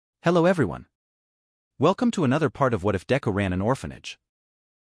Hello everyone. Welcome to another part of What If Deku Ran an Orphanage.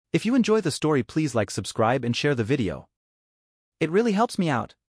 If you enjoy the story, please like, subscribe and share the video. It really helps me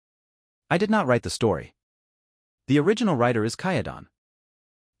out. I did not write the story. The original writer is Kyodon.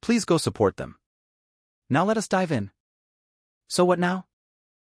 Please go support them. Now let us dive in. So what now?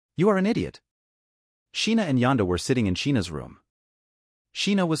 You are an idiot. Shina and Yonda were sitting in Shina's room.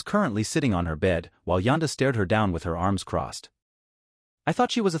 Shina was currently sitting on her bed, while Yonda stared her down with her arms crossed. I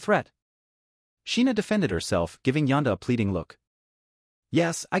thought she was a threat. Shina defended herself, giving Yonda a pleading look.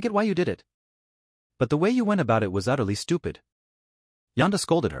 Yes, I get why you did it. But the way you went about it was utterly stupid. Yonda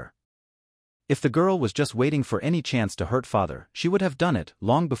scolded her. If the girl was just waiting for any chance to hurt father, she would have done it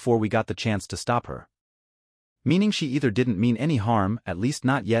long before we got the chance to stop her. Meaning she either didn't mean any harm, at least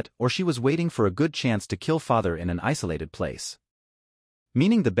not yet, or she was waiting for a good chance to kill father in an isolated place.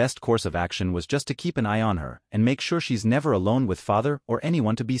 Meaning the best course of action was just to keep an eye on her and make sure she's never alone with father or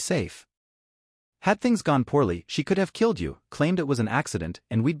anyone to be safe. Had things gone poorly, she could have killed you, claimed it was an accident,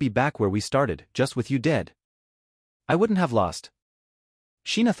 and we'd be back where we started, just with you dead. I wouldn't have lost.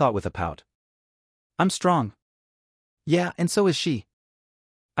 Shina thought with a pout. I'm strong. Yeah, and so is she.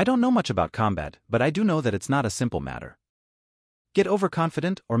 I don't know much about combat, but I do know that it's not a simple matter. Get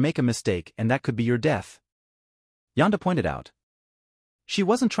overconfident or make a mistake and that could be your death. Yonda pointed out. She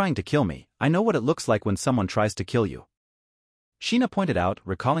wasn't trying to kill me, I know what it looks like when someone tries to kill you. Shina pointed out,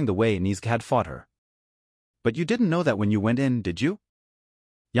 recalling the way Nizuka had fought her. But you didn't know that when you went in, did you?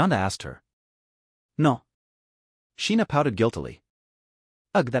 Yonda asked her. No. Shina pouted guiltily.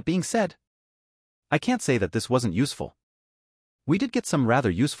 Ugh, that being said, I can't say that this wasn't useful. We did get some rather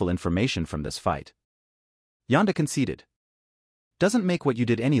useful information from this fight. Yonda conceded. Doesn't make what you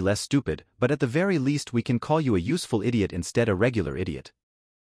did any less stupid, but at the very least we can call you a useful idiot instead a regular idiot.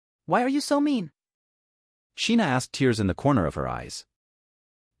 Why are you so mean? Shina asked, tears in the corner of her eyes.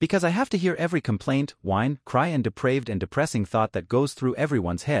 Because I have to hear every complaint, whine, cry and depraved and depressing thought that goes through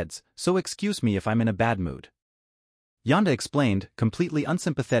everyone's heads, so excuse me if I'm in a bad mood. Yonda explained, completely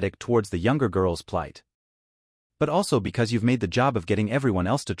unsympathetic towards the younger girl's plight. But also because you've made the job of getting everyone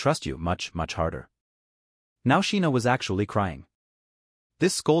else to trust you much, much harder. Now Shina was actually crying.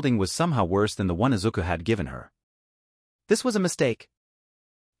 This scolding was somehow worse than the one Izuku had given her. This was a mistake.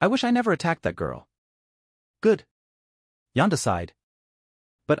 I wish I never attacked that girl. Good. Yonda sighed.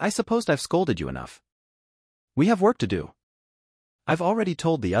 But I supposed I've scolded you enough. We have work to do. I've already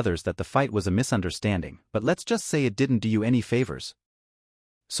told the others that the fight was a misunderstanding, but let's just say it didn't do you any favors.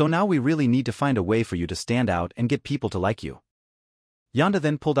 So now we really need to find a way for you to stand out and get people to like you. Yonda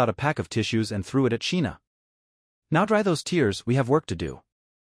then pulled out a pack of tissues and threw it at Shina. Now dry those tears, we have work to do.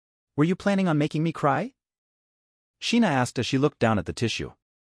 Were you planning on making me cry? Shina asked as she looked down at the tissue.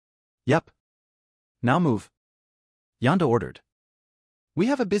 Yep. Now move. Yonda ordered. We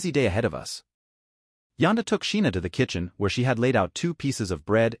have a busy day ahead of us. Yonda took Shina to the kitchen where she had laid out 2 pieces of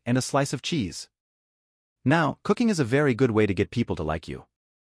bread and a slice of cheese. Now, cooking is a very good way to get people to like you.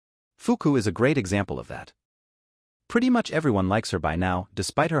 Fuku is a great example of that. Pretty much everyone likes her by now,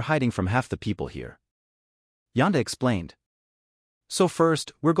 despite her hiding from half the people here. Yonda explained. So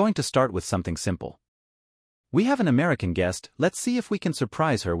first, we're going to start with something simple. We have an American guest, let's see if we can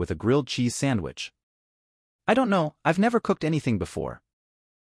surprise her with a grilled cheese sandwich. I don't know, I've never cooked anything before.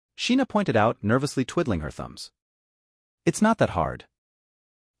 Shina pointed out, nervously twiddling her thumbs. It's not that hard.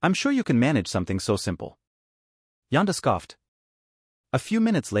 I'm sure you can manage something so simple. Yonda scoffed. A few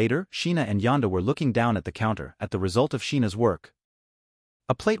minutes later, Shina and Yonda were looking down at the counter at the result of Shina's work.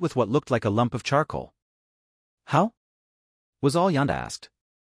 A plate with what looked like a lump of charcoal. How? Was all Yonda asked.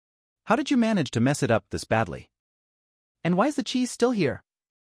 How did you manage to mess it up this badly? And why's the cheese still here?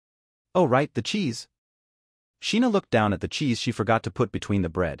 Oh right, the cheese. Shina looked down at the cheese she forgot to put between the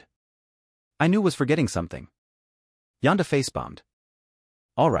bread. I knew was forgetting something. Yonda facebombed.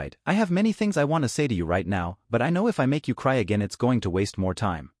 Alright, I have many things I want to say to you right now, but I know if I make you cry again it's going to waste more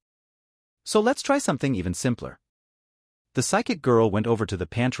time. So let's try something even simpler. The psychic girl went over to the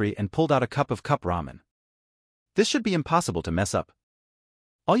pantry and pulled out a cup of cup ramen. This should be impossible to mess up.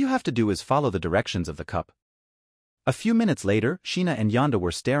 All you have to do is follow the directions of the cup. A few minutes later, Shina and Yonda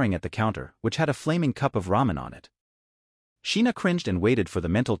were staring at the counter, which had a flaming cup of ramen on it. Shina cringed and waited for the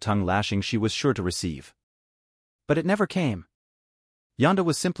mental tongue lashing she was sure to receive. But it never came. Yonda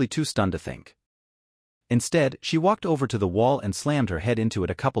was simply too stunned to think. Instead, she walked over to the wall and slammed her head into it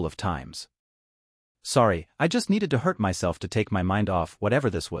a couple of times. Sorry, I just needed to hurt myself to take my mind off whatever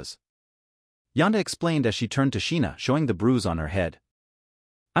this was. Yonda explained as she turned to Shina, showing the bruise on her head.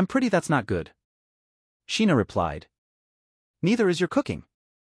 I'm pretty that's not good. Shina replied. Neither is your cooking.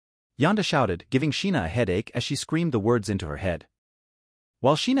 Yonda shouted, giving Shina a headache as she screamed the words into her head.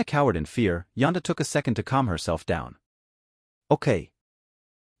 While Sheena cowered in fear, Yonda took a second to calm herself down. Okay.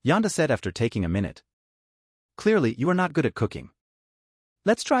 Yonda said after taking a minute. Clearly, you are not good at cooking.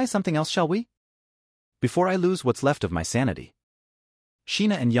 Let's try something else, shall we? Before I lose what's left of my sanity.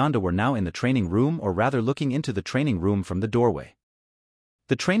 Sheena and Yonda were now in the training room, or rather looking into the training room from the doorway.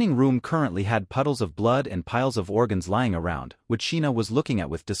 The training room currently had puddles of blood and piles of organs lying around, which Sheena was looking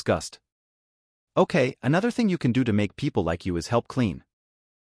at with disgust. Okay, another thing you can do to make people like you is help clean.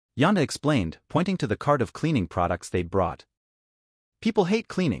 Yonda explained, pointing to the cart of cleaning products they'd brought. People hate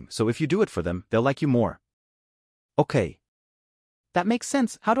cleaning, so if you do it for them, they'll like you more. Okay. That makes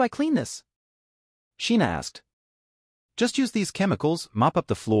sense. How do I clean this? Sheena asked. Just use these chemicals, mop up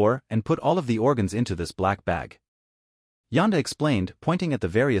the floor, and put all of the organs into this black bag. Yonda explained, pointing at the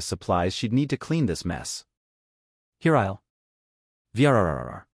various supplies she'd need to clean this mess. Here I'll.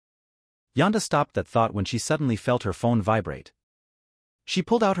 Vrrrr. Yonda stopped that thought when she suddenly felt her phone vibrate. She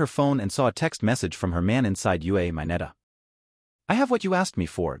pulled out her phone and saw a text message from her man inside Ua Mineta. I have what you asked me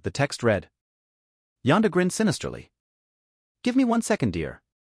for, the text read. Yonda grinned sinisterly. Give me 1 second, dear.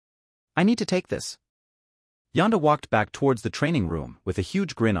 I need to take this. Yonda walked back towards the training room with a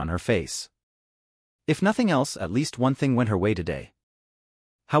huge grin on her face. If nothing else, at least one thing went her way today.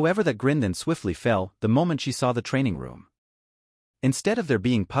 However, that grin then swiftly fell the moment she saw the training room. Instead of there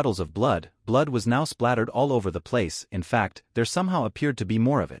being puddles of blood, blood was now splattered all over the place. In fact, there somehow appeared to be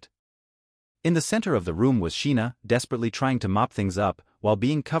more of it. In the center of the room was Sheena, desperately trying to mop things up, while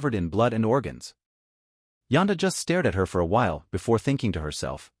being covered in blood and organs. Yonda just stared at her for a while before thinking to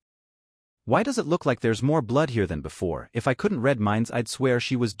herself. Why does it look like there's more blood here than before? If I couldn't read minds, I'd swear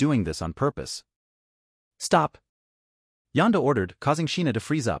she was doing this on purpose. Stop! Yonda ordered, causing Sheena to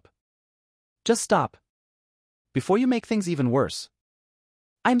freeze up. Just stop. Before you make things even worse.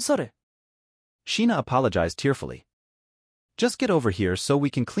 I'm sorry. Sheena apologized tearfully. Just get over here so we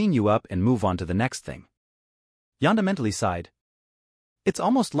can clean you up and move on to the next thing. Yonda mentally sighed. It's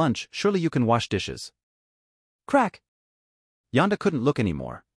almost lunch, surely you can wash dishes. Crack! Yonda couldn't look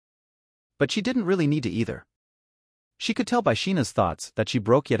anymore. But she didn't really need to either. She could tell by Sheena's thoughts that she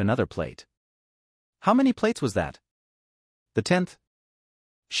broke yet another plate. How many plates was that? The 10th?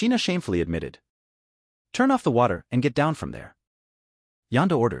 Sheena shamefully admitted. Turn off the water and get down from there.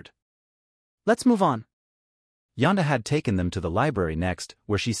 Yonda ordered. Let's move on. Yonda had taken them to the library next,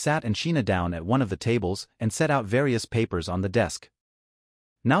 where she sat and Sheena down at one of the tables and set out various papers on the desk.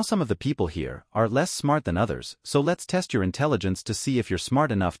 Now some of the people here are less smart than others, so let's test your intelligence to see if you're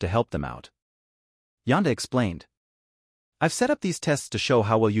smart enough to help them out. Yonda explained. I've set up these tests to show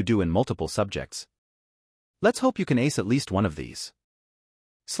how well you do in multiple subjects. Let's hope you can ace at least one of these.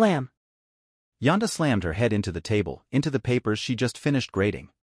 Slam. Yonda slammed her head into the table, into the papers she just finished grading.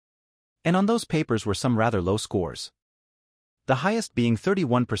 And on those papers were some rather low scores. The highest being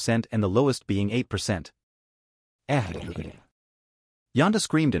 31% and the lowest being 8%. Yonda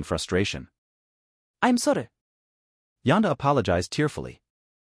screamed in frustration. I'm sorry. Yonda apologized tearfully.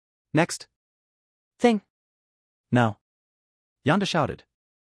 Next. Thing. Now. Yonda shouted.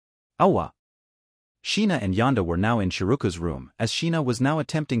 Awa. Sheena and Yonda were now in Shiruku's room, as Sheena was now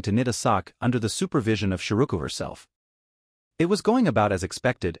attempting to knit a sock under the supervision of Shiruku herself. It was going about as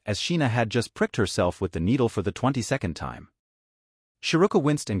expected, as Sheena had just pricked herself with the needle for the 22nd time. Shiruku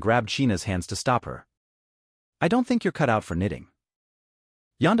winced and grabbed Sheena's hands to stop her. I don't think you're cut out for knitting.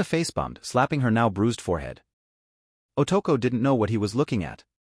 Yonda facepalmed, slapping her now bruised forehead. Otoko didn't know what he was looking at.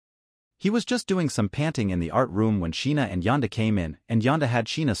 He was just doing some painting in the art room when Sheena and Yonda came in, and Yonda had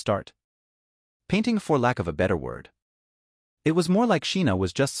Sheena start painting, for lack of a better word. It was more like Sheena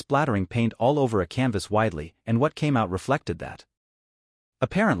was just splattering paint all over a canvas widely, and what came out reflected that.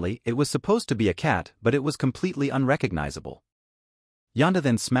 Apparently, it was supposed to be a cat, but it was completely unrecognizable. Yonda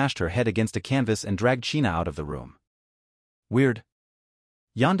then smashed her head against a canvas and dragged Sheena out of the room. Weird.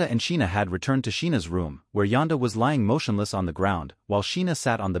 Yonda and Sheena had returned to Sheena's room, where Yonda was lying motionless on the ground, while Sheena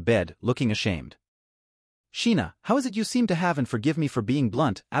sat on the bed, looking ashamed. Sheena, how is it you seem to have, and forgive me for being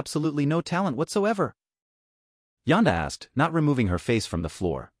blunt, absolutely no talent whatsoever? Yonda asked, not removing her face from the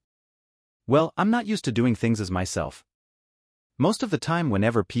floor. Well, I'm not used to doing things as myself. Most of the time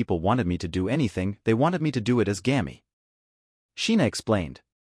whenever people wanted me to do anything, they wanted me to do it as Gammy. Sheena explained.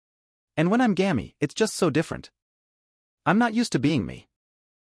 And when I'm Gammy, it's just so different. I'm not used to being me.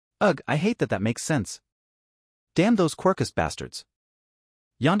 Ugh, I hate that makes sense. Damn those quirkless bastards.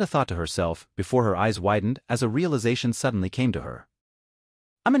 Yonda thought to herself, before her eyes widened as a realization suddenly came to her.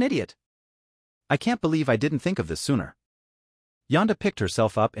 I'm an idiot. I can't believe I didn't think of this sooner. Yonda picked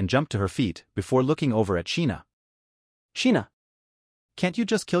herself up and jumped to her feet, before looking over at Sheena. Sheena, can't you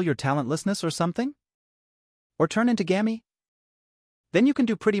just kill your talentlessness or something? Or turn into Gammy? Then you can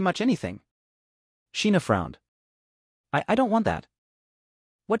do pretty much anything. Sheena frowned. I don't want that.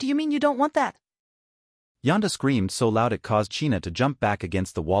 What do you mean you don't want that? Yonda screamed so loud it caused Sheena to jump back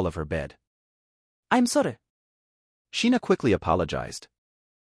against the wall of her bed. I'm sorry. Sheena quickly apologized.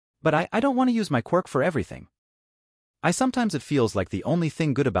 But I don't want to use my quirk for everything. Sometimes it feels like the only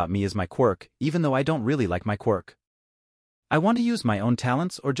thing good about me is my quirk, even though I don't really like my quirk. I want to use my own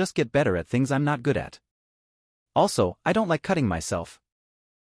talents or just get better at things I'm not good at. Also, I don't like cutting myself.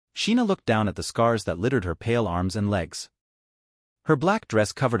 Sheena looked down at the scars that littered her pale arms and legs. Her black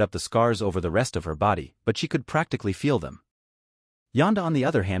dress covered up the scars over the rest of her body, but she could practically feel them. Yonda, on the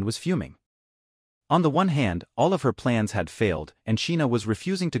other hand, was fuming. On the one hand, all of her plans had failed, and Sheena was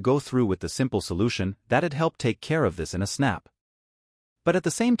refusing to go through with the simple solution that had helped take care of this in a snap. But at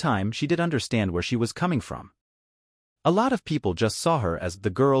the same time, she did understand where she was coming from. A lot of people just saw her as the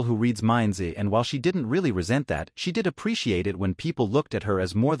girl who reads minds, and while she didn't really resent that, she did appreciate it when people looked at her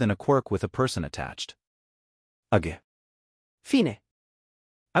as more than a quirk with a person attached. Ugh. Fine.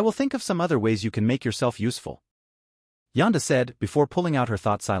 I will think of some other ways you can make yourself useful, Yonda said before pulling out her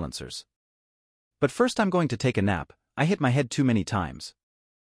thought silencers. But first I'm going to take a nap, I hit my head too many times.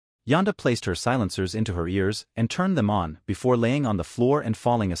 Yonda placed her silencers into her ears and turned them on before laying on the floor and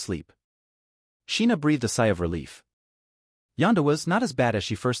falling asleep. Sheena breathed a sigh of relief. Yonda was not as bad as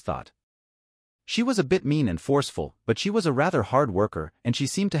she first thought. She was a bit mean and forceful, but she was a rather hard worker and she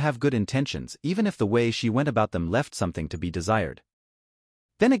seemed to have good intentions even if the way she went about them left something to be desired.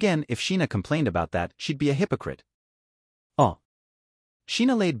 Then again, if Sheena complained about that, she'd be a hypocrite. Oh.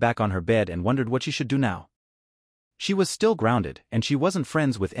 Sheena laid back on her bed and wondered what she should do now. She was still grounded, and she wasn't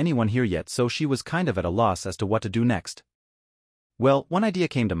friends with anyone here yet, so she was kind of at a loss as to what to do next. Well, one idea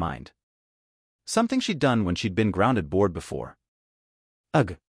came to mind. Something she'd done when she'd been grounded bored before.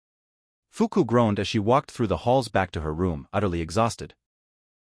 Ugh. Fuku groaned as she walked through the halls back to her room, utterly exhausted.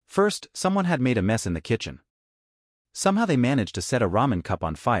 First, someone had made a mess in the kitchen. Somehow they managed to set a ramen cup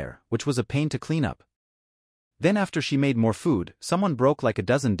on fire, which was a pain to clean up. Then after she made more food, someone broke like a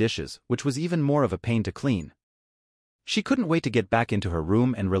dozen dishes, which was even more of a pain to clean. She couldn't wait to get back into her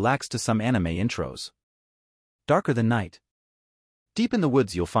room and relax to some anime intros. Darker than night. Deep in the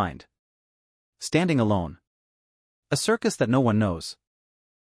woods you'll find. Standing alone. A circus that no one knows.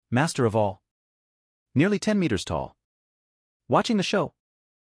 Master of all. Nearly 10 meters tall. Watching the show.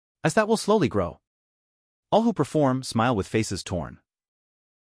 As that will slowly grow. All who perform smile with faces torn.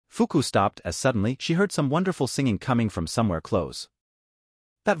 Fuku stopped as suddenly she heard some wonderful singing coming from somewhere close.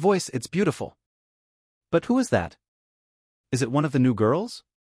 That voice, it's beautiful. But who is that? Is it one of the new girls?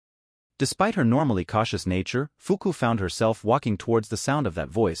 Despite her normally cautious nature, Fuku found herself walking towards the sound of that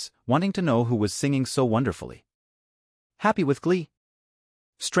voice, wanting to know who was singing so wonderfully. Happy with glee.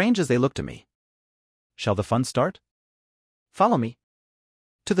 Strange as they look to me. Shall the fun start? Follow me.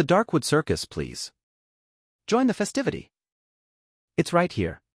 To the Darkwood Circus, please. Join the festivity. It's right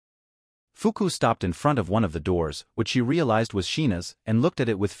here. Fuku stopped in front of one of the doors, which she realized was Sheena's, and looked at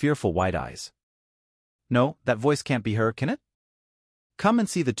it with fearful wide eyes. No, that voice can't be her, can it? Come and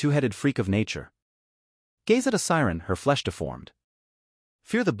see the two-headed freak of nature. Gaze at a siren, her flesh deformed.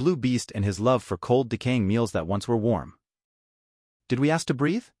 Fear the blue beast and his love for cold, decaying meals that once were warm. Did we ask to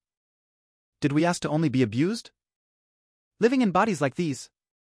breathe? Did we ask to only be abused? Living in bodies like these.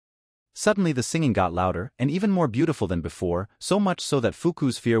 Suddenly the singing got louder and even more beautiful than before, so much so that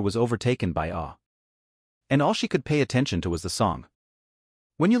Fuku's fear was overtaken by awe. And all she could pay attention to was the song.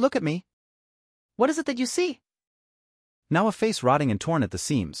 When you look at me, what is it that you see? Now a face rotting and torn at the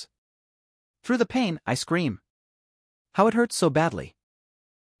seams. Through the pain, I scream. How it hurts so badly.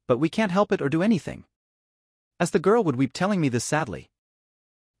 But we can't help it or do anything. As the girl would weep telling me this sadly.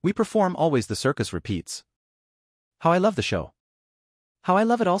 We perform always, the circus repeats. How I love the show. How I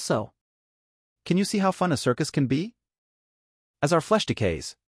love it also. Can you see how fun a circus can be? As our flesh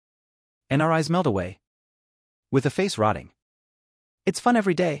decays. And our eyes melt away. With a face rotting. It's fun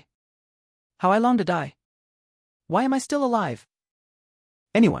every day. How I long to die. Why am I still alive?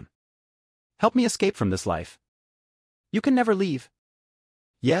 Anyone. Help me escape from this life. You can never leave.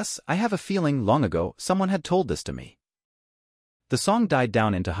 Yes, I have a feeling long ago someone had told this to me. The song died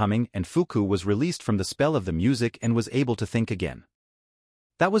down into humming and Fuku was released from the spell of the music and was able to think again.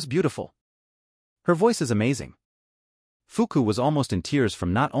 That was beautiful. Her voice is amazing. Fuku was almost in tears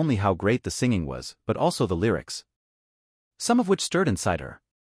from not only how great the singing was, but also the lyrics. Some of which stirred inside her.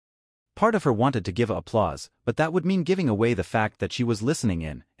 Part of her wanted to give applause, but that would mean giving away the fact that she was listening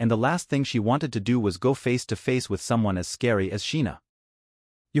in, and the last thing she wanted to do was go face to face with someone as scary as Sheena.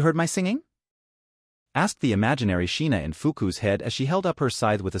 You heard my singing? Asked the imaginary Sheena in Fuku's head as she held up her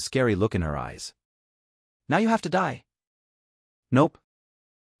scythe with a scary look in her eyes. Now you have to die. Nope.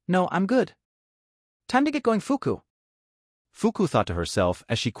 No, I'm good. Time to get going, Fuku. Fuku thought to herself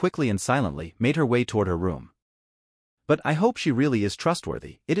as she quickly and silently made her way toward her room. But I hope she really is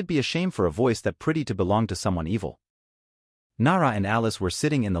trustworthy. It'd be a shame for a voice that pretty to belong to someone evil. Nara and Alice were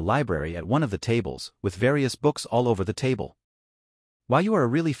sitting in the library at one of the tables, with various books all over the table. Wow, you are a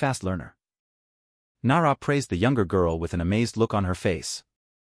really fast learner. Nara praised the younger girl with an amazed look on her face.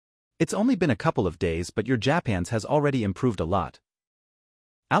 It's only been a couple of days, but your Japans has already improved a lot.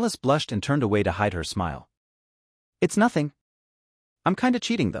 Alice blushed and turned away to hide her smile. It's nothing. I'm kinda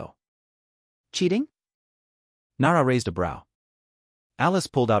cheating though. Cheating? Nara raised a brow. Alice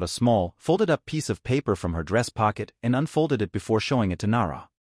pulled out a small, folded-up piece of paper from her dress pocket and unfolded it before showing it to Nara.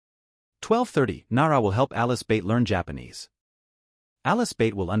 12:30, Nara will help Alice Bate learn Japanese. Alice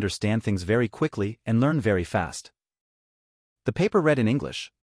Bate will understand things very quickly and learn very fast. The paper read in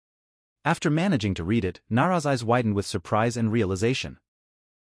English. After managing to read it, Nara's eyes widened with surprise and realization.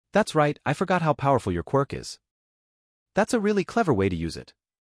 That's right, I forgot how powerful your quirk is. That's a really clever way to use it.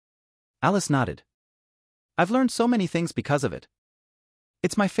 Alice nodded. I've learned so many things because of it.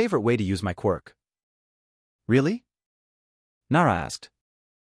 It's my favorite way to use my quirk. Really? Nara asked.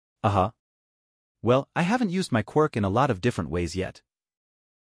 Uh-huh. Well, I haven't used my quirk in a lot of different ways yet.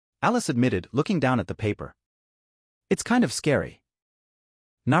 Alice admitted, looking down at the paper. It's kind of scary.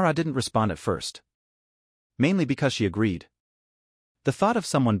 Nara didn't respond at first. Mainly because she agreed. The thought of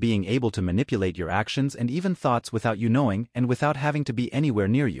someone being able to manipulate your actions and even thoughts without you knowing and without having to be anywhere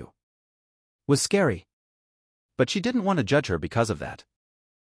near you was scary. But she didn't want to judge her because of that.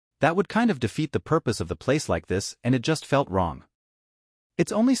 That would kind of defeat the purpose of the place like this, and it just felt wrong.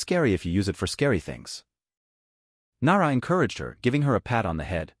 It's only scary if you use it for scary things. Nara encouraged her, giving her a pat on the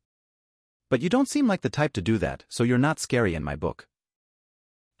head. But you don't seem like the type to do that, so you're not scary in my book.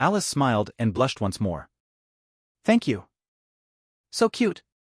 Alice smiled and blushed once more. Thank you. So cute.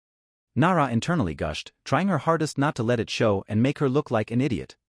 Nara internally gushed, trying her hardest not to let it show and make her look like an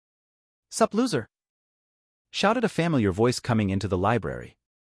idiot. Sup, loser? Shouted a familiar voice coming into the library.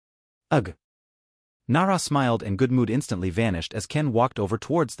 Ugh. Nara smiled and good mood instantly vanished as Ken walked over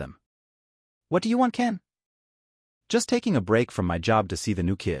towards them. What do you want, Ken? Just taking a break from my job to see the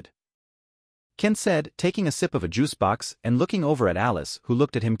new kid. Ken said, taking a sip of a juice box and looking over at Alice, who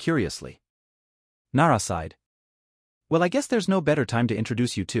looked at him curiously. Nara sighed. Well, I guess there's no better time to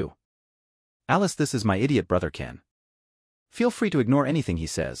introduce you to. Alice, this is my idiot brother Ken. Feel free to ignore anything he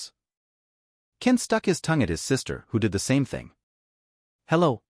says. Ken stuck his tongue at his sister, who did the same thing.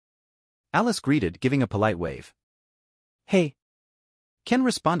 Hello. Alice greeted, giving a polite wave. Hey. Ken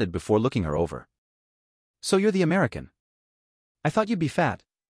responded before looking her over. So you're the American. I thought you'd be fat.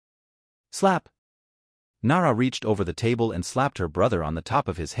 Slap. Nara reached over the table and slapped her brother on the top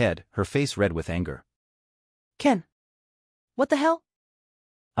of his head, her face red with anger. Ken. What the hell?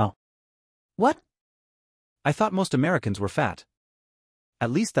 Oh. What? I thought most Americans were fat.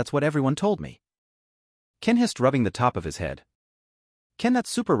 At least that's what everyone told me. Ken hissed, rubbing the top of his head. Ken, that's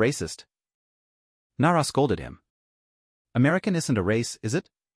super racist. Nara scolded him. American isn't a race, is it?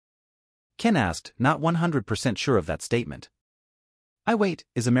 Ken asked, not 100% sure of that statement. Wait,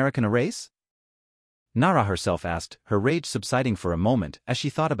 is American a race? Nara herself asked, her rage subsiding for a moment as she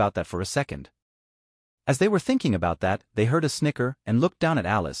thought about that for a second. As they were thinking about that, they heard a snicker and looked down at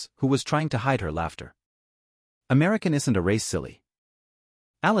Alice, who was trying to hide her laughter. American isn't a race, silly.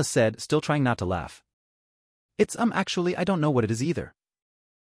 Alice said, still trying not to laugh. It's actually I don't know what it is either.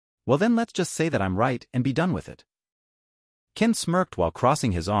 Well then let's just say that I'm right and be done with it. Ken smirked while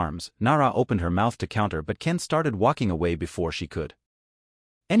crossing his arms. Nara opened her mouth to counter, but Ken started walking away before she could.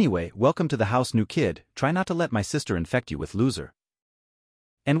 Anyway, welcome to the house, new kid. Try not to let my sister infect you with loser.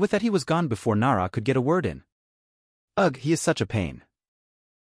 And with that he was gone before Nara could get a word in. Ugh, he is such a pain.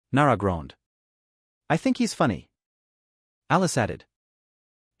 Nara groaned. I think he's funny. Alice added.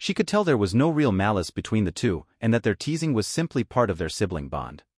 She could tell there was no real malice between the two, and that their teasing was simply part of their sibling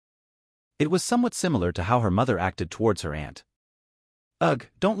bond. It was somewhat similar to how her mother acted towards her aunt. Ugh,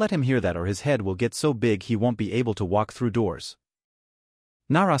 don't let him hear that or his head will get so big he won't be able to walk through doors.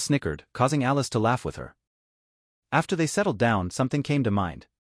 Nara snickered, causing Alice to laugh with her. After they settled down, something came to mind.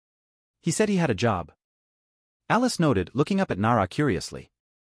 He said he had a job. Alice noted, looking up at Nara curiously.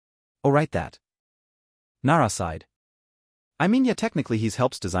 Oh, right, that. Nara sighed. I mean, yeah, technically he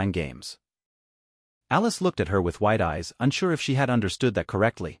helps design games. Alice looked at her with wide eyes, unsure if she had understood that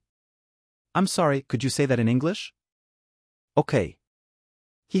correctly. I'm sorry, could you say that in English? Okay.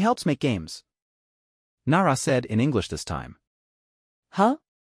 He helps make games. Nara said in English this time. Huh?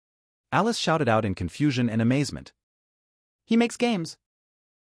 Alice shouted out in confusion and amazement. He makes games.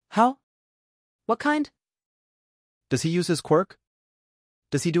 How? What kind? Does he use his quirk?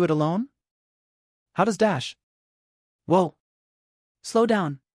 Does he do it alone? How does Dash? Whoa. Slow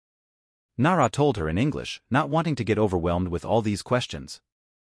down. Nara told her in English, not wanting to get overwhelmed with all these questions.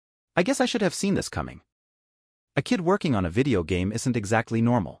 I guess I should have seen this coming. A kid working on a video game isn't exactly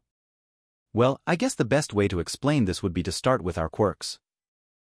normal. Well, I guess the best way to explain this would be to start with our quirks.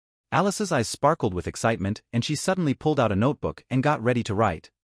 Alice's eyes sparkled with excitement, and she suddenly pulled out a notebook and got ready to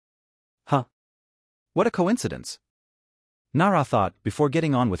write. Huh. What a coincidence. Nara thought before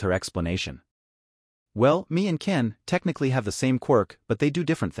getting on with her explanation. Well, me and Ken technically have the same quirk, but they do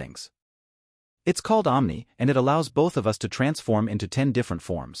different things. It's called Omni, and it allows both of us to transform into 10 different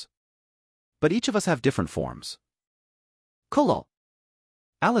forms. But each of us have different forms. Cool.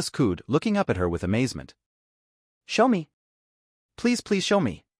 Alice cooed, looking up at her with amazement. Show me. Please show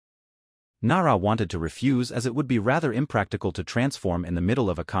me. Nara wanted to refuse as it would be rather impractical to transform in the middle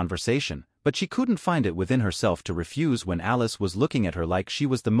of a conversation, but she couldn't find it within herself to refuse when Alice was looking at her like she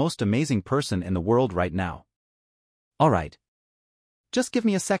was the most amazing person in the world right now. Alright. Just give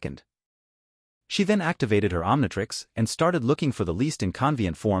me a second. She then activated her Omnitrix and started looking for the least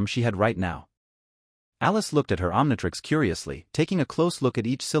inconvenient form she had right now. Alice looked at her Omnitrix curiously, taking a close look at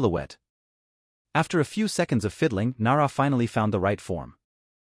each silhouette. After a few seconds of fiddling, Nara finally found the right form.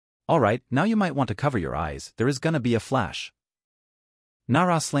 Alright, now you might want to cover your eyes, there is gonna be a flash.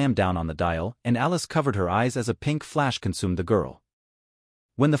 Nara slammed down on the dial, and Alice covered her eyes as a pink flash consumed the girl.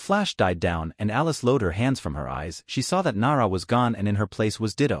 When the flash died down and Alice lowered her hands from her eyes, she saw that Nara was gone and in her place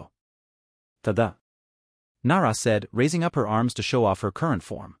was Ditto. Tada! Nara said, raising up her arms to show off her current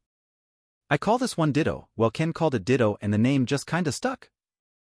form. I call this one Ditto, well Ken called it Ditto and the name just kinda stuck.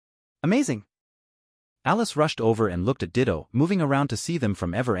 Amazing! Alice rushed over and looked at Ditto, moving around to see them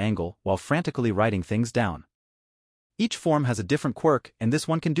from every angle while frantically writing things down. Each form has a different quirk, and this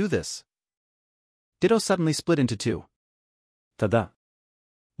one can do this. Ditto suddenly split into two. Tada!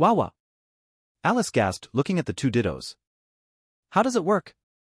 Wawa! Alice gasped, looking at the two Dittos. How does it work?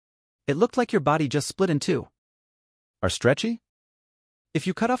 It looked like your body just split in two. Are stretchy? If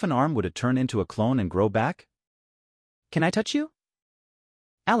you cut off an arm, would it turn into a clone and grow back? Can I touch you?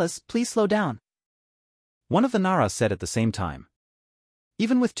 Alice, please slow down. One of the Nara said at the same time.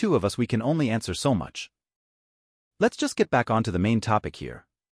 Even with two of us we can only answer so much. Let's just get back onto the main topic here.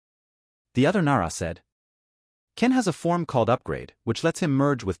 The other Nara said. Ken has a form called Upgrade, which lets him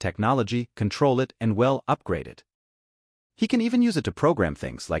merge with technology, control it, and well, upgrade it. He can even use it to program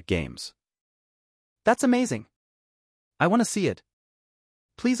things like games. That's amazing. I want to see it.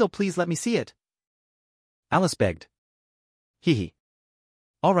 Please, oh please let me see it. Alice begged. Hee.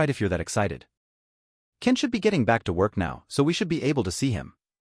 Alright if you're that excited. Ken should be getting back to work now, so we should be able to see him.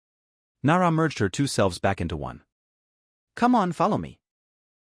 Nara merged her two selves back into one. Come on, follow me.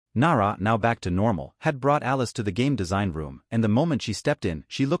 Nara, now back to normal, had brought Alice to the game design room, and the moment she stepped in,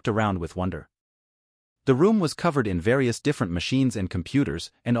 she looked around with wonder. The room was covered in various different machines and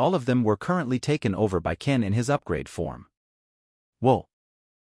computers, and all of them were currently taken over by Ken in his upgrade form. Whoa!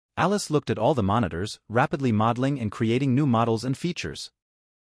 Alice looked at all the monitors, rapidly modeling and creating new models and features.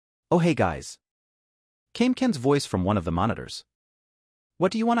 Oh hey guys! Came Ken's voice from one of the monitors.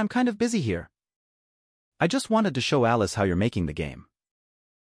 What do you want? I'm kind of busy here. I just wanted to show Alice how you're making the game.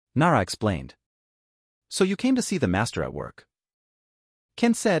 Nara explained. So you came to see the master at work?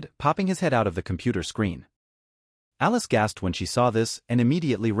 Ken said, popping his head out of the computer screen. Alice gasped when she saw this and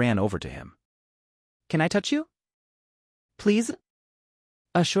immediately ran over to him. Can I touch you? Please?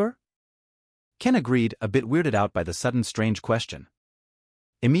 Sure? Ken agreed, a bit weirded out by the sudden strange question.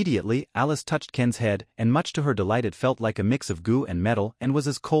 Immediately, Alice touched Ken's head, and much to her delight it felt like a mix of goo and metal and was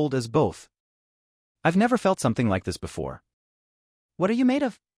as cold as both. I've never felt something like this before. What are you made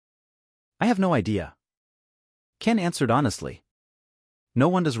of? I have no idea. Ken answered honestly. No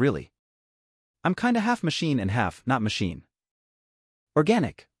one does really. I'm kinda half machine and half not machine.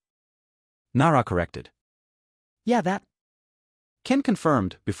 Organic. Nara corrected. Yeah, that. Ken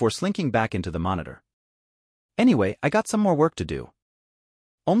confirmed before slinking back into the monitor. Anyway, I got some more work to do.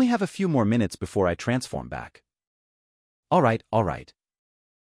 Only have a few more minutes before I transform back. Alright.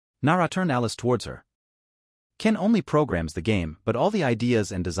 Nara turned Alice towards her. Ken only programs the game, but all the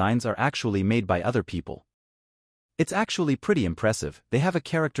ideas and designs are actually made by other people. It's actually pretty impressive. They have a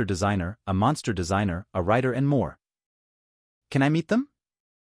character designer, a monster designer, a writer and more. Can I meet them?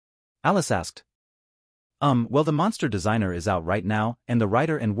 Alice asked. Well the monster designer is out right now, and the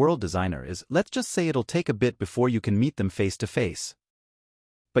writer and world designer is, let's just say it'll take a bit before you can meet them face to face.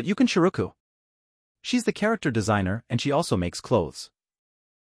 But you can Shiruku. She's the character designer and she also makes clothes.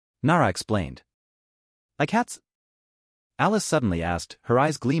 Nara explained. Like hats? Alice suddenly asked, her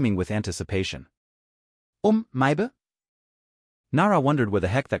eyes gleaming with anticipation. Maybe? Nara wondered where the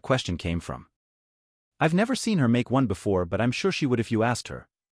heck that question came from. I've never seen her make one before, but I'm sure she would if you asked her.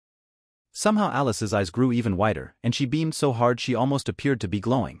 Somehow Alice's eyes grew even wider, and she beamed so hard she almost appeared to be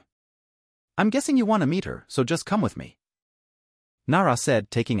glowing. I'm guessing you want to meet her, so just come with me, Nara said,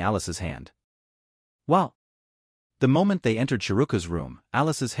 taking Alice's hand. Wow. The moment they entered Shiruka's room,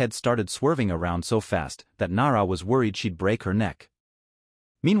 Alice's head started swerving around so fast that Nara was worried she'd break her neck.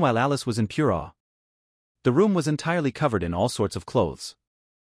 Meanwhile, Alice was in pure awe. The room was entirely covered in all sorts of clothes.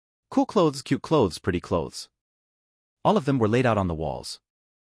 Cool clothes, cute clothes, pretty clothes. All of them were laid out on the walls.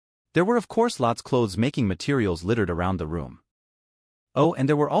 There were of course lots clothes making materials littered around the room. Oh, and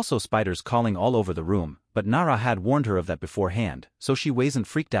there were also spiders crawling all over the room, but Nara had warned her of that beforehand, so she wasn't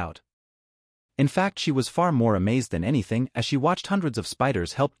freaked out. In fact, she was far more amazed than anything as she watched hundreds of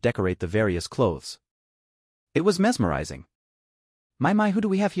spiders help decorate the various clothes. It was mesmerizing. My, who do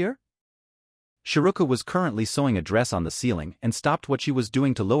we have here? Shiruka was currently sewing a dress on the ceiling and stopped what she was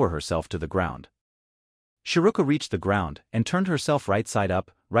doing to lower herself to the ground. Shiruka reached the ground and turned herself right side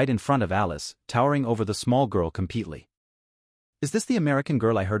up, right in front of Alice, towering over the small girl completely. Is this the American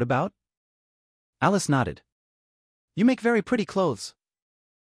girl I heard about? Alice nodded. You make very pretty clothes.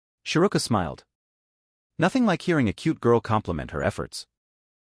 Shiruka smiled. Nothing like hearing a cute girl compliment her efforts.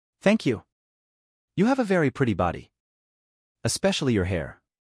 Thank you. You have a very pretty body. Especially your hair.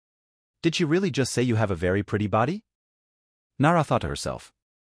 Did she really just say you have a very pretty body? Nara thought to herself.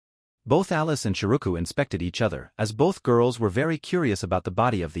 Both Alice and Shiruka inspected each other, as both girls were very curious about the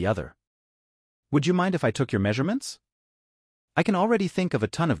body of the other. Would you mind if I took your measurements? I can already think of a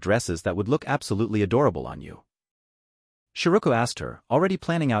ton of dresses that would look absolutely adorable on you. Shiruka asked her, already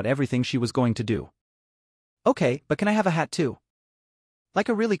planning out everything she was going to do. Okay, but can I have a hat too? Like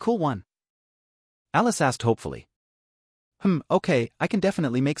a really cool one? Alice asked hopefully. Okay, I can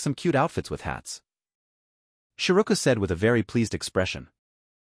definitely make some cute outfits with hats, Shiruka said with a very pleased expression.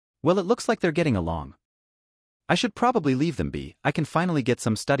 Well, it looks like they're getting along. I should probably leave them be, I can finally get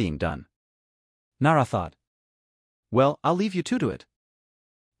some studying done. Nara thought. Well, I'll leave you two to it.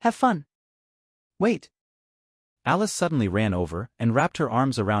 Have fun. Wait. Alice suddenly ran over and wrapped her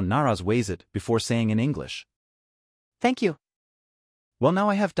arms around Nara's waist before saying in English. Thank you. Well, now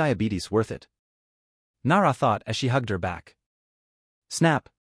I have diabetes, worth it, Nara thought as she hugged her back. Snap.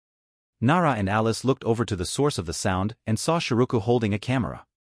 Nara and Alice looked over to the source of the sound and saw Shiruka holding a camera.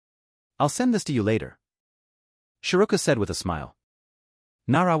 I'll send this to you later, Shiruka said with a smile.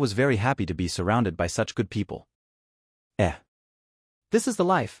 Nara was very happy to be surrounded by such good people. This is the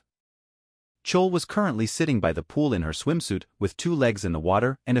life. Chol was currently sitting by the pool in her swimsuit with 2 legs in the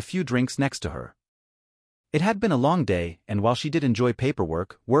water and a few drinks next to her. It had been a long day, and while she did enjoy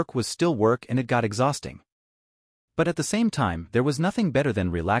paperwork, work was still work and it got exhausting. But at the same time, there was nothing better than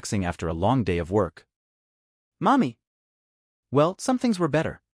relaxing after a long day of work. Mommy. Well, some things were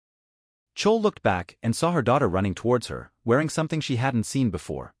better. Chol looked back and saw her daughter running towards her, wearing something she hadn't seen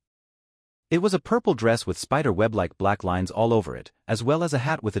before. It was a purple dress with spider web-like black lines all over it, as well as a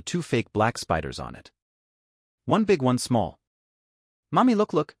hat with 2 fake black spiders on it. One big, one small. Mommy,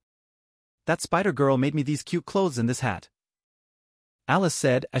 look. That spider girl made me these cute clothes and this hat, Alice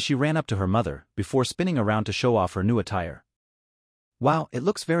said as she ran up to her mother, before spinning around to show off her new attire. Wow, it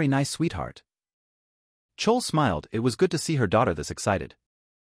looks very nice, sweetheart. Chol smiled, it was good to see her daughter this excited.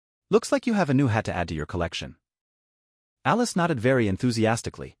 Looks like you have a new hat to add to your collection. Alice nodded very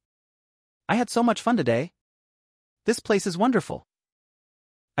enthusiastically. I had so much fun today. This place is wonderful.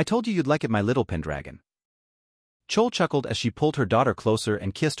 I told you you'd like it, my little Pendragon. Chol chuckled as she pulled her daughter closer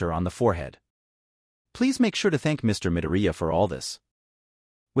and kissed her on the forehead. Please make sure to thank Mr. Midoriya for all this.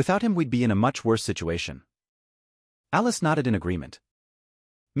 Without him we'd be in a much worse situation. Alice nodded in agreement.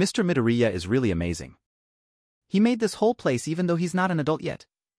 Mr. Midoriya is really amazing. He made this whole place even though he's not an adult yet.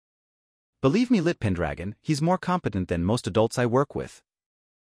 Believe me, Lit Pendragon, he's more competent than most adults I work with.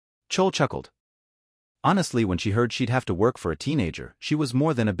 Chol chuckled. Honestly, when she heard she'd have to work for a teenager, she was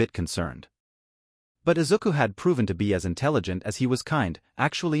more than a bit concerned. But Izuku had proven to be as intelligent as he was kind.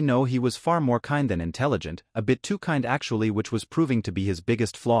 Actually no, he was far more kind than intelligent, a bit too kind actually, which was proving to be his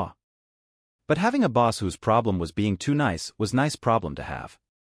biggest flaw. But having a boss whose problem was being too nice was nice problem to have.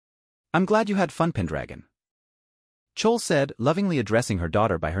 I'm glad you had fun, Pendragon, Chol said, lovingly addressing her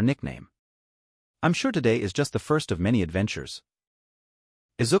daughter by her nickname. I'm sure today is just the first of many adventures.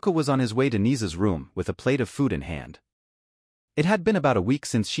 Izuku was on his way to Nisa's room with a plate of food in hand. It had been about a week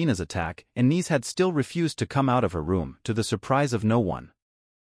since Shina's attack, and Nisa had still refused to come out of her room, to the surprise of no one.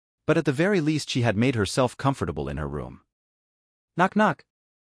 But at the very least she had made herself comfortable in her room. Knock knock.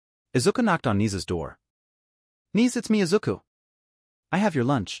 Izuku knocked on Nisa's door. Nisa, it's me, Izuku. I have your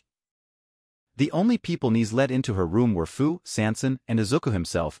lunch. The only people Ni's let into her room were Fu, Sanson, and Izuku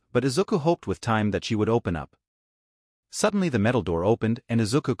himself, but Izuku hoped with time that she would open up. Suddenly the metal door opened and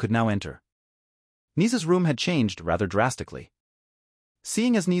Izuku could now enter. Ni's room had changed rather drastically.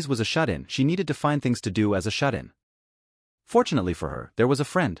 Seeing as Ni's was a shut-in, she needed to find things to do as a shut-in. Fortunately for her, there was a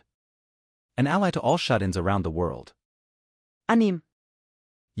friend. An ally to all shut-ins around the world. Anime.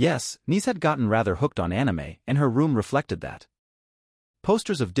 Yes, Ni's had gotten rather hooked on anime, and her room reflected that.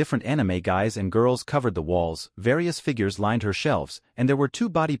 Posters of different anime guys and girls covered the walls, various figures lined her shelves, and there were 2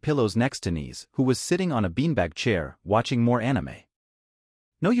 body pillows next to Ni's, who was sitting on a beanbag chair, watching more anime.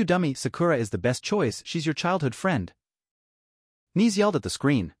 No you dummy, Sakura is the best choice, she's your childhood friend. Ni's yelled at the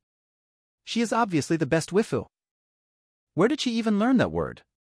screen. She is obviously the best waifu. Where did she even learn that word?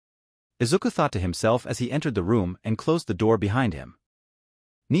 Izuku thought to himself as he entered the room and closed the door behind him.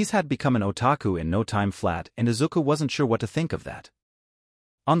 Ni's had become an otaku in no time flat, and Izuku wasn't sure what to think of that.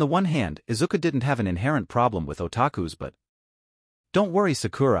 On the one hand, Izuku didn't have an inherent problem with otakus but... Don't worry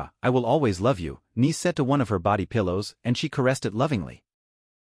Sakura, I will always love you, Ni said to one of her body pillows, and she caressed it lovingly.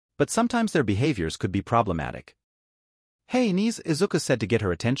 But sometimes their behaviors could be problematic. Hey Ni's, Izuku said to get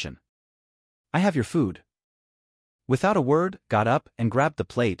her attention. I have your food. Without a word, got up and grabbed the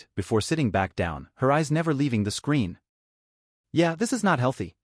plate before sitting back down, her eyes never leaving the screen. Yeah, this is not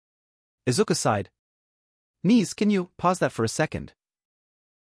healthy. Izuku sighed. Ni's, can you pause that for a second?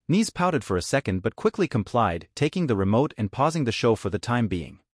 Ni's pouted for a second but quickly complied, taking the remote and pausing the show for the time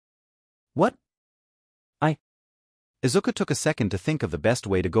being. What? Izuku took a second to think of the best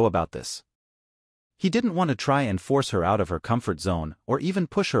way to go about this. He didn't want to try and force her out of her comfort zone, or even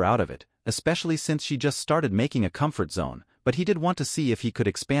push her out of it, especially since she just started making a comfort zone, but he did want to see if he could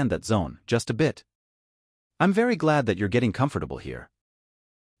expand that zone, just a bit. I'm very glad that you're getting comfortable here.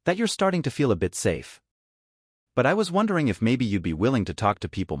 That you're starting to feel a bit safe. But I was wondering if maybe you'd be willing to talk to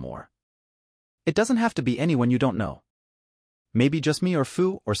people more. It doesn't have to be anyone you don't know. Maybe just me or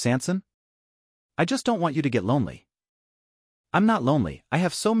Fu or Sanson? I just don't want you to get lonely. I'm not lonely, I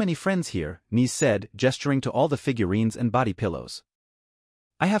have so many friends here, Ni said, gesturing to all the figurines and body pillows.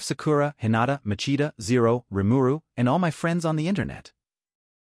 I have Sakura, Hinata, Machida, Zero, Rimuru, and all my friends on the internet.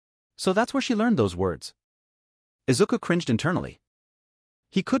 So that's where she learned those words. Izuku cringed internally.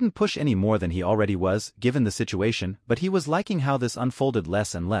 He couldn't push any more than he already was, given the situation, but he was liking how this unfolded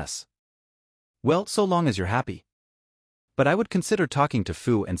less and less. Well, so long as you're happy. But I would consider talking to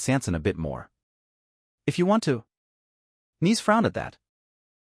Fu and Sanson a bit more. If you want to. Ni's frowned at that.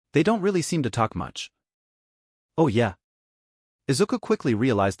 They don't really seem to talk much. Oh yeah. Izuku quickly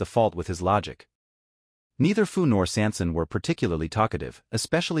realized the fault with his logic. Neither Fu nor Sanson were particularly talkative,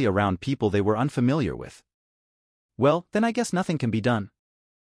 especially around people they were unfamiliar with. Well, then I guess nothing can be done.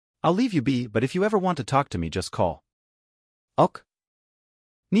 I'll leave you be, but if you ever want to talk to me just call. Ok.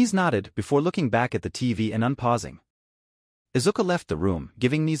 Ni's nodded before looking back at the TV and unpausing. Izuku left the room,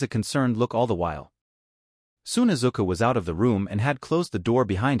 giving Ni's a concerned look all the while. Soon Izuku was out of the room and had closed the door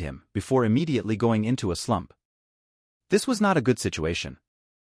behind him, before immediately going into a slump. This was not a good situation.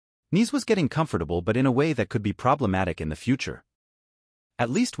 Ni's was getting comfortable but in a way that could be problematic in the future. At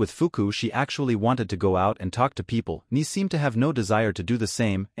least with Fuku she actually wanted to go out and talk to people, Ni seemed to have no desire to do the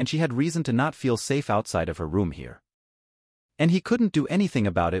same and she had reason to not feel safe outside of her room here. And he couldn't do anything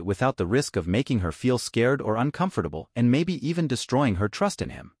about it without the risk of making her feel scared or uncomfortable and maybe even destroying her trust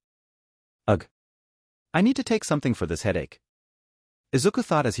in him. Ugh. I need to take something for this headache. Izuku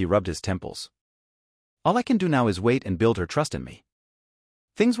thought as he rubbed his temples. All I can do now is wait and build her trust in me.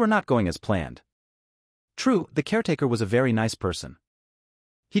 Things were not going as planned. True, the caretaker was a very nice person.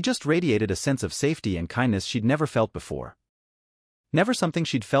 He just radiated a sense of safety and kindness she'd never felt before. Never something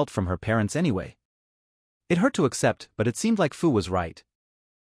she'd felt from her parents anyway. It hurt to accept, but it seemed like Fu was right.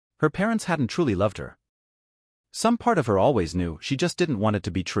 Her parents hadn't truly loved her. Some part of her always knew, she just didn't want it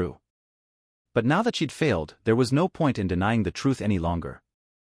to be true. But now that she'd failed, there was no point in denying the truth any longer.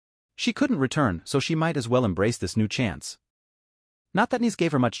 She couldn't return, so she might as well embrace this new chance. Not that Nis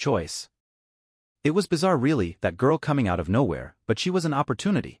gave her much choice. It was bizarre really, that girl coming out of nowhere, but she was an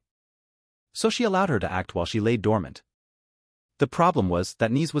opportunity. So she allowed her to act while she lay dormant. The problem was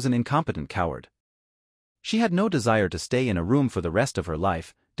that Nis was an incompetent coward. She had no desire to stay in a room for the rest of her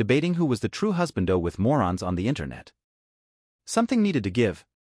life, debating who was the true husbando with morons on the internet. Something needed to give.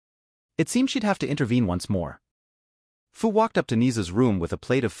 It seemed she'd have to intervene once more. Fu walked up to Nisa's room with a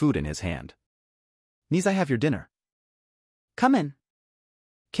plate of food in his hand. Nisa, have your dinner. Come in.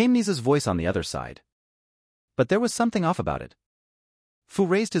 Came Nisa's voice on the other side. But there was something off about it. Fu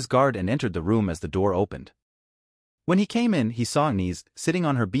raised his guard and entered the room as the door opened. When he came in, he saw Nis sitting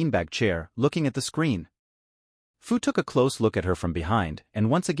on her beanbag chair, looking at the screen. Fu took a close look at her from behind, and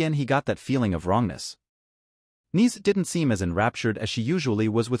once again he got that feeling of wrongness. Nice didn't seem as enraptured as she usually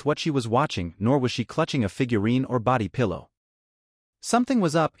was with what she was watching, nor was she clutching a figurine or body pillow. Something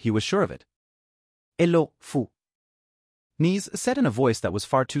was up, he was sure of it. "Hello, Fu," Nice said in a voice that was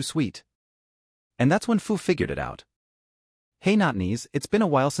far too sweet. And that's when Fu figured it out. "Hey not Nice, it's been a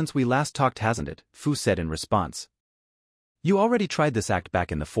while since we last talked, hasn't it?" Fu said in response. "You already tried this act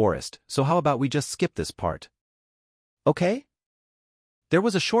back in the forest, so how about we just skip this part? Okay?" There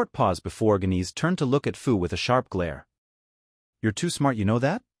was a short pause before Nice turned to look at Fu with a sharp glare. "You're too smart, you know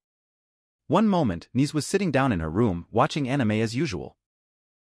that?" One moment, Nice was sitting down in her room, watching anime as usual.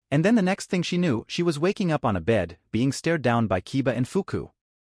 And then the next thing she knew, she was waking up on a bed, being stared down by Kiba and Fuku.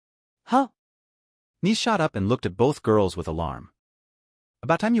 "Huh?" Nice shot up and looked at both girls with alarm.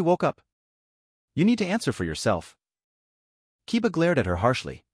 "About time you woke up. You need to answer for yourself." Kiba glared at her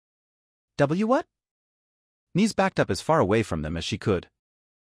harshly. What?" Nice backed up as far away from them as she could.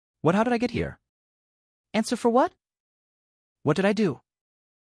 "What? How did I get here?" "Answer for what?" "What did I do?"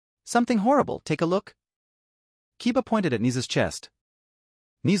 "Something horrible, take a look." Kiba pointed at Nice's chest.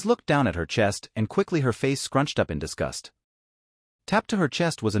 Nice looked down at her chest, and quickly her face scrunched up in disgust. Tapped to her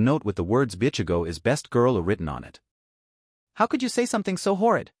chest was a note with the words "Bichigo is best girl" written on it. "How could you say something so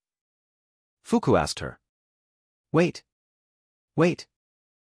horrid?" Fuku asked her. Wait.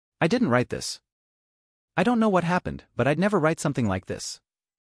 I didn't write this. I don't know what happened, but I'd never write something like this."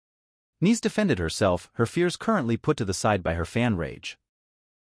 Nice defended herself, her fears currently put to the side by her fan rage.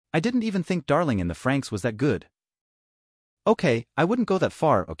 "I didn't even think Darling in the Franxx was that good." "Okay, I wouldn't go that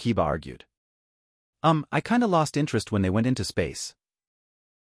far," Kiba argued. I kinda lost interest when they went into space."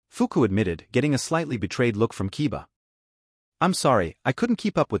 Fuku admitted, getting a slightly betrayed look from Kiba. "I'm sorry, I couldn't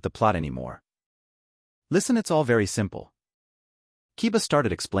keep up with the plot anymore." "Listen, it's all very simple." Kiba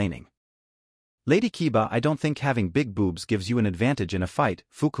started explaining. "Lady Kiba, I don't think having big boobs gives you an advantage in a fight,"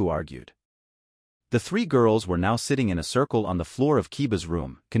 Fuku argued. The three girls were now sitting in a circle on the floor of Kiba's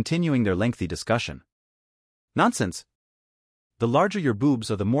room, continuing their lengthy discussion. "Nonsense. The larger your boobs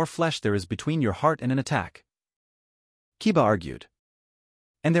are, the more flesh there is between your heart and an attack," Kiba argued.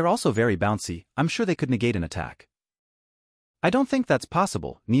 "And they're also very bouncy, I'm sure they could negate an attack." "I don't think that's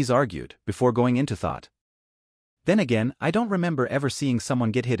possible," Nice argued, before going into thought. "Then again, I don't remember ever seeing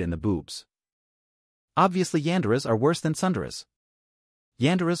someone get hit in the boobs. Obviously yanderas are worse than sundaras.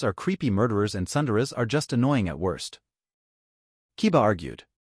 Yanderas are creepy murderers and sundaras are just annoying at worst," Kiba argued.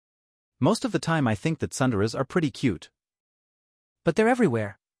 "Most of the time I think that sundaras are pretty cute. But they're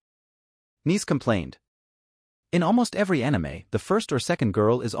everywhere," Nice complained. "In almost every anime, the first or second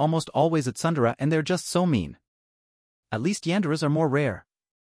girl is almost always a tsundere and they're just so mean. At least yanderas are more rare."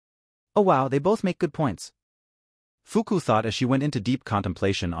 "Oh wow, they both make good points," Fuku thought as she went into deep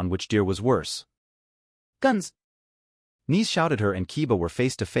contemplation on which deer was worse. "Guns!" Nice shouted. Her and Kiba were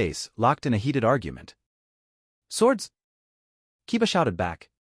face to face, locked in a heated argument. "Swords!" Kiba shouted back.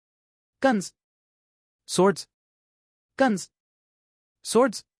 "Guns! Swords! Guns!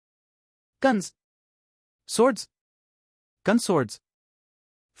 Swords! Guns! Swords! Gun swords!"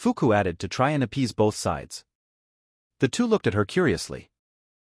 Fuku added to try and appease both sides. The two looked at her curiously.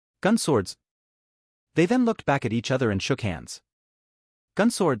 "Gun swords." They then looked back at each other and shook hands. "Gun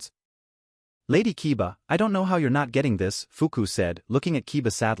swords." "Lady Kiba, I don't know how you're not getting this," Fuku said, looking at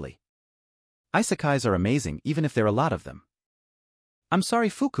Kiba sadly. "Isekais are amazing even if there are a lot of them." "I'm sorry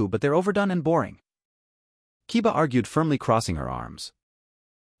Fuku, but they're overdone and boring," Kiba argued, firmly crossing her arms.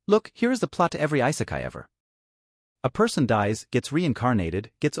 "Look, here is the plot to every isekai ever. A person dies, gets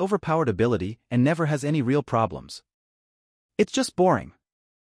reincarnated, gets overpowered ability, and never has any real problems. It's just boring.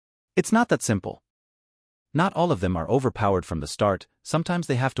 It's not that simple. Not all of them are overpowered from the start, sometimes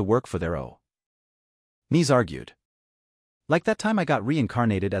they have to work for their own." Nice argued. "Like that time I got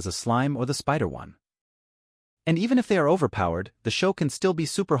reincarnated as a slime or the spider one. And even if they are overpowered, the show can still be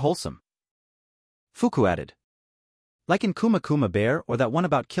super wholesome," Fuku added. "Like in Kuma Kuma Bear or that one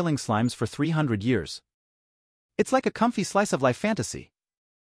about killing slimes for 300 years. It's like a comfy slice of life fantasy."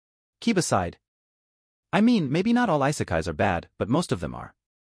 Kiba sighed. "I mean, maybe not all isekais are bad, but most of them are.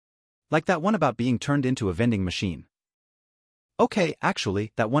 Like that one about being turned into a vending machine." "Okay,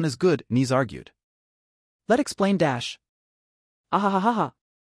 actually, that one is good," Nice argued. "Let explain dash." "Ahahaha."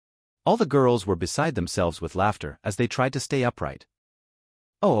 All the girls were beside themselves with laughter as they tried to stay upright.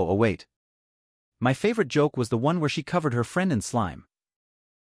 Oh, wait. My favorite joke was the one where she covered her friend in slime,"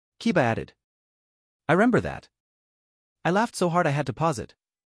 Kiba added. "I remember that. I laughed so hard I had to pause it."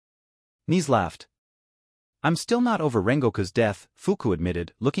 Nice laughed. "I'm still not over Rengoku's death," Fuku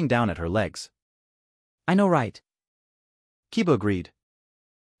admitted, looking down at her legs. "I know, right?" Kiba agreed.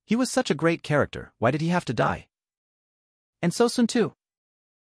 "He was such a great character, why did he have to die?" And so soon too.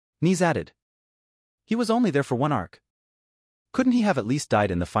 Niz added. He was only there for one arc. Couldn't he have at least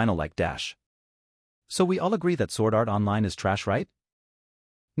died in the final like Dash? So we all agree that Sword Art Online is trash, right?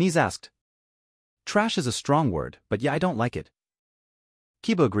 Niz asked. Trash is a strong word, but yeah, I don't like it.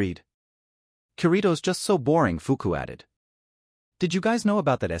 Kiba agreed. Kirito's just so boring, Fuku added. Did you guys know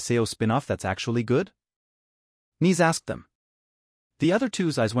about that SAO spin-off that's actually good? Niz asked them. The other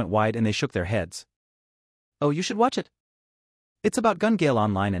two's eyes went wide and they shook their heads. Oh, you should watch it. It's about Gun Gale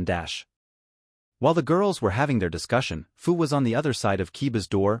Online and Dash. While the girls were having their discussion, Fu was on the other side of Kiba's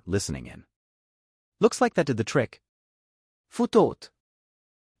door, listening in. Looks like that did the trick. Fu thought.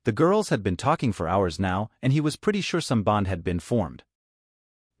 The girls had been talking for hours now, and he was pretty sure some bond had been formed.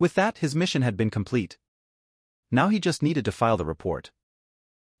 With that, his mission had been complete. Now he just needed to file the report.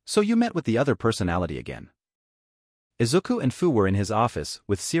 So you met with the other personality again. Izuku and Fu were in his office,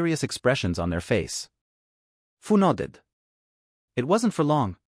 with serious expressions on their face. Fu nodded. It wasn't for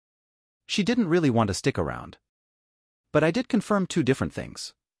long. She didn't really want to stick around. But I did confirm two different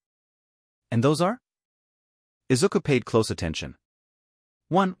things. And those are? Izuku paid close attention.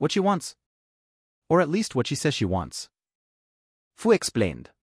 One, what she wants. Or at least what she says she wants. Fu explained.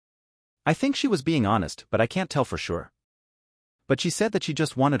 I think she was being honest, but I can't tell for sure. But she said that she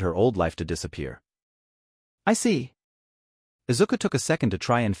just wanted her old life to disappear. I see. Izuku took a second to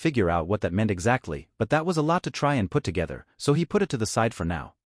try and figure out what that meant exactly, but that was a lot to try and put together, so he put it to the side for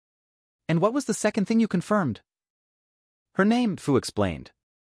now. And what was the second thing you confirmed? Her name, Fu explained.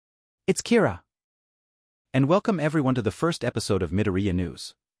 It's Kira. And welcome everyone to the first episode of Midoriya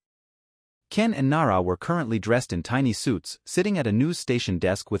News. Ken and Nara were currently dressed in tiny suits, sitting at a news station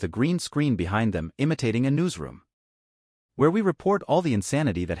desk with a green screen behind them, imitating a newsroom. Where we report all the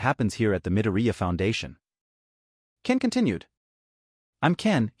insanity that happens here at the Midoriya Foundation. Ken continued. I'm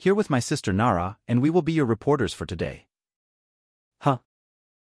Ken, here with my sister Nara, and we will be your reporters for today. Huh.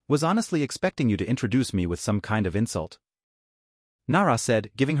 Was honestly expecting you to introduce me with some kind of insult. Nara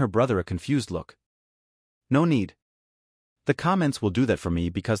said, giving her brother a confused look. No need. The comments will do that for me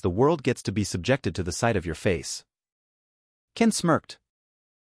because the world gets to be subjected to the sight of your face. Ken smirked.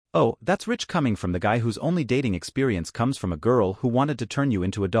 Oh, that's rich coming from the guy whose only dating experience comes from a girl who wanted to turn you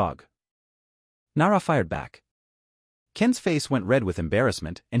into a dog. Nara fired back. Ken's face went red with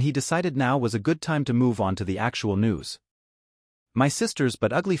embarrassment, and he decided now was a good time to move on to the actual news. My sister's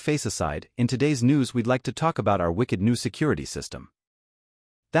but ugly face aside, in today's news we'd like to talk about our wicked new security system.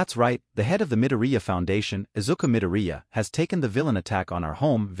 That's right, the head of the Midoriya Foundation, Izuku Midoriya, has taken the villain attack on our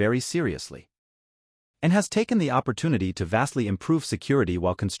home very seriously. And has taken the opportunity to vastly improve security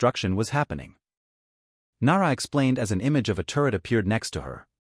while construction was happening. Nara explained as an image of a turret appeared next to her.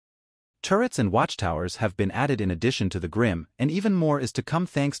 Turrets and watchtowers have been added in addition to the Grim, and even more is to come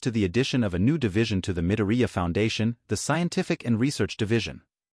thanks to the addition of a new division to the Midoriya Foundation, the Scientific and Research Division.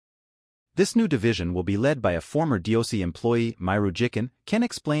 This new division will be led by a former DOC employee, Myru Jiken, Ken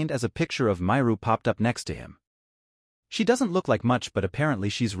explained as a picture of Myru popped up next to him. She doesn't look like much but apparently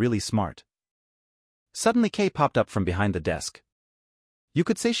she's really smart. Suddenly Kei popped up from behind the desk. You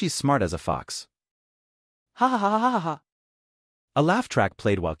could say she's smart as a fox. Ha ha ha ha ha. A laugh track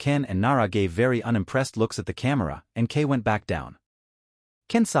played while Ken and Nara gave very unimpressed looks at the camera, and Kei went back down.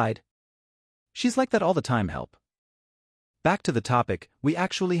 Ken sighed. She's like that all the time, help. Back to the topic, we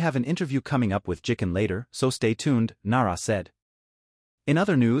actually have an interview coming up with Jiken later, so stay tuned, Nara said. In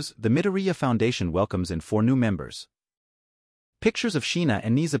other news, the Midoriya Foundation welcomes in 4 new members. Pictures of Shina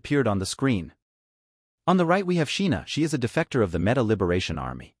and Niz appeared on the screen. On the right we have Shina, she is a defector of the Meta Liberation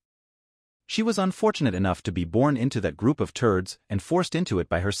Army. She was unfortunate enough to be born into that group of turds and forced into it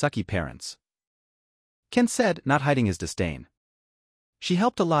by her sucky parents. Ken said, not hiding his disdain. She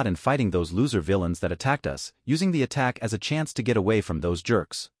helped a lot in fighting those loser villains that attacked us, using the attack as a chance to get away from those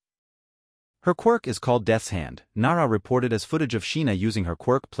jerks. Her quirk is called Death's Hand, Nara reported as footage of Shina using her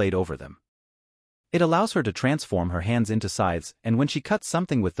quirk played over them. It allows her to transform her hands into scythes, and when she cuts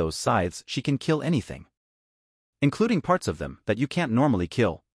something with those scythes she can kill anything. Including parts of them that you can't normally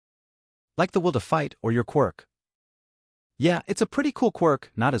kill. Like the will to fight or your quirk. Yeah, it's a pretty cool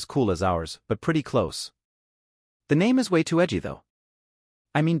quirk, not as cool as ours, but pretty close. The name is way too edgy though.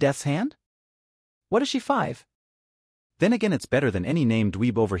 I mean Death's Hand? What is she 5? Then again it's better than any name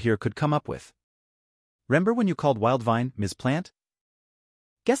dweeb over here could come up with. Remember when you called Wildvine, Ms. Plant?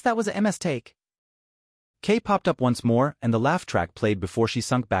 Guess that was a MS take. Kei popped up once more and the laugh track played before she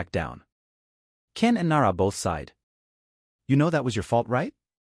sunk back down. Ken and Nara both sighed. You know that was your fault, right?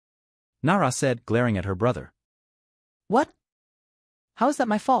 Nara said, glaring at her brother. What? How is that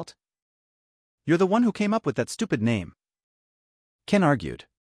my fault? You're the one who came up with that stupid name. Ken argued.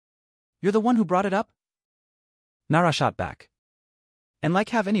 You're the one who brought it up? Nara shot back. And like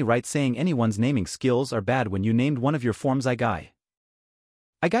have any right saying anyone's naming skills are bad when you named one of your forms Igai.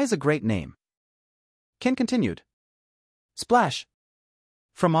 Igai's a great name. Ken continued. Splash!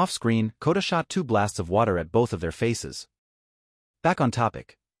 From off-screen, Kota shot 2 blasts of water at both of their faces. Back on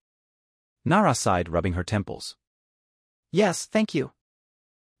topic. Nara sighed, rubbing her temples. Yes, thank you.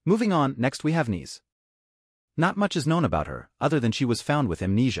 Moving on, next we have Ni's. Not much is known about her, other than she was found with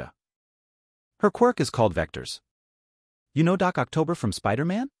amnesia. Her quirk is called vectors. You know Doc October from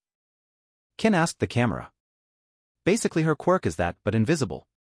Spider-Man? Ken asked the camera. Basically her quirk is that, but invisible.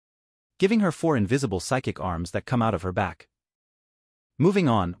 Giving her 4 invisible psychic arms that come out of her back. Moving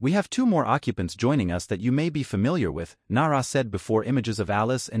on, we have 2 more occupants joining us that you may be familiar with, Nara said before images of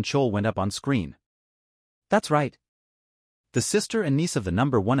Alice and Chol went up on screen. That's right. The sister and niece of the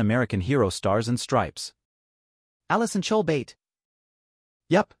 #1 American hero Stars and Stripes. Alice and Chol bait.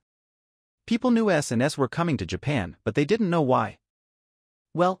 Yup. People knew S&S were coming to Japan, but they didn't know why.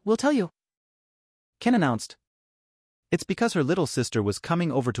 Well, we'll tell you. Ken announced. It's because her little sister was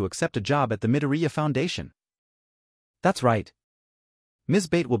coming over to accept a job at the Midoriya Foundation. That's right. Ms.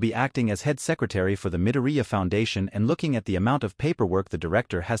 Bate will be acting as head secretary for the Midoriya Foundation and looking at the amount of paperwork the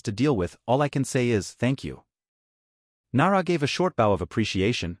director has to deal with. All I can say is thank you. Nara gave a short bow of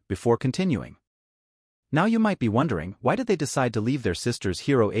appreciation before continuing. Now you might be wondering, why did they decide to leave their sister's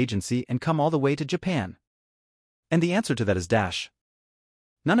hero agency and come all the way to Japan? And the answer to that is dash.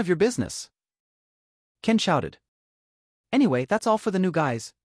 None of your business. Ken shouted. Anyway, that's all for the new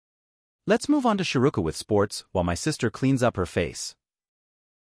guys. Let's move on to Shiruka with sports while my sister cleans up her face.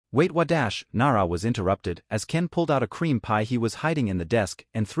 Wait, what dash? Nara was interrupted as Ken pulled out a cream pie he was hiding in the desk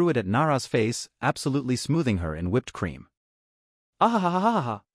and threw it at Nara's face, absolutely smoothing her in whipped cream.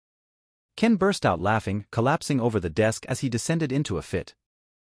 Ahahahaha. Ken burst out laughing, collapsing over the desk as he descended into a fit.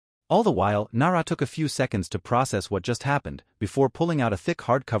 All the while, Nara took a few seconds to process what just happened, before pulling out a thick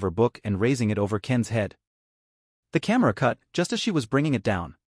hardcover book and raising it over Ken's head. The camera cut, just as she was bringing it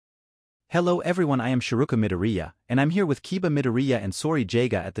down. Hello everyone, I am Shiruka Midoriya, and I'm here with Kiba Midoriya and Sori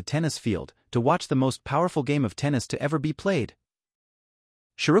Jaga at the tennis field, to watch the most powerful game of tennis to ever be played.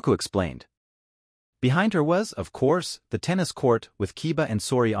 Shiruka explained. Behind her was, of course, the tennis court, with Kiba and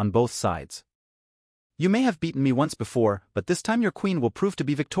Sori on both sides. You may have beaten me once before, but this time your queen will prove to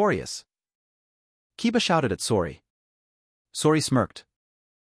be victorious. Kiba shouted at Sori. Sori smirked.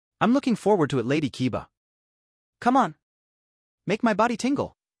 I'm looking forward to it, Lady Kiba. Come on. Make my body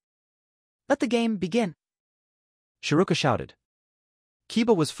tingle. Let the game begin. Shiruka shouted.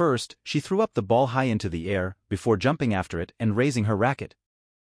 Kiba was first. She threw up the ball high into the air, before jumping after it and raising her racket.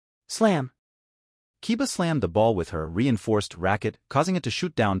 Slam. Kiba slammed the ball with her reinforced racket, causing it to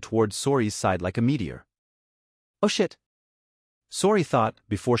shoot down towards Sori's side like a meteor. Oh shit. Sori thought,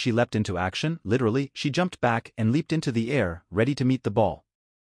 before she leapt into action. Literally, she jumped back and leaped into the air, ready to meet the ball.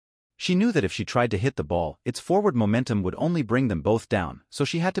 She knew that if she tried to hit the ball, its forward momentum would only bring them both down, so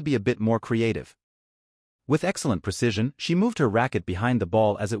she had to be a bit more creative. With excellent precision, she moved her racket behind the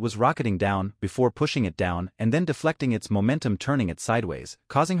ball as it was rocketing down, before pushing it down and then deflecting its momentum, turning it sideways,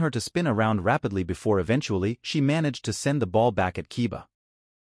 causing her to spin around rapidly before eventually she managed to send the ball back at Kiba.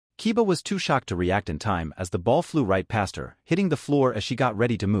 Kiba was too shocked to react in time as the ball flew right past her, hitting the floor as she got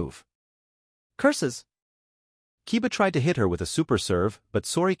ready to move. Curses! Kiba tried to hit her with a super serve, but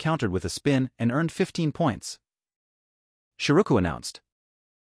Sori countered with a spin and earned 15 points. Shiruka announced.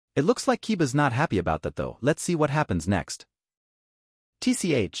 It looks like Kiba's not happy about that though. Let's see what happens next.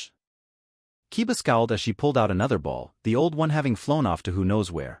 TCH. Kiba scowled as she pulled out another ball, the old one having flown off to who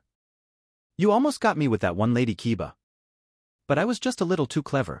knows where. You almost got me with that one, Lady Kiba. But I was just a little too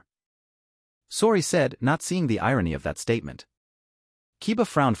clever. Sori said, not seeing the irony of that statement. Kiba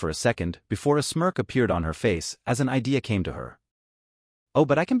frowned for a second, before a smirk appeared on her face, as an idea came to her. Oh,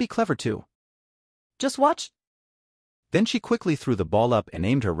 but I can be clever too. Just watch. Then she quickly threw the ball up and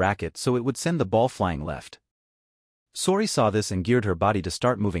aimed her racket so it would send the ball flying left. Sori saw this and geared her body to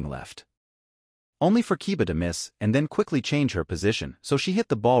start moving left. Only for Kiba to miss, and then quickly change her position, so she hit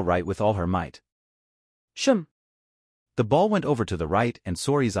the ball right with all her might. Shum. The ball went over to the right and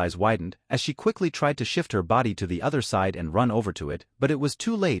Sori's eyes widened as she quickly tried to shift her body to the other side and run over to it, but it was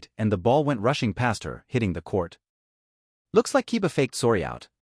too late and the ball went rushing past her, hitting the court. Looks like Kiba faked Sori out,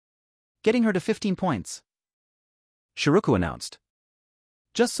 getting her to 15 points. Shiruka announced.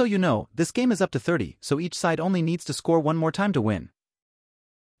 Just so you know, this game is up to 30, so each side only needs to score one more time to win.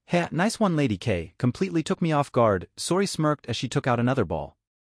 Heh, nice one, Lady K, completely took me off guard. Sori smirked as she took out another ball.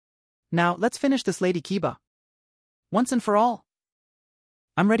 Now, let's finish this, Lady Kiba. Once and for all.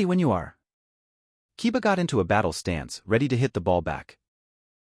 I'm ready when you are. Kiba got into a battle stance, ready to hit the ball back.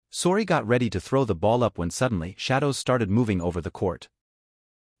 Sori got ready to throw the ball up when suddenly shadows started moving over the court.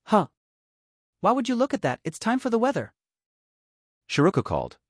 Huh. Why would you look at that? It's time for the weather. Shiruka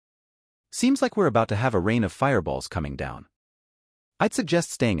called. Seems like we're about to have a rain of fireballs coming down. I'd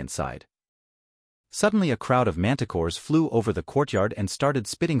suggest staying inside. Suddenly a crowd of manticores flew over the courtyard and started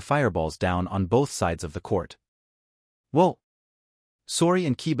spitting fireballs down on both sides of the court. Whoa! Sori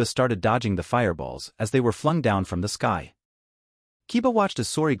and Kiba started dodging the fireballs as they were flung down from the sky. Kiba watched as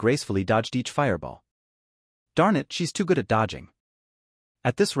Sori gracefully dodged each fireball. Darn it, she's too good at dodging.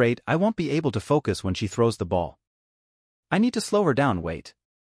 At this rate, I won't be able to focus when she throws the ball. I need to slow her down. Wait.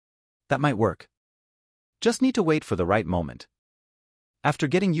 That might work. Just need to wait for the right moment. After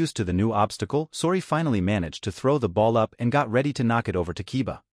getting used to the new obstacle, Sori finally managed to throw the ball up and got ready to knock it over to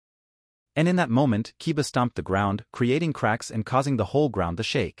Kiba. And in that moment, Kiba stomped the ground, creating cracks and causing the whole ground to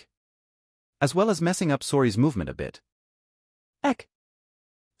shake. As well as messing up Sori's movement a bit. Eck!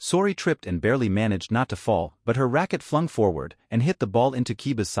 Sori tripped and barely managed not to fall, but her racket flung forward and hit the ball into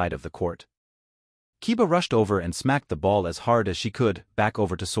Kiba's side of the court. Kiba rushed over and smacked the ball as hard as she could, back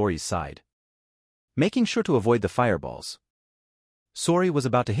over to Sori's side. Making sure to avoid the fireballs. Sori was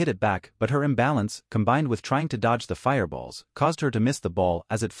about to hit it back, but her imbalance, combined with trying to dodge the fireballs, caused her to miss the ball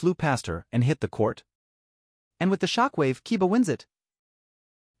as it flew past her and hit the court. And with the shockwave, Kiba wins it.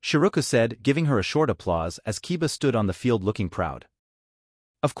 Shiruka said, giving her a short applause as Kiba stood on the field looking proud.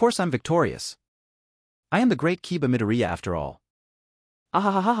 Of course I'm victorious. I am the great Kiba Midoriya after all.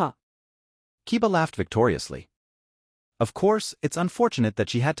 Ahahaha. Kiba laughed victoriously. Of course, it's unfortunate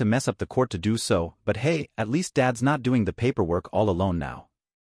that she had to mess up the court to do so, but hey, at least Dad's not doing the paperwork all alone now.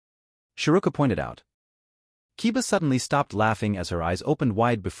 Shiruka pointed out. Kiba suddenly stopped laughing as her eyes opened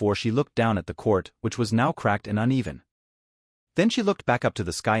wide before she looked down at the court, which was now cracked and uneven. Then she looked back up to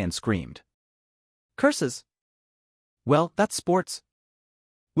the sky and screamed. Curses! Well, that's sports.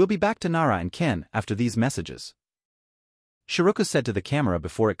 We'll be back to Nara and Ken after these messages. Shiruka said to the camera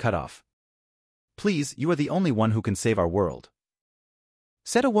before it cut off. Please, you are the only one who can save our world.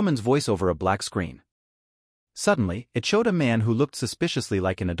 Said a woman's voice over a black screen. Suddenly, it showed a man who looked suspiciously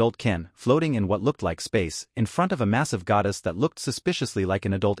like an adult Ken floating in what looked like space in front of a massive goddess that looked suspiciously like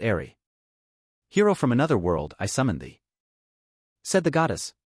an adult Eri. Hero from another world, I summon thee. Said the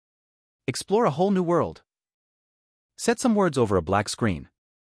goddess. Explore a whole new world. Said some words over a black screen.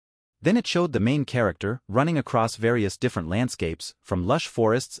 Then it showed the main character running across various different landscapes, from lush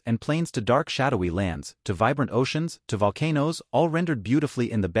forests and plains to dark shadowy lands, to vibrant oceans, to volcanoes, all rendered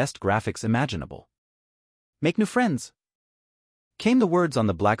beautifully in the best graphics imaginable. Make new friends. Came the words on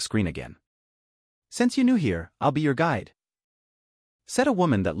the black screen again. Since you're new here, I'll be your guide. Said a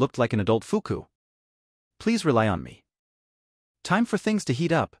woman that looked like an adult Fuku. Please rely on me. Time for things to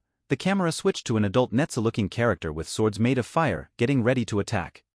heat up. The camera switched to an adult Netsu-looking character with swords made of fire, getting ready to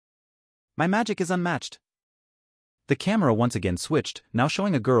attack. My magic is unmatched. The camera once again switched, now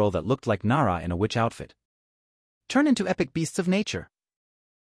showing a girl that looked like Nara in a witch outfit. Turn into epic beasts of nature.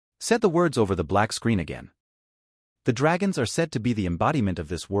 Said the words over the black screen again. The dragons are said to be the embodiment of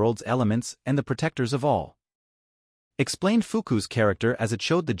this world's elements and the protectors of all. Explained Fuku's character as it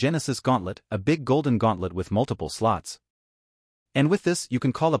showed the Genesis Gauntlet, a big golden gauntlet with multiple slots. And with this, you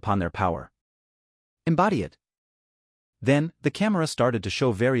can call upon their power. Embody it. Then, the camera started to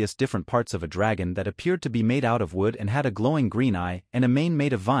show various different parts of a dragon that appeared to be made out of wood and had a glowing green eye and a mane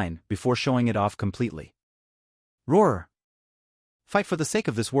made of vine before showing it off completely. Roar! Fight for the sake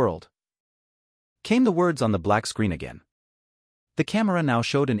of this world. Came the words on the black screen again. The camera now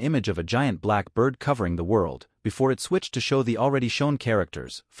showed an image of a giant black bird covering the world, before it switched to show the already shown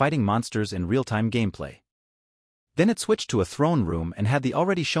characters fighting monsters in real-time gameplay. Then it switched to a throne room and had the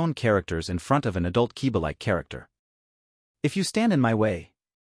already shown characters in front of an adult Kiba-like character. If you stand in my way.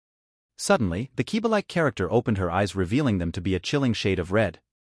 Suddenly, the Kiba-like character opened her eyes, revealing them to be a chilling shade of red.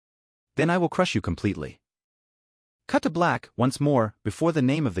 Then I will crush you completely. Cut to black, once more, before the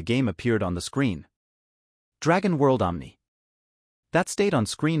name of the game appeared on the screen. Dragon World Omni. That stayed on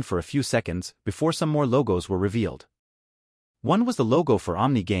screen for a few seconds, before some more logos were revealed. One was the logo for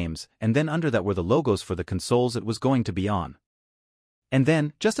Omni Games, and then under that were the logos for the consoles it was going to be on. And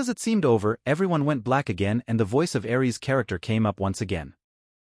then, just as it seemed over, everyone went black again and the voice of Aries' character came up once again.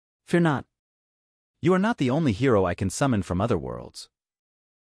 Fear not. You are not the only hero I can summon from other worlds.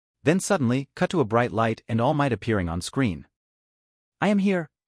 Then suddenly, cut to a bright light and All Might appearing on screen. I am here.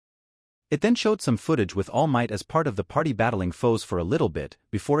 It then showed some footage with All Might as part of the party battling foes for a little bit,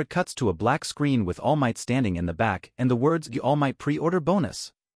 before it cuts to a black screen with All Might standing in the back and the words All Might pre-order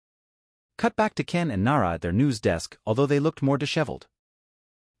bonus. Cut back to Ken and Nara at their news desk, although they looked more disheveled.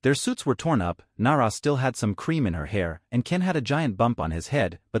 Their suits were torn up, Nara still had some cream in her hair, and Ken had a giant bump on his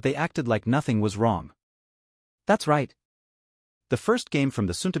head, but they acted like nothing was wrong. That's right. The first game from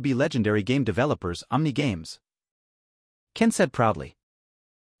the soon-to-be legendary game developers, Omni Games, Ken said proudly.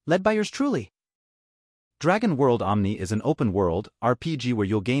 Led by yours truly. Dragon World Omni is an open-world RPG where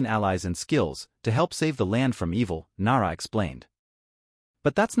you'll gain allies and skills to help save the land from evil, Nara explained.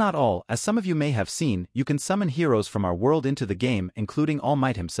 But that's not all. As some of you may have seen, you can summon heroes from our world into the game, including All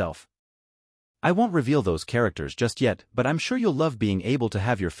Might himself. I won't reveal those characters just yet, but I'm sure you'll love being able to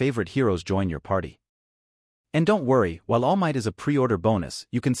have your favorite heroes join your party. And don't worry, while All Might is a pre-order bonus,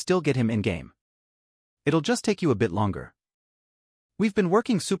 you can still get him in-game. It'll just take you a bit longer. We've been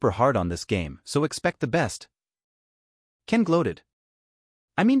working super hard on this game, so expect the best. Ken gloated.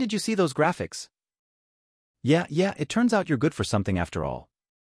 I mean, did you see those graphics? Yeah, it turns out you're good for something after all.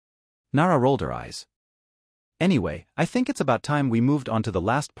 Nara rolled her eyes. Anyway, I think it's about time we moved on to the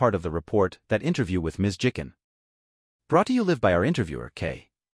last part of the report, that interview with Ms. Jikin. Brought to you live by our interviewer, Kei.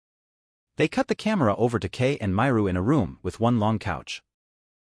 They cut the camera over to Kei and Myru in a room with one long couch.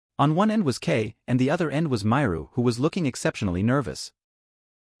 On one end was Kei, and the other end was Myru, who was looking exceptionally nervous.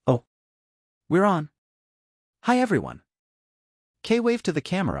 Oh. We're on. Hi everyone. Kei waved to the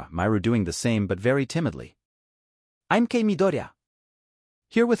camera, Myru doing the same but very timidly. I'm Kei Midoriya.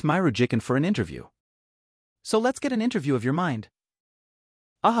 Here with Myru Jikin for an interview. So let's get an interview of your mind.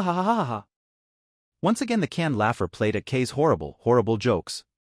 Ahahahaha. Once again the canned laugher played at Kei's horrible jokes.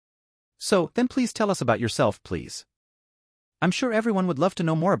 So, then please tell us about yourself, please. I'm sure everyone would love to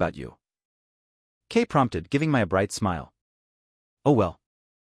know more about you. Kei prompted, giving a bright smile. Oh well.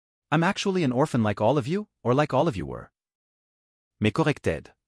 I'm actually an orphan like all of you, or like all of you were. Me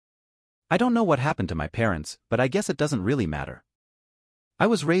corrected. I don't know what happened to my parents, but I guess it doesn't really matter. I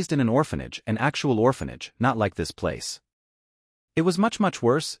was raised in an orphanage, an actual orphanage, not like this place. It was much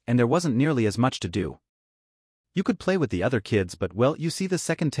worse, and there wasn't nearly as much to do. You could play with the other kids but well, you see the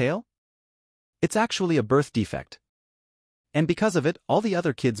second tail? It's actually a birth defect. And because of it, all the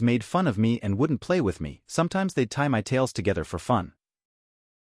other kids made fun of me and wouldn't play with me. Sometimes they'd tie my tails together for fun.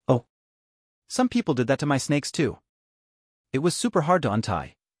 Oh. Some people did that to my snakes too. It was super hard to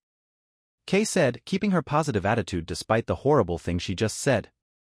untie. Kei said, keeping her positive attitude despite the horrible thing she just said.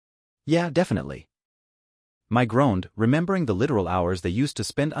 Yeah, definitely. My groaned, remembering the literal hours they used to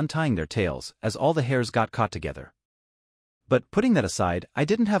spend untying their tails, as all the hairs got caught together. But putting that aside, I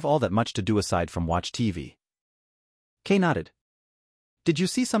didn't have all that much to do aside from watch TV. Kei nodded. Did you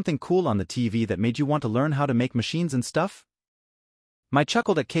see something cool on the TV that made you want to learn how to make machines and stuff? Mai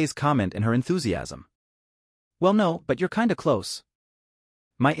chuckled at Kei's comment and her enthusiasm. Well no, but you're kinda close.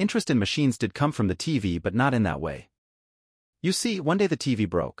 My interest in machines did come from the TV but not in that way. You see, one day the TV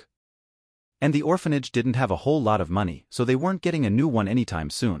broke. And the orphanage didn't have a whole lot of money, so they weren't getting a new one anytime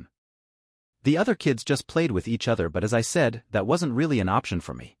soon. The other kids just played with each other, but as I said, that wasn't really an option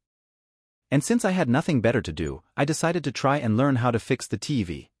for me. And since I had nothing better to do, I decided to try and learn how to fix the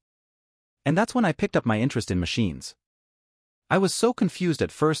TV. And that's when I picked up my interest in machines. I was so confused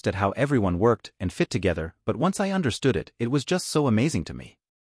at first at how everyone worked and fit together, but once I understood it, it was just so amazing to me.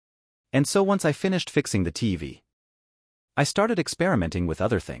 And so once I finished fixing the TV, I started experimenting with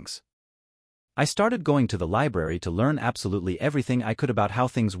other things. I started going to the library to learn absolutely everything I could about how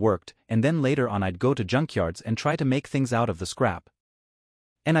things worked, and then later on I'd go to junkyards and try to make things out of the scrap.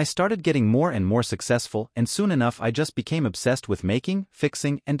 And I started getting more and more successful, and soon enough I just became obsessed with making,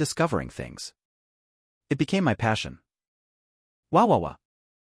 fixing, and discovering things. It became my passion. Wow.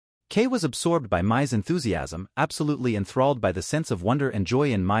 Kei was absorbed by Mai's enthusiasm, absolutely enthralled by the sense of wonder and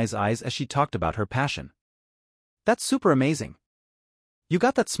joy in Mai's eyes as she talked about her passion. That's super amazing. You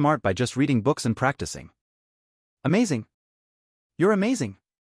got that smart by just reading books and practicing. Amazing. You're amazing.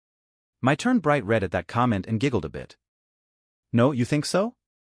 Mai turned bright red at that comment and giggled a bit. No, you think so?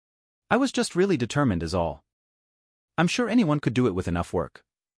 I was just really determined is all. I'm sure anyone could do it with enough work.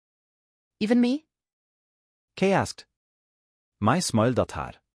 Even me? Kei asked. Mai smiled at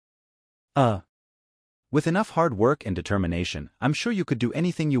her. With enough hard work and determination, I'm sure you could do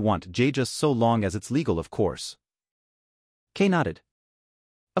anything you want, Jay, just so long as it's legal, of course. Kei nodded.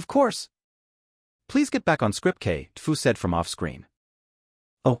 Of course. Please get back on script, Kei, Tfu said from off-screen.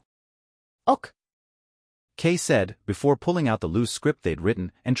 Oh. Ok. Kei said, before pulling out the loose script they'd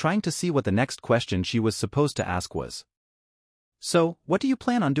written and trying to see what the next question she was supposed to ask was. So, what do you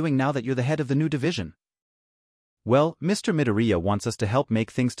plan on doing now that you're the head of the new division? Well, Mr. Midoriya wants us to help make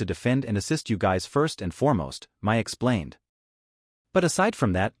things to defend and assist you guys first and foremost, Mai explained. But aside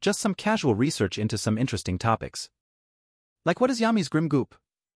from that, just some casual research into some interesting topics. Like what is Yami's Grim Goop?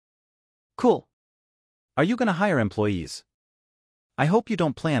 Cool. Are you gonna hire employees? I hope you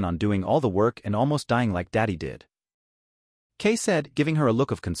don't plan on doing all the work and almost dying like Daddy did. Kay said, giving her a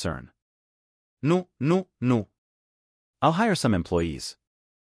look of concern. No, no, no. I'll hire some employees.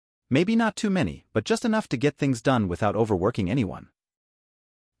 Maybe not too many, but just enough to get things done without overworking anyone.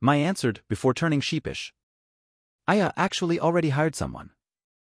 Mai answered, before turning sheepish. I actually already hired someone.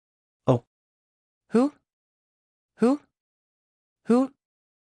 Oh. Who? Who? Who?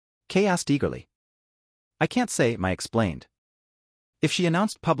 Kay asked eagerly. I can't say, Mai explained. If she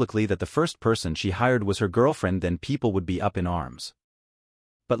announced publicly that the first person she hired was her girlfriend, then people would be up in arms.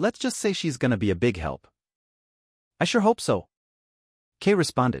 But let's just say she's gonna be a big help. I sure hope so. Kay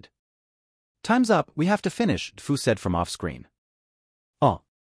responded. Time's up, we have to finish, Fu said from off-screen. Oh.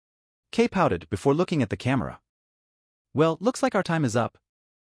 Kay pouted before looking at the camera. Well, looks like our time is up.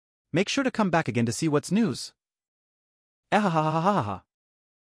 Make sure to come back again to see what's news. Ahahahaha.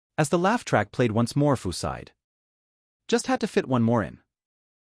 As the laugh track played once more, Fu sighed. Just had to fit one more in.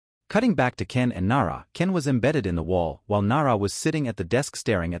 Cutting back to Ken and Nara, Ken was embedded in the wall while Nara was sitting at the desk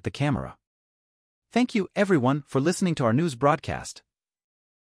staring at the camera. Thank you, everyone, for listening to our news broadcast.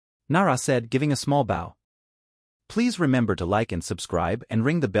 Nara said, giving a small bow. Please remember to like and subscribe and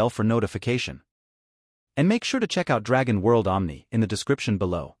ring the bell for notification. And make sure to check out Dragon World Omni in the description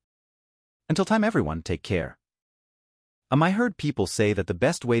below. Until time, everyone, take care. I heard people say that the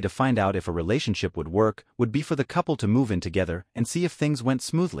best way to find out if a relationship would work would be for the couple to move in together and see if things went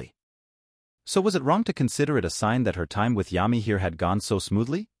smoothly. So was it wrong to consider it a sign that her time with Yami here had gone so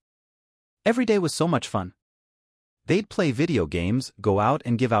smoothly? Every day was so much fun. They'd play video games, go out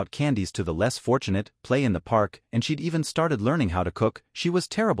and give out candies to the less fortunate, play in the park, and she'd even started learning how to cook. She was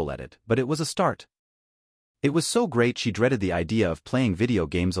terrible at it, but it was a start. It was so great she dreaded the idea of playing video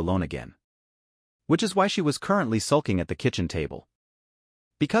games alone again. Which is why she was currently sulking at the kitchen table.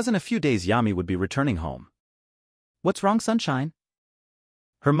 Because in a few days Yami would be returning home. What's wrong, Sunshine?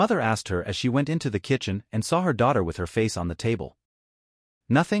 Her mother asked her as she went into the kitchen and saw her daughter with her face on the table.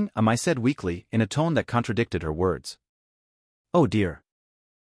 Nothing, Mai said weakly, in a tone that contradicted her words. Oh dear.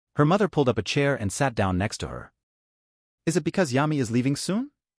 Her mother pulled up a chair and sat down next to her. Is it because Yami is leaving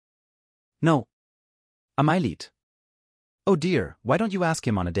soon? No. Mai late. Oh dear, why don't you ask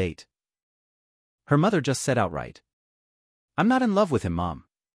him on a date? Her mother just said outright. I'm not in love with him, Mom.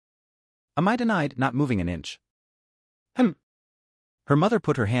 Mai denied, not moving an inch. Her mother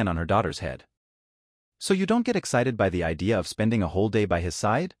put her hand on her daughter's head. So you don't get excited by the idea of spending a whole day by his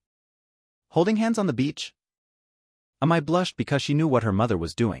side? Holding hands on the beach? Mai blushed because she knew what her mother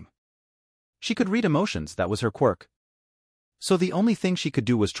was doing. She could read emotions, that was her quirk. So the only thing she could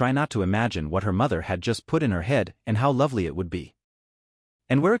do was try not to imagine what her mother had just put in her head and how lovely it would be.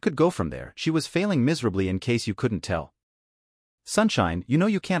 And where it could go from there, she was failing miserably in case you couldn't tell. Sunshine, you know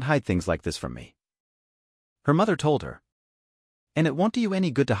you can't hide things like this from me. Her mother told her. And it won't do you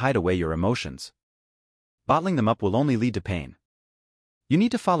any good to hide away your emotions. Bottling them up will only lead to pain. You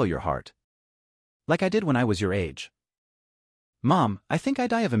need to follow your heart. Like I did when I was your age. Mom, I think I'd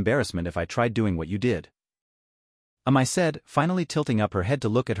die of embarrassment if I tried doing what you did. Mai said, finally tilting up her head to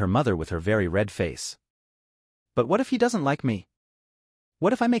look at her mother with her very red face. But what if he doesn't like me?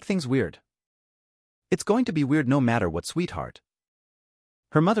 What if I make things weird? It's going to be weird no matter what, sweetheart.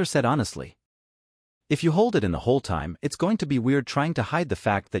 Her mother said honestly. If you hold it in the whole time, it's going to be weird trying to hide the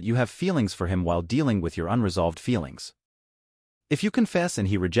fact that you have feelings for him while dealing with your unresolved feelings. If you confess and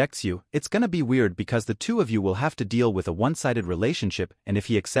he rejects you, it's gonna be weird because the two of you will have to deal with a one-sided relationship, and if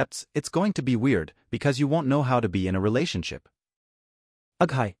he accepts, it's going to be weird because you won't know how to be in a relationship.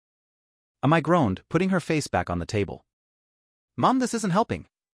 Ugh, hi. Mai groaned, putting her face back on the table. Mom, this isn't helping.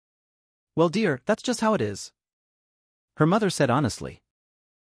 Well, dear, that's just how it is. Her mother said honestly.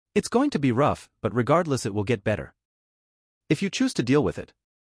 It's going to be rough, but regardless it will get better. If you choose to deal with it.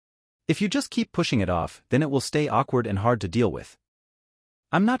 If you just keep pushing it off, then it will stay awkward and hard to deal with.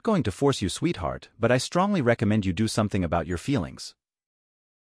 I'm not going to force you, sweetheart, but I strongly recommend you do something about your feelings.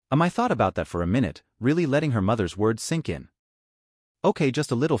 Mai thought about that for a minute, really letting her mother's words sink in. Okay,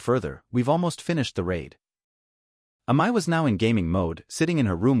 just a little further, we've almost finished the raid. Mai was now in gaming mode. Sitting in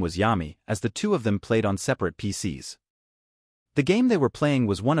her room was Yami, as the two of them played on separate PCs. The game they were playing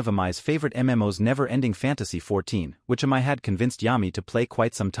was one of Mai's favorite MMOs, Never-Ending Fantasy 14, which Mai had convinced Yami to play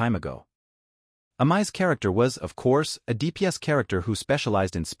quite some time ago. Mai's character was, of course, a DPS character who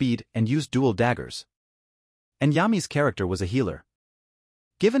specialized in speed and used dual daggers. And Yami's character was a healer.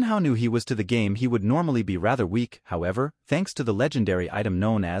 Given how new he was to the game, he would normally be rather weak. However, thanks to the legendary item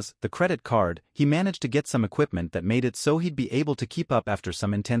known as the credit card, he managed to get some equipment that made it so he'd be able to keep up after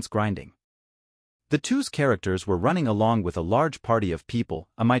some intense grinding. The two's characters were running along with a large party of people,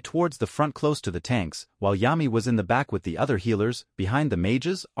 Amai towards the front close to the tanks, while Yami was in the back with the other healers, behind the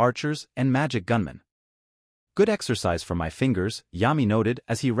mages, archers, and magic gunmen. Good exercise for my fingers, Yami noted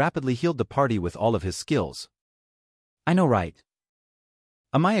as he rapidly healed the party with all of his skills. I know, right?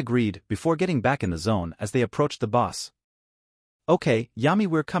 Amai agreed, before getting back in the zone as they approached the boss. Okay, Yami,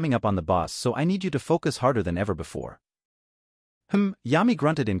 we're coming up on the boss, so I need you to focus harder than ever before. Yami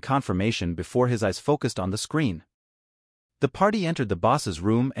grunted in confirmation before his eyes focused on the screen. The party entered the boss's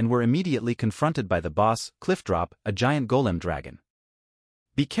room and were immediately confronted by the boss, Cliffdrop, a giant golem dragon.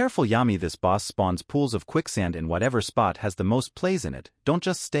 Be careful, Yami, this boss spawns pools of quicksand in whatever spot has the most plays in it, don't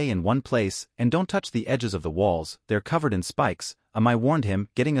just stay in one place, and don't touch the edges of the walls, they're covered in spikes, Amai warned him,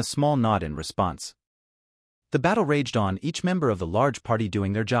 getting a small nod in response. The battle raged on, each member of the large party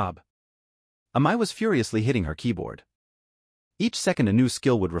doing their job. Amai was furiously hitting her keyboard. Each second a new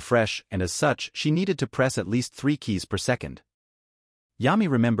skill would refresh, and as such, she needed to press at least 3 keys per second. Yami,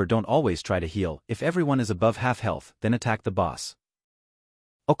 remember, don't always try to heal, if everyone is above half health, then attack the boss.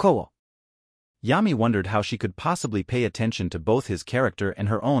 Okowo. Yami wondered how she could possibly pay attention to both his character and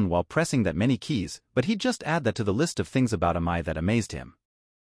her own while pressing that many keys, but he'd just add that to the list of things about Amai that amazed him.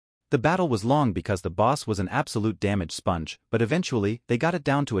 The battle was long because the boss was an absolute damage sponge, but eventually, they got it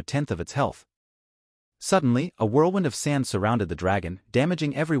down to 1/10 of its health. Suddenly, a whirlwind of sand surrounded the dragon,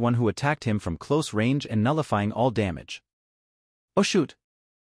 damaging everyone who attacked him from close range and nullifying all damage. Oh shoot!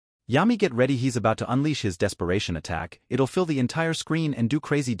 Yami, get ready, he's about to unleash his desperation attack, it'll fill the entire screen and do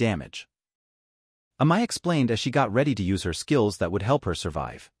crazy damage. Amai explained as she got ready to use her skills that would help her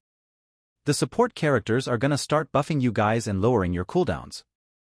survive. The support characters are gonna start buffing you guys and lowering your cooldowns.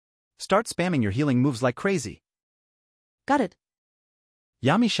 Start spamming your healing moves like crazy. Got it.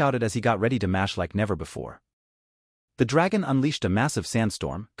 Yami shouted as he got ready to mash like never before. The dragon unleashed a massive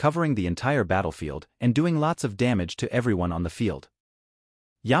sandstorm, covering the entire battlefield, and doing lots of damage to everyone on the field.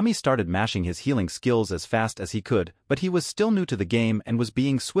 Yami started mashing his healing skills as fast as he could, but he was still new to the game and was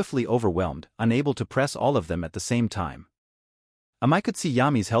being swiftly overwhelmed, unable to press all of them at the same time. Amai could see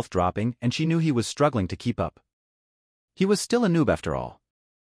Yami's health dropping, and she knew he was struggling to keep up. He was still a noob after all.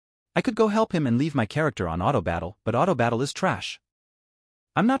 I could go help him and leave my character on auto battle, but auto battle is trash.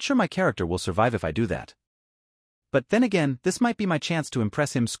 I'm not sure my character will survive if I do that. But then again, this might be my chance to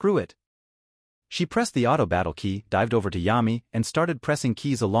impress him, screw it. She pressed the auto battle key, dived over to Yami, and started pressing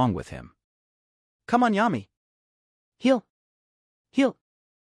keys along with him. Come on, Yami. Heal. Heal.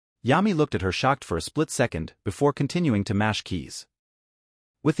 Yami looked at her shocked for a split second, before continuing to mash keys.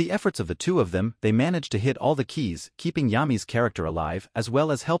 With the efforts of the two of them, they managed to hit all the keys, keeping Yami's character alive, as well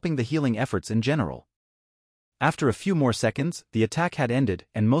as helping the healing efforts in general. After a few more seconds, the attack had ended,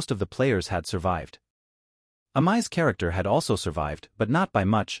 and most of the players had survived. Amai's character had also survived, but not by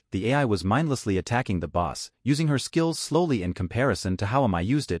much. The AI was mindlessly attacking the boss, using her skills slowly in comparison to how Amai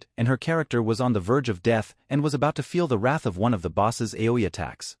used it, and her character was on the verge of death and was about to feel the wrath of one of the boss's AoE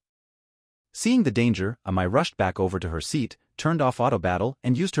attacks. Seeing the danger, Amai rushed back over to her seat, turned off auto battle,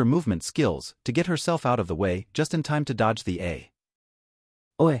 and used her movement skills to get herself out of the way, just in time to dodge the A.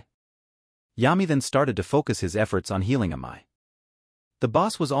 Oi. Yami then started to focus his efforts on healing Amai. The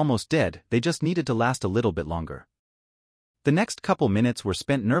boss was almost dead, they just needed to last a little bit longer. The next couple minutes were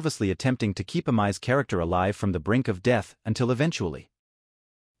spent nervously attempting to keep Amai's character alive from the brink of death, until eventually.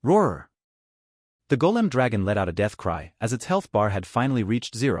 Roar! The golem dragon let out a death cry, as its health bar had finally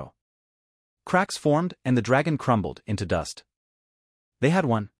reached 0. Cracks formed, and the dragon crumbled into dust. They had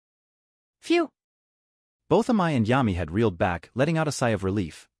won. Phew! Both Amai and Yami had reeled back, letting out a sigh of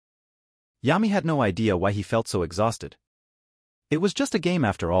relief. Yami had no idea why he felt so exhausted. It was just a game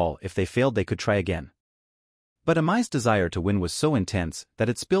after all, if they failed they could try again. But Amai's desire to win was so intense that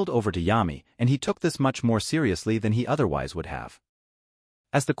it spilled over to Yami, and he took this much more seriously than he otherwise would have.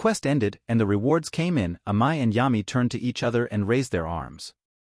 As the quest ended and the rewards came in, Amai and Yami turned to each other and raised their arms.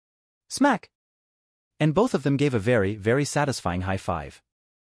 Smack! And both of them gave a very, very satisfying high five.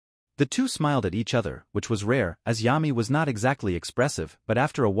 The two smiled at each other, which was rare, as Yami was not exactly expressive, but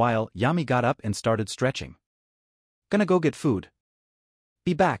after a while, Yami got up and started stretching. Gonna go get food.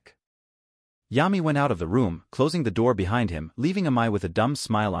 Be back. Yami went out of the room, closing the door behind him, leaving Amai with a dumb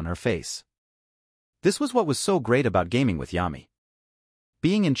smile on her face. This was what was so great about gaming with Yami.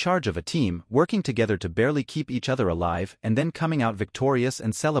 Being in charge of a team, working together to barely keep each other alive, and then coming out victorious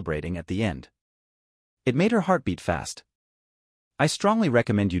and celebrating at the end. It made her heart beat fast. I strongly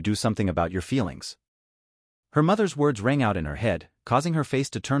recommend you do something about your feelings. Her mother's words rang out in her head, causing her face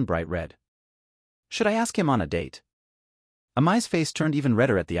to turn bright red. Should I ask him on a date? Amai's face turned even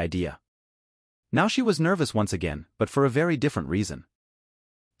redder at the idea. Now she was nervous once again, but for a very different reason.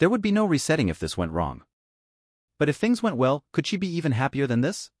 There would be no resetting if this went wrong. But if things went well, could she be even happier than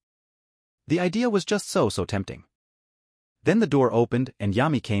this? The idea was just so tempting. Then the door opened and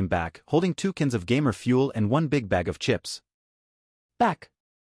Yami came back, holding 2 cans of gamer fuel and 1 big bag of chips. Back.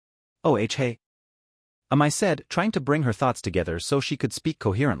 Oh hey. I said, trying to bring her thoughts together so she could speak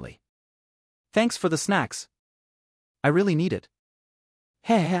coherently. Thanks for the snacks. I really need it.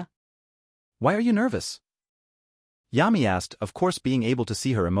 Heh. Why are you nervous? Yami asked, of course being able to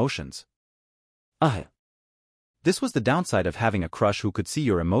see her emotions. This was the downside of having a crush who could see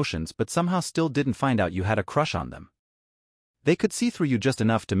your emotions but somehow still didn't find out you had a crush on them. They could see through you just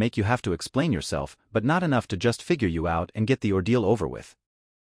enough to make you have to explain yourself, but not enough to just figure you out and get the ordeal over with.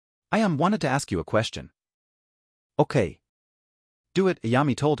 I wanted to ask you a question. Okay. Do it,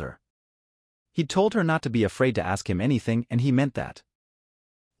 Yami told her. He'd told her not to be afraid to ask him anything and he meant that.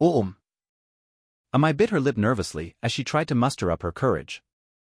 I bit her lip nervously as she tried to muster up her courage.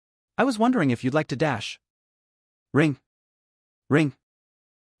 I was wondering if you'd like to dash. Ring. Ring.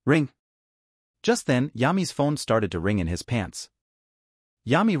 Ring. Just then, Yami's phone started to ring in his pants.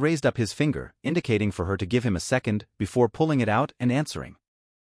 Yami raised up his finger, indicating for her to give him a second, before pulling it out and answering.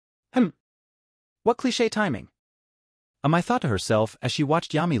 What cliché timing? I thought to herself as she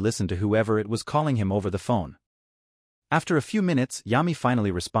watched Yami listen to whoever it was calling him over the phone. After a few minutes, Yami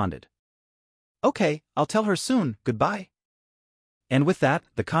finally responded. Okay, I'll tell her soon, goodbye. And with that,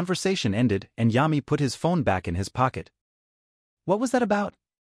 the conversation ended and Yami put his phone back in his pocket. What was that about?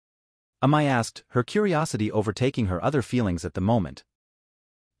 I asked, her curiosity overtaking her other feelings at the moment.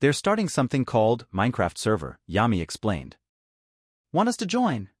 They're starting something called Minecraft server, Yami explained. Want us to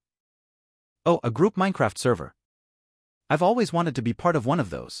join? Oh, a group Minecraft server. I've always wanted to be part of one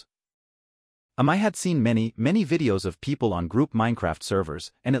of those. I had seen many videos of people on group Minecraft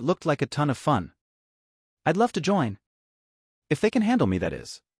servers, and it looked like a ton of fun. I'd love to join. If they can handle me, that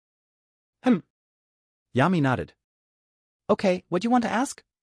is. Yami nodded. Okay, what do you want to ask?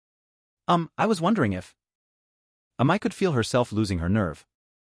 I was wondering if... I could feel herself losing her nerve.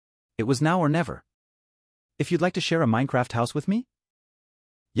 It was now or never. If you'd like to share a Minecraft house with me?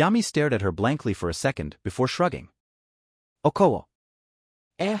 Yami stared at her blankly for a second before shrugging. Okowo.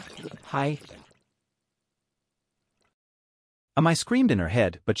 Hi. I screamed in her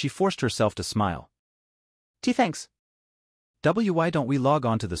head, but she forced herself to smile. Thanks. Why don't we log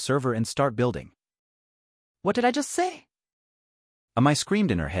on to the server and start building? What did I just say? I screamed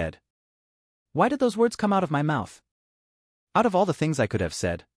in her head. Why did those words come out of my mouth? Out of all the things I could have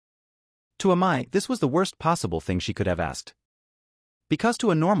said. To Amai, this was the worst possible thing she could have asked. Because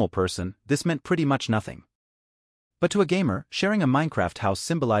to a normal person, this meant pretty much nothing. But to a gamer, sharing a Minecraft house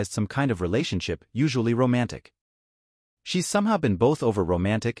symbolized some kind of relationship, usually romantic. She's somehow been both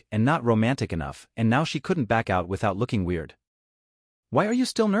over-romantic and not romantic enough, and now she couldn't back out without looking weird. Why are you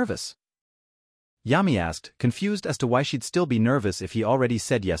still nervous? Yami asked, confused as to why she'd still be nervous if he already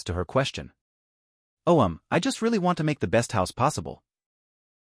said yes to her question. I just really want to make the best house possible.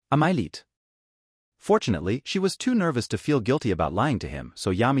 Elite. Fortunately, she was too nervous to feel guilty about lying to him,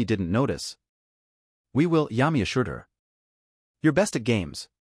 so Yami didn't notice. We will, Yami assured her. You're best at games.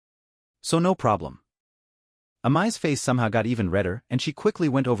 So no problem. Amai's face somehow got even redder, and she quickly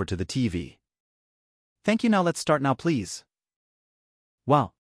went over to the TV. Thank you, now let's start now please.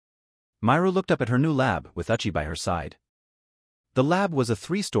 Wow. Myru looked up at her new lab, with Uchi by her side. The lab was a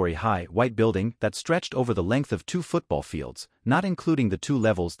 3-story high, white building that stretched over the length of 2 football fields, not including the 2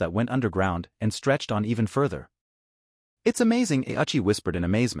 levels that went underground and stretched on even further. It's amazing, Uchi whispered in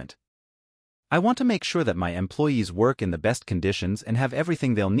amazement. I want to make sure that my employees work in the best conditions and have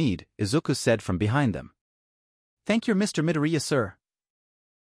everything they'll need, Izuku said from behind them. Thank you, Mr. Midoriya, sir.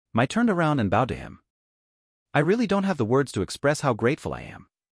 Mai turned around and bowed to him. I really don't have the words to express how grateful I am.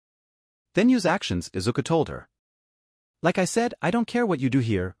 Then use actions, Izuku told her. Like I said, I don't care what you do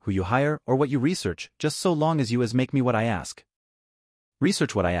here, who you hire, or what you research, just so long as you make me what I ask.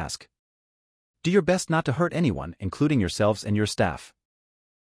 Research what I ask. Do your best not to hurt anyone, including yourselves and your staff.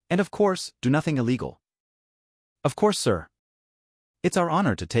 And of course, do nothing illegal. Of course, sir. It's our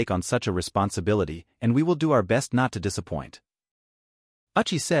honor to take on such a responsibility, and we will do our best not to disappoint.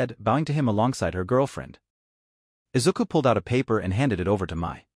 Uchi said, bowing to him alongside her girlfriend. Izuku pulled out a paper and handed it over to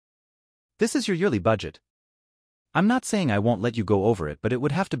Mai. This is your yearly budget. I'm not saying I won't let you go over it, but it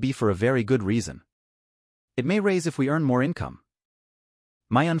would have to be for a very good reason. It may raise if we earn more income.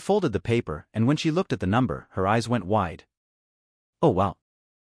 Mai unfolded the paper, and when she looked at the number, her eyes went wide. Oh wow.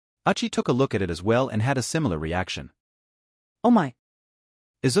 Uchi took a look at it as well and had a similar reaction. Oh my.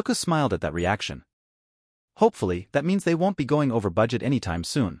 Izuku smiled at that reaction. Hopefully, that means they won't be going over budget anytime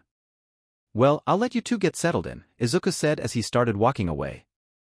soon. Well, I'll let you two get settled in, Izuku said as he started walking away.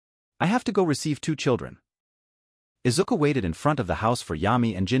 I have to go receive 2 children. Izuku waited in front of the house for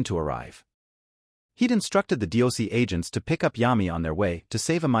Yami and Jin to arrive. He'd instructed the DOC agents to pick up Yami on their way to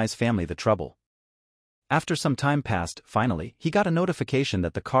save Amai's family the trouble. After some time passed, finally, he got a notification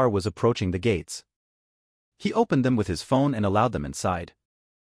that the car was approaching the gates. He opened them with his phone and allowed them inside.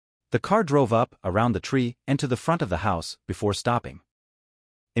 The car drove up, around the tree, and to the front of the house, before stopping.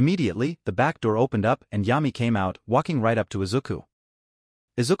 Immediately, the back door opened up and Yami came out, walking right up to Izuku.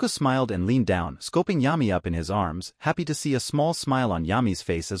 Izuku smiled and leaned down, scoping Yami up in his arms, happy to see a small smile on Yami's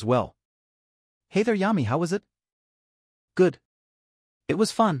face as well. Hey there Yami, how was it? Good. It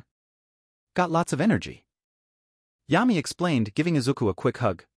was fun. Got lots of energy. Yami explained, giving Izuku a quick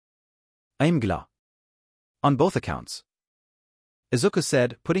hug. I'm glad. On both accounts. Izuku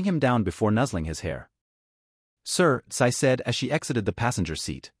said, putting him down before nuzzling his hair. Sir, Sai said as she exited the passenger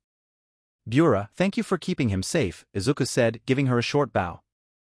seat. Bura, thank you for keeping him safe, Izuku said, giving her a short bow.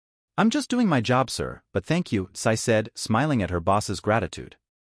 I'm just doing my job, sir, but thank you, Sai said, smiling at her boss's gratitude.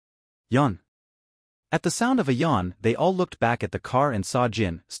 Yawn. At the sound of a yawn, they all looked back at the car and saw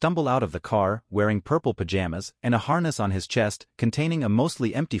Jin stumble out of the car, wearing purple pajamas and a harness on his chest containing a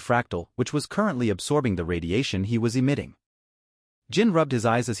mostly empty fractal which was currently absorbing the radiation he was emitting. Jin rubbed his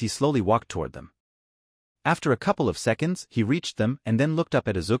eyes as he slowly walked toward them. After a couple of seconds, he reached them and then looked up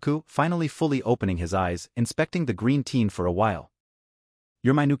at Izuku, finally fully opening his eyes, inspecting the green teen for a while.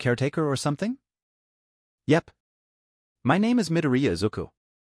 You're my new caretaker or something? Yep. My name is Midoriya Izuku.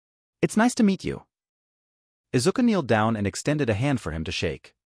 It's nice to meet you. Izuku kneeled down and extended a hand for him to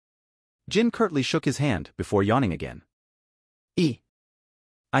shake. Jin curtly shook his hand before yawning again.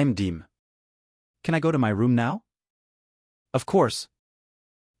 I'm Dim. Can I go to my room now? Of course.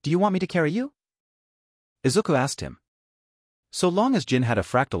 Do you want me to carry you? Izuku asked him. So long as Jin had a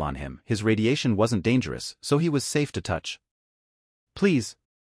fractal on him, his radiation wasn't dangerous, so he was safe to touch. Please.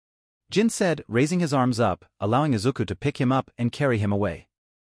 Jin said, raising his arms up, allowing Izuku to pick him up and carry him away.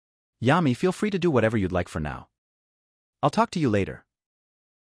 Yami, feel free to do whatever you'd like for now. I'll talk to you later.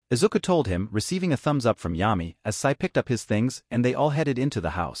 Izuku told him, receiving a thumbs up from Yami as Sai picked up his things and they all headed into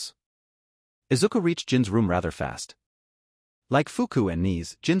the house. Izuku reached Jin's room rather fast. Like Fuku and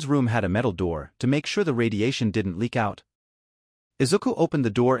Ni's, Jin's room had a metal door to make sure the radiation didn't leak out. Izuku opened the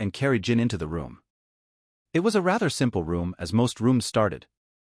door and carried Jin into the room. It was a rather simple room as most rooms started.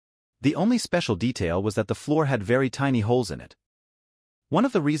 The only special detail was that the floor had very tiny holes in it. One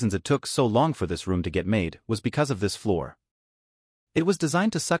of the reasons it took so long for this room to get made was because of this floor. It was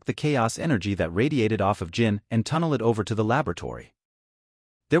designed to suck the chaos energy that radiated off of Jin and tunnel it over to the laboratory.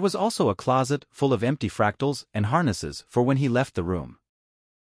 There was also a closet full of empty fractals and harnesses for when he left the room.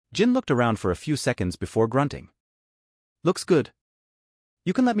 Jin looked around for a few seconds before grunting. Looks good.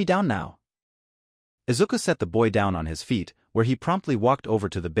 You can let me down now. Izuku set the boy down on his feet, where he promptly walked over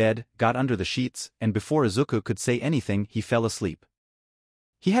to the bed, got under the sheets, and before Izuku could say anything, he fell asleep.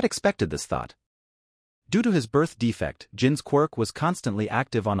 He had expected this thought. Due to his birth defect, Jin's quirk was constantly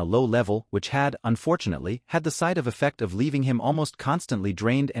active on a low level which had, unfortunately, had the side effect of leaving him almost constantly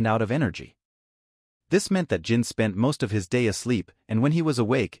drained and out of energy. This meant that Jin spent most of his day asleep, and when he was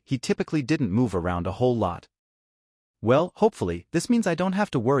awake, he typically didn't move around a whole lot. Well, hopefully, this means I don't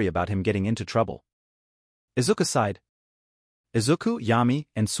have to worry about him getting into trouble. Izuku sighed. Izuku, Yami,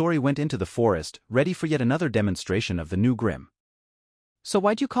 and Sori went into the forest, ready for yet another demonstration of the new Grim. So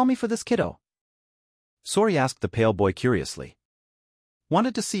why'd you call me for this, kiddo? Sori asked the pale boy curiously.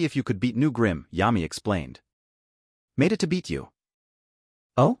 Wanted to see if you could beat New Grim, Yami explained. Made it to beat you.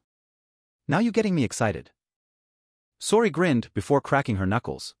 Oh? Now you getting me excited. Sori grinned before cracking her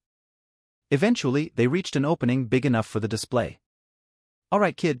knuckles. Eventually, they reached an opening big enough for the display.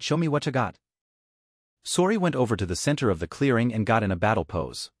 Alright kid, show me what you got. Sori went over to the center of the clearing and got in a battle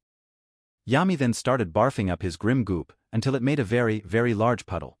pose. Yami then started barfing up his grim goop until it made a very, very large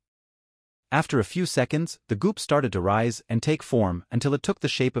puddle. After a few seconds, the goop started to rise and take form until it took the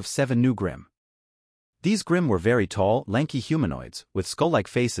shape of 7 new Grim. These Grim were very tall, lanky humanoids with skull-like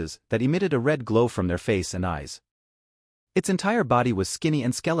faces that emitted a red glow from their face and eyes. Its entire body was skinny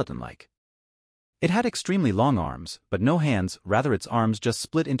and skeleton-like. It had extremely long arms, but no hands, rather its arms just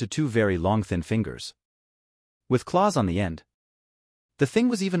split into 2 very long thin fingers. With claws on the end. The thing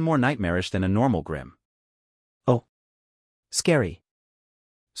was even more nightmarish than a normal Grim. Oh. Scary.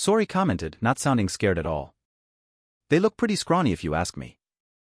 Sori commented, not sounding scared at all. They look pretty scrawny if you ask me.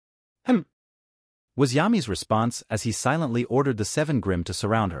 Was Yami's response as he silently ordered the 7 Grim to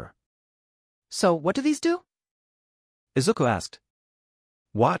surround her. So, what do these do? Izuku asked.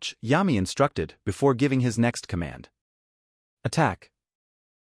 Watch, Yami instructed before giving his next command. Attack.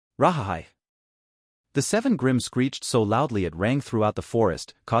 Rahahai. The 7 Grimm screeched so loudly it rang throughout the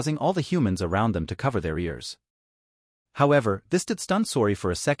forest, causing all the humans around them to cover their ears. However, this did stun Sori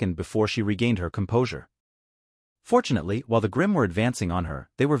for a second before she regained her composure. Fortunately, while the Grimm were advancing on her,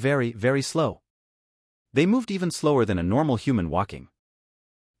 they were very, very slow. They moved even slower than a normal human walking.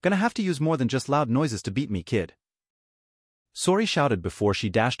 "Gonna have to use more than just loud noises to beat me, kid," Sori shouted before she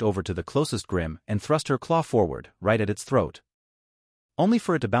dashed over to the closest Grimm and thrust her claw forward, right at its throat, only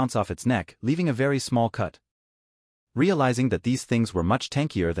for it to bounce off its neck, leaving a very small cut. Realizing that these things were much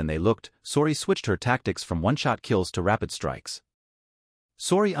tankier than they looked, Sori switched her tactics from one-shot kills to rapid strikes.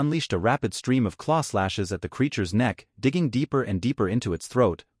 Sori unleashed a rapid stream of claw slashes at the creature's neck, digging deeper and deeper into its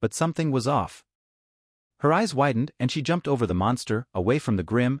throat, but something was off. Her eyes widened and she jumped over the monster, away from the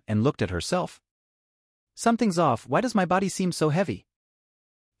Grimm, and looked at herself. "Something's off, why does my body seem so heavy?"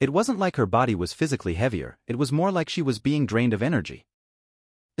 It wasn't like her body was physically heavier, it was more like she was being drained of energy.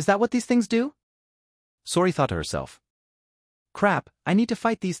 "Is that what these things do?" Sori thought to herself. "Crap, I need to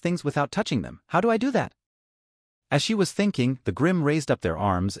fight these things without touching them, how do I do that?" As she was thinking, the Grimm raised up their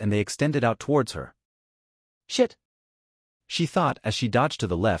arms and they extended out towards her. "Shit," she thought as she dodged to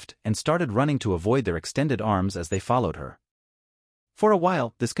the left and started running to avoid their extended arms as they followed her. For a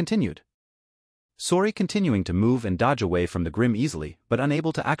while, this continued. Sori continuing to move and dodge away from the Grimm easily, but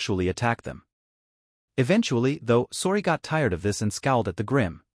unable to actually attack them. Eventually, though, Sori got tired of this and scowled at the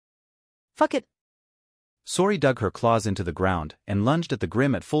Grimm. "Fuck it." Sori dug her claws into the ground and lunged at the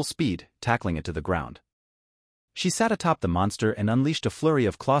Grimm at full speed, tackling it to the ground. She sat atop the monster and unleashed a flurry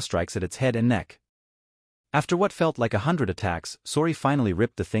of claw strikes at its head and neck. After what felt like 100 attacks, Sori finally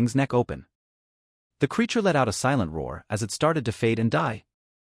ripped the thing's neck open. The creature let out a silent roar as it started to fade and die.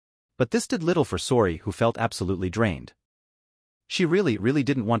 But this did little for Sori, who felt absolutely drained. She really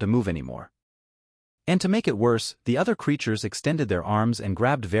didn't want to move anymore. And to make it worse, the other creatures extended their arms and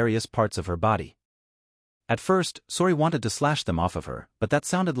grabbed various parts of her body. At first, Sori wanted to slash them off of her, but that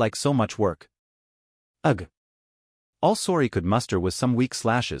sounded like so much work. Ugh. All Sori could muster was some weak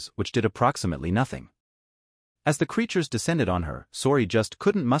slashes, which did approximately nothing. As the creatures descended on her, Sori just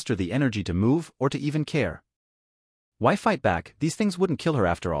couldn't muster the energy to move or to even care. Why fight back? These things wouldn't kill her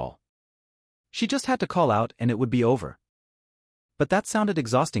after all. She just had to call out and it would be over. But that sounded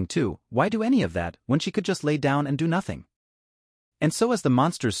exhausting too. Why do any of that when she could just lay down and do nothing? And so as the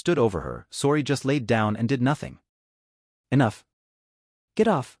monsters stood over her, Sori just laid down and did nothing. "Enough. Get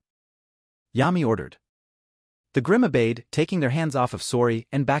off," Yami ordered. The Grimm obeyed, taking their hands off of Sori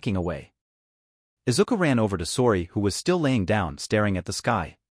and backing away. Izuku ran over to Sori, who was still laying down, staring at the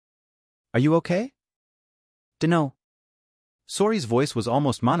sky. "Are you okay?" "Dunno." Sori's voice was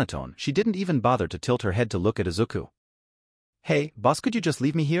almost monotone, she didn't even bother to tilt her head to look at Izuku. "Hey, boss, could you just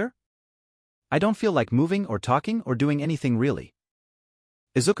leave me here? I don't feel like moving or talking or doing anything really."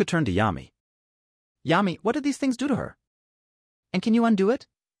 Izuku turned to Yami. "Yami, what did these things do to her? And can you undo it?"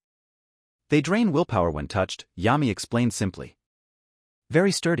 "They drain willpower when touched," Yami explained simply.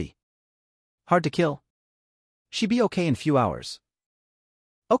 "Very sturdy. Hard to kill. She'd be okay in few hours."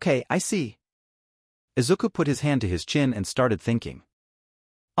 "Okay, I see." Izuku put his hand to his chin and started thinking.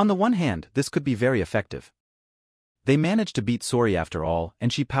 On the one hand, this could be very effective. They managed to beat Sori after all,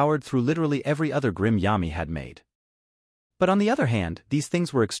 and she powered through literally every other Grimm Yami had made. But on the other hand, these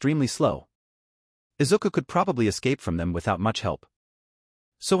things were extremely slow. Izuku could probably escape from them without much help.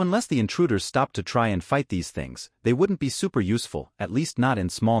 So unless the intruders stopped to try and fight these things, they wouldn't be super useful, at least not in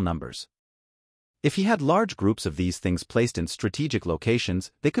small numbers. If he had large groups of these things placed in strategic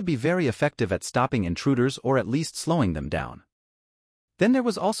locations, they could be very effective at stopping intruders or at least slowing them down. Then there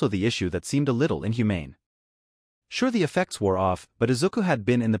was also the issue that seemed a little inhumane. Sure, the effects wore off, but Izuku had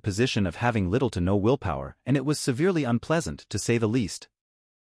been in the position of having little to no willpower, and it was severely unpleasant, to say the least.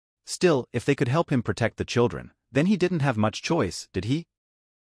 Still, if they could help him protect the children, then he didn't have much choice, did he?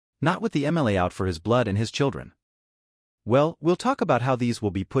 Not with the MLA out for his blood and his children. Well, we'll talk about how these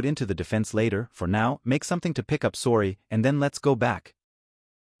will be put into the defense later. For now, make something to pick up Sori, and then let's go back.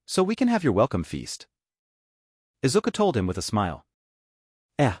 So we can have your welcome feast, Izuku told him with a smile.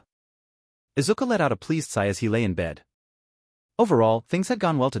 Izuku let out a pleased sigh as he lay in bed. Overall, things had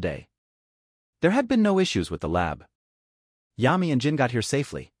gone well today. There had been no issues with the lab. Yami and Jin got here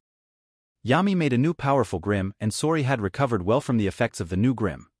safely. Yami made a new powerful Grimm, and Sori had recovered well from the effects of the new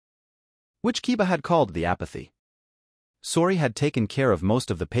Grimm, which Kiba had called the apathy. Sori had taken care of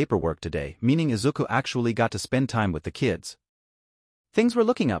most of the paperwork today, meaning Izuku actually got to spend time with the kids. Things were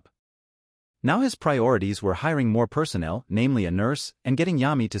looking up. Now his priorities were hiring more personnel, namely a nurse, and getting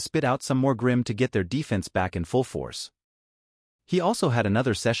Yami to spit out some more Grimm to get their defense back in full force. He also had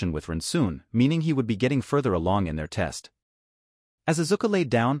another session with Rin soon, meaning he would be getting further along in their test. As Izuku laid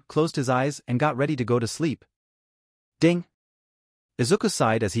down, closed his eyes, and got ready to go to sleep. Ding! Izuku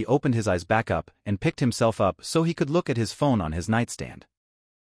sighed as he opened his eyes back up and picked himself up so he could look at his phone on his nightstand.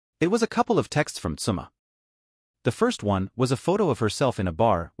 It was a couple of texts from Tsuma. The first one was a photo of herself in a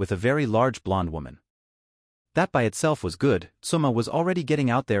bar with a very large blonde woman. That by itself was good. Tsuma was already getting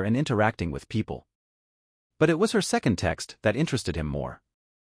out there and interacting with people. But it was her second text that interested him more.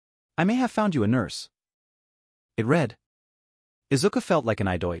 I may have found you a nurse. It read. Izuku felt like an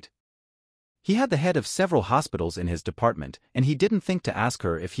idiot. He had the head of several hospitals in his department, and he didn't think to ask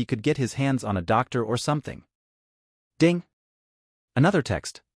her if he could get his hands on a doctor or something. Ding! Another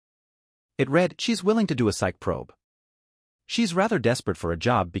text. It read, she's willing to do a psych probe. She's rather desperate for a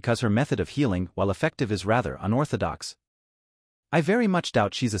job because her method of healing, while effective, is rather unorthodox. I very much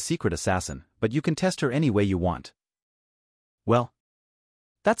doubt she's a secret assassin, but you can test her any way you want. Well,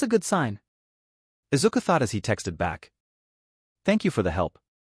 that's a good sign. Izuku thought as he texted back. Thank you for the help.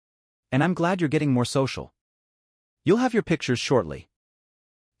 And I'm glad you're getting more social. You'll have your pictures shortly.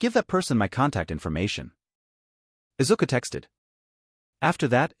 Give that person my contact information. Izuku texted. After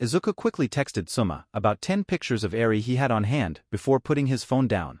that, Izuku quickly texted Tsuma about 10 pictures of Eri he had on hand before putting his phone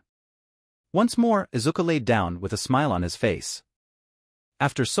down. Once more, Izuku laid down with a smile on his face.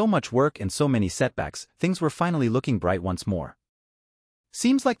 After so much work and so many setbacks, things were finally looking bright once more.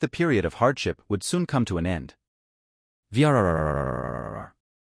 Seems like the period of hardship would soon come to an end.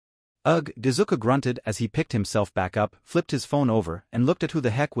 Ugh, Izuku grunted as he picked himself back up, flipped his phone over, and looked at who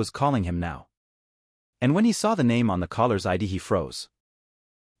the heck was calling him now. And when he saw the name on the caller's ID he froze.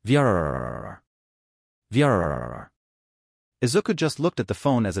 Izuku just looked at the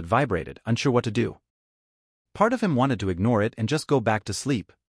phone as it vibrated, unsure what to do. Part of him wanted to ignore it and just go back to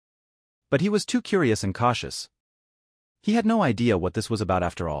sleep. But he was too curious and cautious. He had no idea what this was about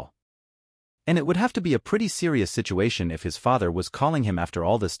after all. And it would have to be a pretty serious situation if his father was calling him after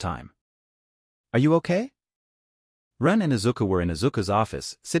all this time. Are you okay? Ren and Izuku were in Izuku's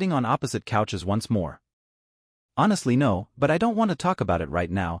office, sitting on opposite couches once more. Honestly no, but I don't want to talk about it right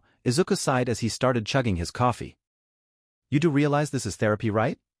now, Izuku sighed as he started chugging his coffee. You do realize this is therapy,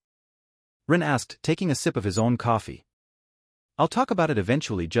 right? Ren asked, taking a sip of his own coffee. I'll talk about it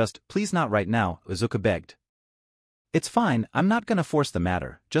eventually, just please not right now, Izuku begged. It's fine, I'm not gonna force the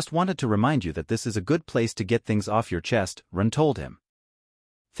matter, just wanted to remind you that this is a good place to get things off your chest, Ren told him.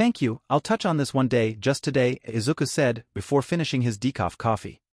 Thank you, I'll touch on this one day, just today, Izuku said, before finishing his decaf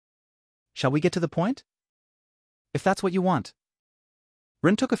coffee. Shall we get to the point? If that's what you want.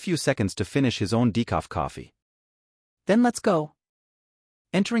 Ren took a few seconds to finish his own decaf coffee. Then let's go.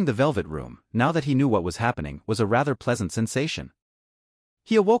 Entering the velvet room, now that he knew what was happening, was a rather pleasant sensation.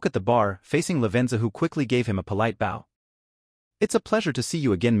 He awoke at the bar, facing Lavenza, who quickly gave him a polite bow. It's a pleasure to see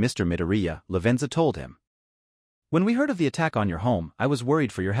you again, Mr. Midoriya, Lavenza told him. When we heard of the attack on your home, I was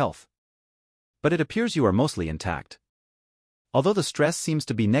worried for your health. But it appears you are mostly intact. Although the stress seems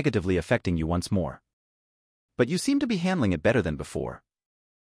to be negatively affecting you once more. But you seem to be handling it better than before.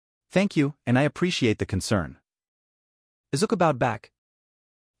 Thank you, and I appreciate the concern. Izuku bowed back.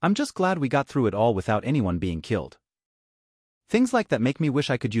 I'm just glad we got through it all without anyone being killed. Things like that make me wish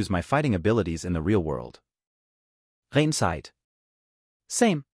I could use my fighting abilities in the real world. Rain sighed.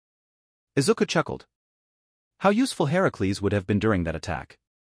 Same. Izuku chuckled. How useful Heracles would have been during that attack.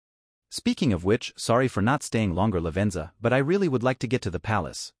 Speaking of which, sorry for not staying longer, Lavenza, but I really would like to get to the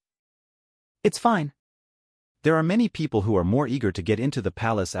palace. It's fine. There are many people who are more eager to get into the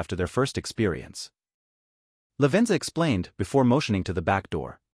palace after their first experience. Lavenza explained before motioning to the back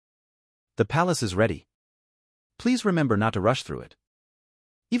door. The palace is ready. Please remember not to rush through it.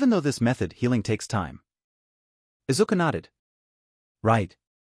 Even though this method healing takes time. Izuku nodded. Right.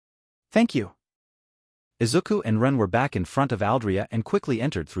 Thank you. Izuku and Ren were back in front of Aldria and quickly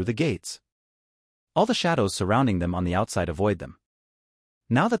entered through the gates. All the shadows surrounding them on the outside avoid them.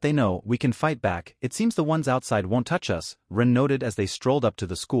 Now that they know we can fight back, it seems the ones outside won't touch us, Ren noted as they strolled up to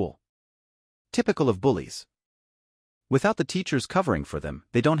the school. Typical of bullies. Without the teachers covering for them,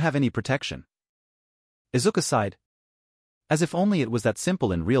 they don't have any protection. Izuku sighed. As if only it was that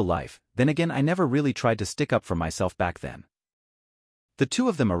simple in real life, then again I never really tried to stick up for myself back then. The two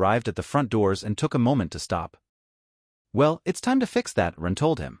of them arrived at the front doors and took a moment to stop. Well, it's time to fix that, Ren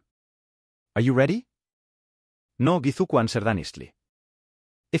told him. Are you ready? No, githukuan serdanistli.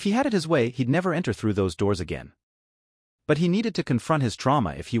 If he had it his way, he'd never enter through those doors again. But he needed to confront his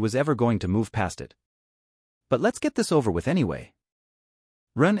trauma if he was ever going to move past it. But let's get this over with anyway.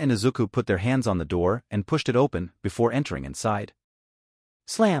 Ren and Izuku put their hands on the door and pushed it open before entering inside.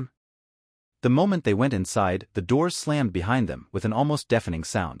 Slam! The moment they went inside, the doors slammed behind them with an almost deafening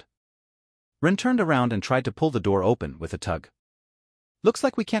sound. Ren turned around and tried to pull the door open with a tug. Looks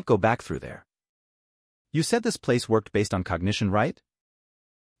like we can't go back through there. You said this place worked based on cognition, right?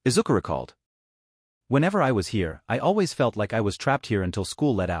 Izuku recalled. Whenever I was here, I always felt like I was trapped here until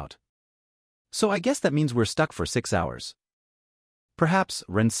school let out. So I guess that means we're stuck for 6 hours. Perhaps,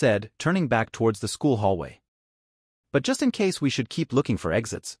 Ren said, turning back towards the school hallway. But just in case we should keep looking for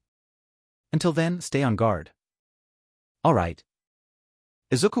exits. Until then, stay on guard. All right.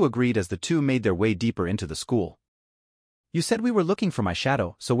 Izuku agreed as the two made their way deeper into the school. You said we were looking for my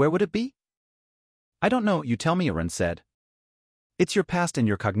shadow, so where would it be? I don't know, you tell me, Ren said. It's your past and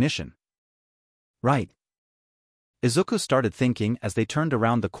your cognition. Right. Izuku started thinking as they turned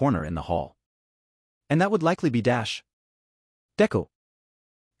around the corner in the hall. And that would likely be Deku.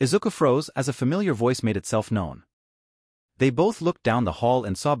 Izuku froze as a familiar voice made itself known. They both looked down the hall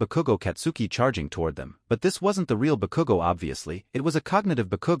and saw Bakugo Katsuki charging toward them, but this wasn't the real Bakugo obviously, it was a cognitive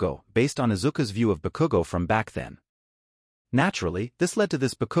Bakugo, based on Izuku's view of Bakugo from back then. Naturally, this led to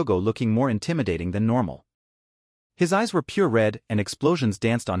this Bakugo looking more intimidating than normal. His eyes were pure red, and explosions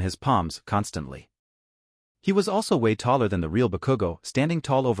danced on his palms constantly. He was also way taller than the real Bakugo, standing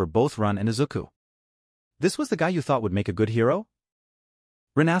tall over both Ren and Izuku. This was the guy you thought would make a good hero?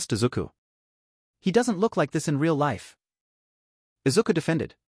 Ren asked Izuku. He doesn't look like this in real life. Izuku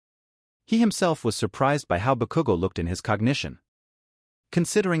defended. He himself was surprised by how Bakugo looked in his cognition.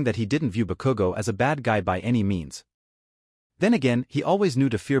 Considering that he didn't view Bakugo as a bad guy by any means. Then again, he always knew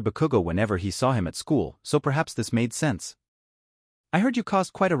to fear Bakugo whenever he saw him at school, so perhaps this made sense. I heard you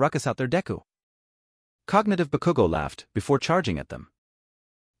caused quite a ruckus out there, Deku. Cognitive Bakugo laughed, before charging at them.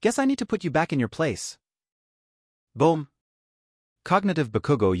 Guess I need to put you back in your place. Boom. Cognitive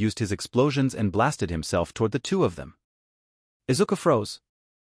Bakugo used his explosions and blasted himself toward the two of them. Izuku froze.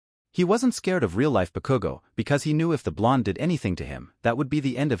 He wasn't scared of real-life Bakugo, because he knew if the blonde did anything to him, that would be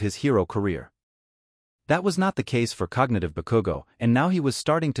the end of his hero career. That was not the case for Cognitive Bakugo, and now he was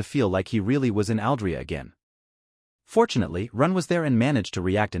starting to feel like he really was in Aldria again. Fortunately, Ren was there and managed to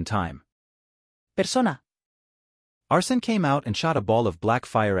react in time. Persona. Arsene came out and shot a ball of black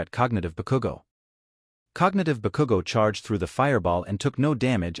fire at Cognitive Bakugo. Cognitive Bakugo charged through the fireball and took no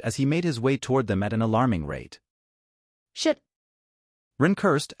damage as he made his way toward them at an alarming rate. Shit! Ren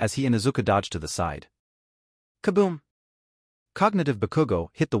cursed as he and Izuku dodged to the side. Kaboom! Cognitive Bakugo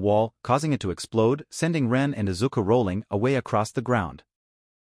hit the wall, causing it to explode, sending Ren and Izuku rolling away across the ground.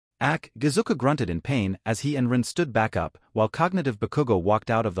 Izuku grunted in pain as he and Ren stood back up, while Cognitive Bakugo walked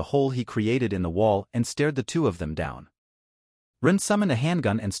out of the hole he created in the wall and stared the two of them down. Ren summoned a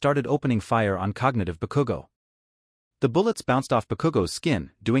handgun and started opening fire on Cognitive Bakugo. The bullets bounced off Bakugo's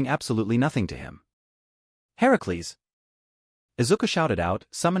skin, doing absolutely nothing to him. Heracles! Izuku shouted out,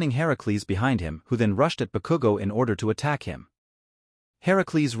 summoning Heracles behind him, who then rushed at Bakugo in order to attack him.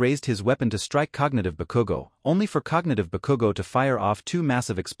 Heracles raised his weapon to strike Cognitive Bakugo, only for Cognitive Bakugo to fire off two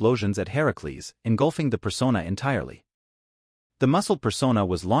massive explosions at Heracles, engulfing the persona entirely. The muscled persona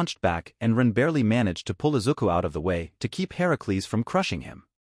was launched back and Ren barely managed to pull Izuku out of the way to keep Heracles from crushing him.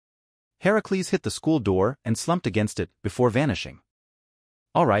 Heracles hit the school door and slumped against it before vanishing.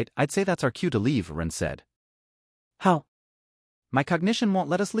 Alright, I'd say that's our cue to leave, Ren said. How? My cognition won't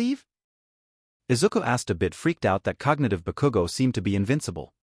let us leave? Izuku asked, a bit freaked out that Cognitive Bakugo seemed to be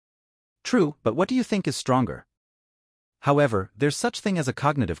invincible. True, but what do you think is stronger? However, there's such thing as a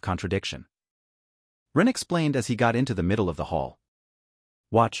cognitive contradiction. Ren explained as he got into the middle of the hall.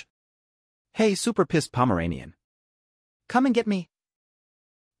 Watch. Hey, super pissed Pomeranian. Come and get me.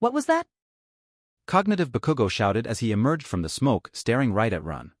 What was that? Cognitive Bakugo shouted as he emerged from the smoke, staring right at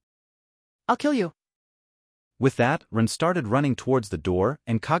Ren. I'll kill you. With that, Ren started running towards the door,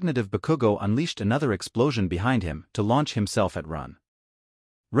 and Cognitive Bakugo unleashed another explosion behind him to launch himself at Ren.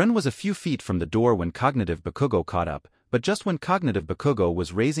 Ren was a few feet from the door when Cognitive Bakugo caught up, but just when Cognitive Bakugo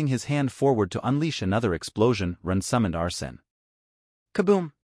was raising his hand forward to unleash another explosion, Ren summoned Arsene.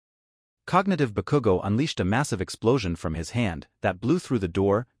 Kaboom! Cognitive Bakugo unleashed a massive explosion from his hand that blew through the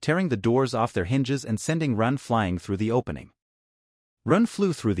door, tearing the doors off their hinges and sending Ren flying through the opening. Ren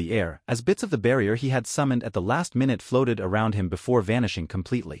flew through the air as bits of the barrier he had summoned at the last minute floated around him before vanishing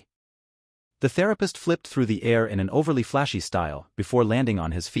completely. The therapist flipped through the air in an overly flashy style before landing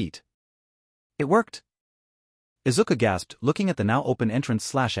on his feet. It worked! Izuku gasped, looking at the now open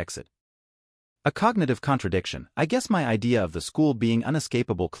entrance/exit. A cognitive contradiction. I guess my idea of the school being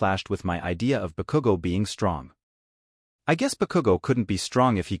unescapable clashed with my idea of Bakugo being strong. I guess Bakugo couldn't be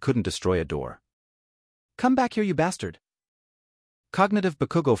strong if he couldn't destroy a door. Come back here, you bastard! Cognitive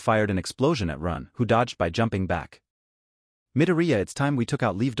Bakugo fired an explosion at Ren, who dodged by jumping back. Midoriya, it's time we took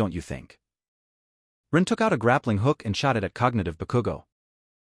out leave, don't you think? Ren took out a grappling hook and shot it at Cognitive Bakugo.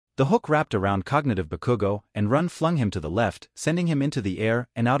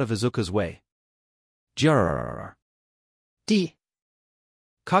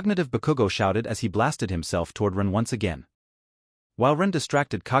 once again. While Ren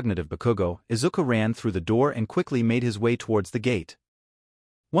distracted cognitive Bakugo, Izuku ran through the door and quickly made his way towards the gate.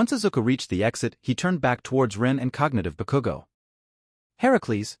 Once Izuku reached the exit, he turned back towards Ren and cognitive Bakugo.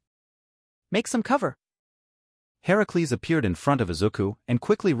 Heracles! Make some cover! Heracles appeared in front of Izuku and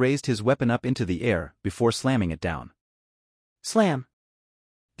quickly raised his weapon up into the air before slamming it down. Slam!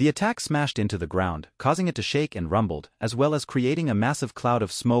 The attack smashed into the ground, causing it to shake and rumbled, as well as creating a massive cloud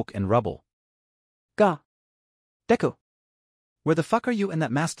of smoke and rubble. Gah! Deku! Where the fuck are you and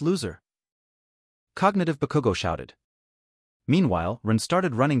that masked loser? Cognitive Bakugo shouted. Meanwhile, Ren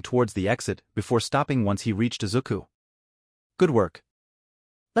started running towards the exit before stopping once he reached Izuku. Good work.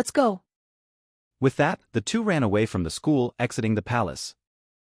 Let's go. With that, the two ran away from the school, exiting the palace.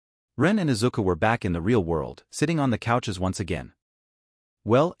 Ren and Izuku were back in the real world, sitting on the couches once again.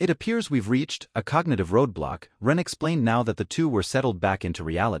 Well, it appears we've reached a cognitive roadblock, Ren explained now that the two were settled back into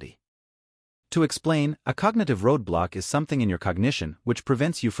reality. To explain, a cognitive roadblock is something in your cognition which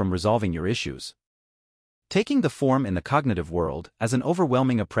prevents you from resolving your issues, taking the form in the cognitive world as an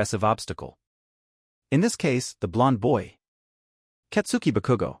overwhelming oppressive obstacle. In this case, the blonde boy. Katsuki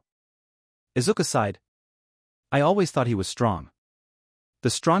Bakugo. Izuku sighed. I always thought he was strong. The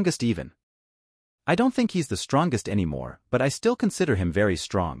strongest even. I don't think he's the strongest anymore, but I still consider him very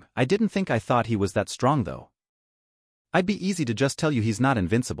strong. I didn't think I thought he was that strong though. I'd be easy to just tell you he's not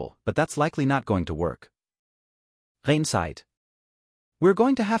invincible, but that's likely not going to work. Rain sighed. We're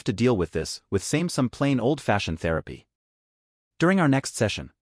going to have to deal with this, with some plain old-fashioned therapy. During our next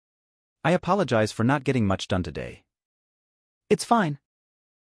session. I apologize for not getting much done today. It's fine.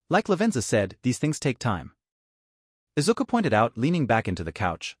 Like Lavenza said, these things take time. Izuku pointed out, leaning back into the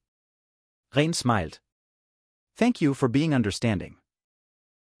couch. Rain smiled. Thank you for being understanding.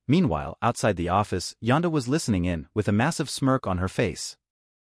 Meanwhile, outside the office, Yonda was listening in, with a massive smirk on her face.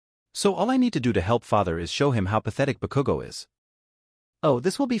 So all I need to do to help father is show him how pathetic Bakugo is. Oh,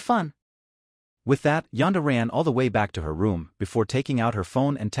 this will be fun. With that, Yonda ran all the way back to her room, before taking out her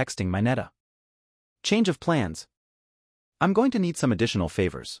phone and texting Mineta. Change of plans. I'm going to need some additional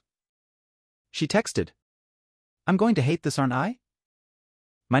favors. She texted. I'm going to hate this, aren't I?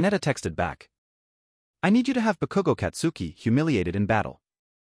 Mineta texted back. I need you to have Bakugo Katsuki humiliated in battle.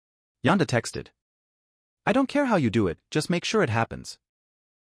 Yonda texted. I don't care how you do it, just make sure it happens.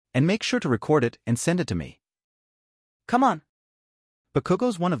 And make sure to record it and send it to me. Come on.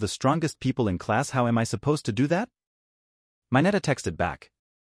 Bakugo's one of the strongest people in class, how am I supposed to do that? Mineta texted back.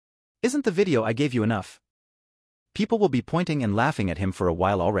 Isn't the video I gave you enough? People will be pointing and laughing at him for a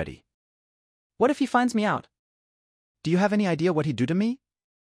while already. What if he finds me out? Do you have any idea what he'd do to me?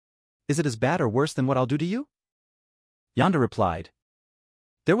 Is it as bad or worse than what I'll do to you? Yonda replied.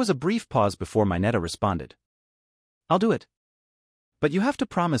 There was a brief pause before Mineta responded. I'll do it. But you have to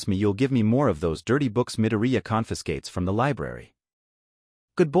promise me you'll give me more of those dirty books Midoriya confiscates from the library.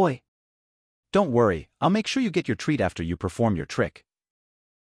 Good boy. Don't worry, I'll make sure you get your treat after you perform your trick.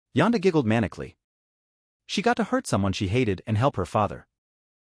 Yonda giggled manically. She got to hurt someone she hated and help her father.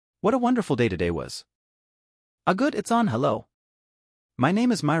 What a wonderful day today was. A good it's on hello. My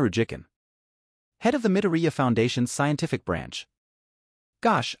name is Myru Jiken, head of the Midoriya Foundation's scientific branch.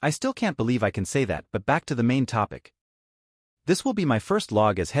 Gosh, I still can't believe I can say that, but back to the main topic. This will be my first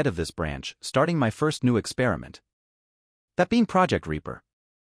log as head of this branch, starting my first new experiment. That being Project Reaper.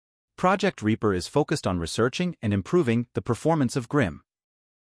 Project Reaper is focused on researching and improving the performance of Grim.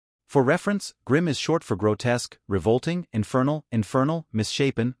 For reference, Grim is short for grotesque, revolting, infernal,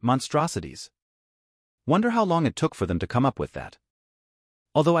 misshapen, monstrosities. Wonder how long it took for them to come up with that.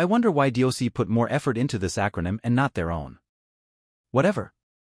 Although I wonder why DOC put more effort into this acronym and not their own. Whatever.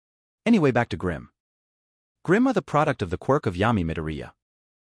 Anyway, back to Grim. Grim are the product of the quirk of Yami Midoriya.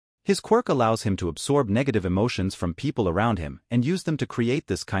 His quirk allows him to absorb negative emotions from people around him and use them to create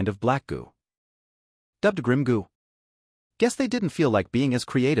this kind of black goo. Dubbed Grim Goo. Guess they didn't feel like being as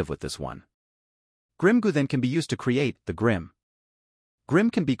creative with this one. Grim Goo then can be used to create the Grim. Grim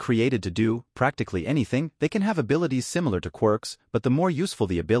can be created to do practically anything. They can have abilities similar to quirks, but the more useful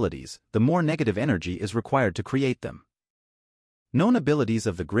the abilities, the more negative energy is required to create them. Known abilities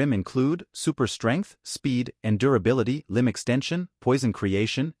of the Grim include super strength, speed and durability, limb extension, poison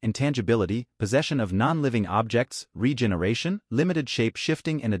creation, intangibility, possession of non-living objects, regeneration, limited shape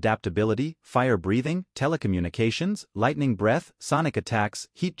shifting and adaptability, fire breathing, telecommunications, lightning breath, sonic attacks,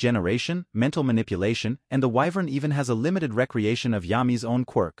 heat generation, mental manipulation, and the Wyvern even has a limited recreation of Yami's own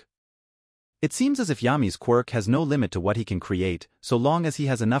quirk. It seems as if Yami's quirk has no limit to what he can create, so long as he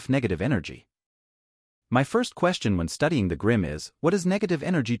has enough negative energy. My first question when studying the Grimm is, what is negative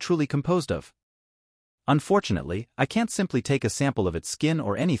energy truly composed of? Unfortunately, I can't simply take a sample of its skin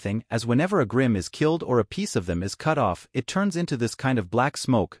or anything, as whenever a Grimm is killed or a piece of them is cut off, it turns into this kind of black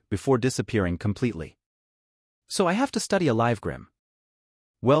smoke before disappearing completely. So I have to study a live Grimm.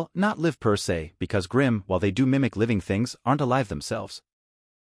 Well, not live per se, because Grimm, while they do mimic living things, aren't alive themselves.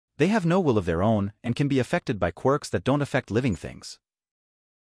 They have no will of their own and can be affected by quirks that don't affect living things.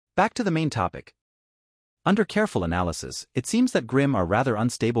 Back to the main topic. Under careful analysis, it seems that Grimm are rather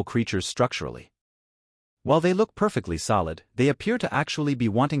unstable creatures structurally. While they look perfectly solid, they appear to actually be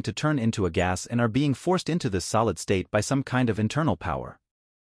wanting to turn into a gas and are being forced into this solid state by some kind of internal power.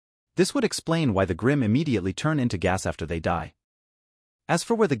 This would explain why the Grimm immediately turn into gas after they die. As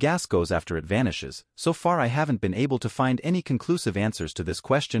for where the gas goes after it vanishes, so far I haven't been able to find any conclusive answers to this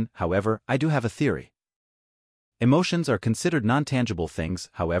question. However, I do have a theory. Emotions are considered non-tangible things.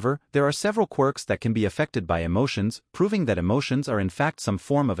 However, there are several quirks that can be affected by emotions, proving that emotions are in fact some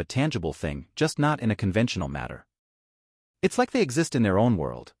form of a tangible thing, just not in a conventional matter. It's like they exist in their own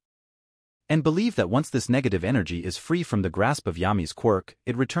world. And believe that once this negative energy is free from the grasp of Yami's quirk,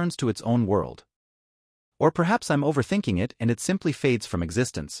 it returns to its own world. Or perhaps I'm overthinking it and it simply fades from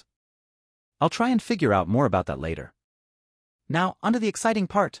existence. I'll try and figure out more about that later. Now, onto the exciting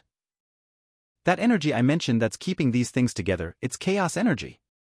part. That energy I mentioned that's keeping these things together, it's chaos energy.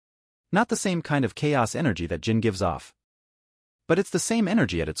 Not the same kind of chaos energy that Jin gives off. But it's the same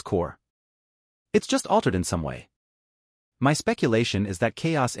energy at its core. It's just altered in some way. My speculation is that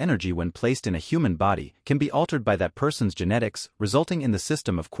chaos energy when placed in a human body can be altered by that person's genetics, resulting in the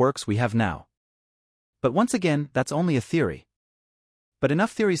system of quirks we have now. But once again, that's only a theory. But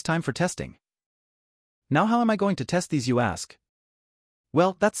enough theories, time for testing. Now how am I going to test these, you ask?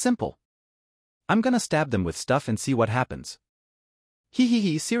 Well, that's simple. I'm gonna stab them with stuff and see what happens.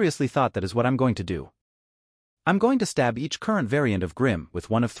 Seriously thought that is what I'm going to do. I'm going to stab each current variant of Grimm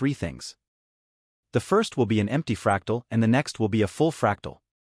with one of three things. The first will be an empty fractal, and the next will be a full fractal.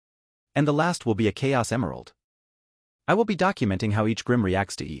 And the last will be a chaos emerald. I will be documenting how each Grimm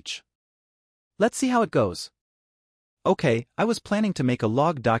reacts to each. Let's see how it goes. Okay, I was planning to make a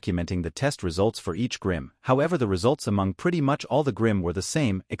log documenting the test results for each Grimm, however the results among pretty much all the Grimm were the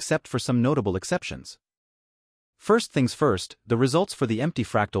same except for some notable exceptions. First things first, the results for the empty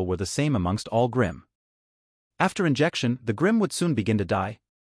fractal were the same amongst all Grimm. After injection, the Grimm would soon begin to die.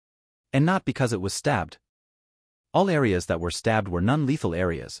 And not because it was stabbed. All areas that were stabbed were non-lethal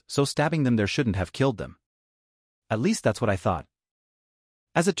areas, so stabbing them there shouldn't have killed them. At least that's what I thought.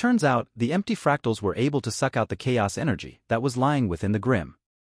 As it turns out, the empty fractals were able to suck out the chaos energy that was lying within the Grimm.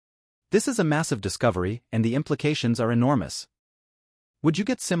 This is a massive discovery, and the implications are enormous. Would you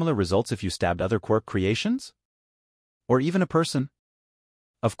get similar results if you stabbed other quirk creations? Or even a person?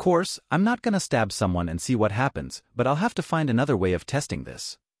 Of course, I'm not gonna stab someone and see what happens, but I'll have to find another way of testing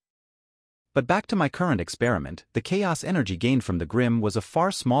this. But back to my current experiment, the chaos energy gained from the Grimm was a far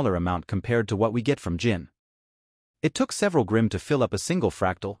smaller amount compared to what we get from Jin. It took several Grimm to fill up a single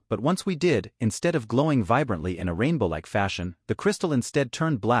fractal, but once we did, instead of glowing vibrantly in a rainbow-like fashion, the crystal instead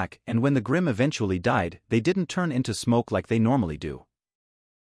turned black, and when the Grimm eventually died, they didn't turn into smoke like they normally do.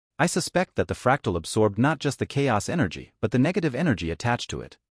 I suspect that the fractal absorbed not just the chaos energy, but the negative energy attached to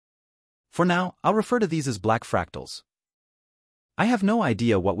it. For now, I'll refer to these as black fractals. I have no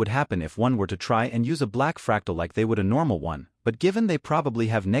idea what would happen if one were to try and use a black fractal like they would a normal one, but given they probably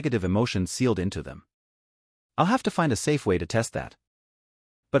have negative emotions sealed into them. I'll have to find a safe way to test that.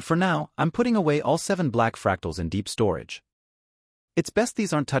 But for now, I'm putting away all 7 black fractals in deep storage. It's best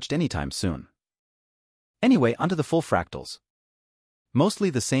these aren't touched anytime soon. Anyway, onto the full fractals. Mostly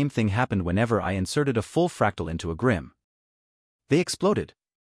the same thing happened whenever I inserted a full fractal into a Grimm. They exploded.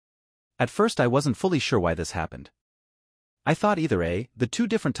 At first I wasn't fully sure why this happened. I thought either A, the 2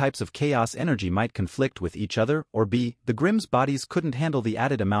 different types of chaos energy might conflict with each other, or B, the Grimm's bodies couldn't handle the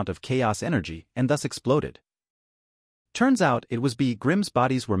added amount of chaos energy and thus exploded. Turns out it was B, Grimm's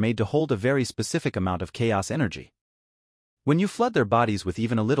bodies were made to hold a very specific amount of chaos energy. When you flood their bodies with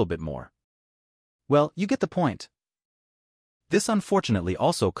even a little bit more. Well, you get the point. This unfortunately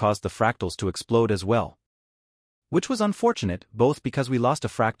also caused the fractals to explode as well. Which was unfortunate, both because we lost a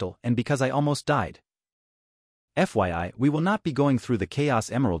fractal and because I almost died. FYI, we will not be going through the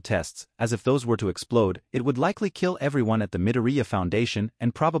Chaos Emerald tests, as if those were to explode, it would likely kill everyone at the Midoriya Foundation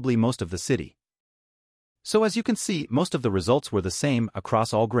and probably most of the city. So as you can see, most of the results were the same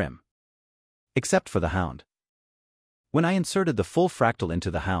across all Grimm. Except for the Hound. When I inserted the full fractal into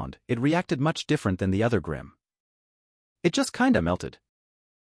the Hound, it reacted much different than the other Grimm. It just kinda melted.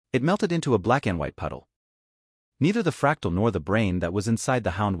 It melted into a black and white puddle. Neither the fractal nor the brain that was inside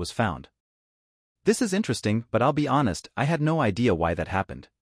the hound was found. This is interesting, but I'll be honest, I had no idea why that happened.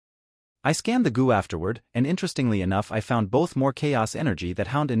 I scanned the goo afterward, and interestingly enough I found both more chaos energy that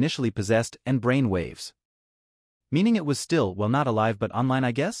hound initially possessed and brain waves. Meaning it was still, well, not alive but online,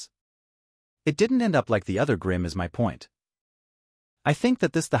 I guess? It didn't end up like the other Grimm is my point. I think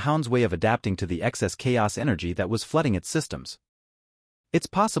that this the hound's way of adapting to the excess chaos energy that was flooding its systems. It's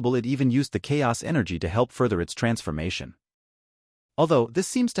possible it even used the chaos energy to help further its transformation. Although, this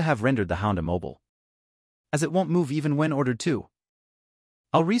seems to have rendered the hound immobile, as it won't move even when ordered to.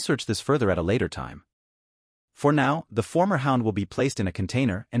 I'll research this further at a later time. For now, the former hound will be placed in a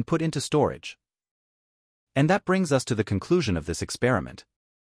container and put into storage. And that brings us to the conclusion of this experiment.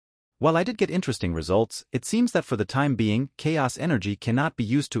 While I did get interesting results, it seems that for the time being, chaos energy cannot be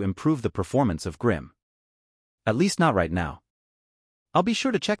used to improve the performance of Grimm. At least not right now. I'll be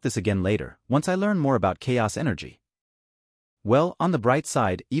sure to check this again later, once I learn more about chaos energy. Well, on the bright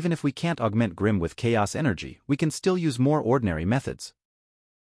side, even if we can't augment Grimm with chaos energy, we can still use more ordinary methods.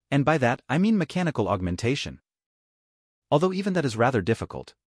 And by that, I mean mechanical augmentation. Although even that is rather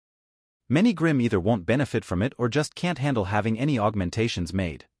difficult. Many Grimm either won't benefit from it or just can't handle having any augmentations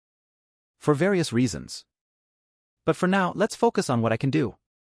made. For various reasons. But for now, let's focus on what I can do,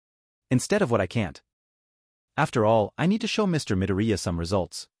 instead of what I can't. After all, I need to show Mr. Midoriya some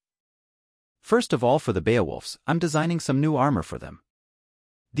results. First of all, for the Beowulfs, I'm designing some new armor for them.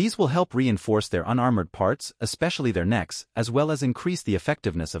 These will help reinforce their unarmored parts, especially their necks, as well as increase the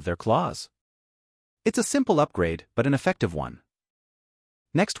effectiveness of their claws. It's a simple upgrade, but an effective one.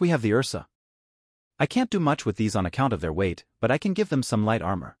 Next we have the Ursa. I can't do much with these on account of their weight, but I can give them some light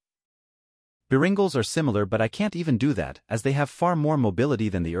armor. Beringles are similar, but I can't even do that, as they have far more mobility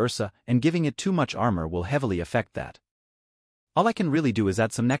than the Ursa, and giving it too much armor will heavily affect that. All I can really do is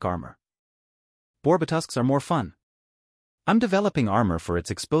add some neck armor. Borbatusks are more fun. I'm developing armor for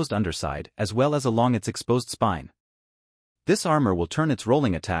its exposed underside, as well as along its exposed spine. This armor will turn its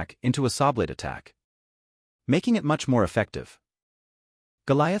rolling attack into a sawblade attack, making it much more effective.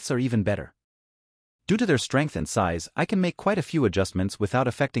 Goliaths are even better. Due to their strength and size, I can make quite a few adjustments without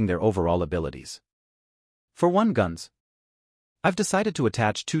affecting their overall abilities. For one, guns. I've decided to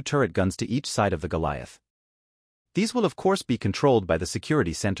attach 2 turret guns to each side of the Goliath. These will of course be controlled by the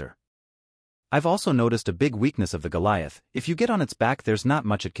security center. I've also noticed a big weakness of the Goliath: if you get on its back there's not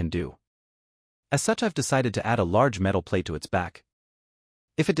much it can do. As such, I've decided to add a large metal plate to its back.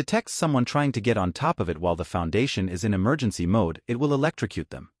 If it detects someone trying to get on top of it while the foundation is in emergency mode, it will electrocute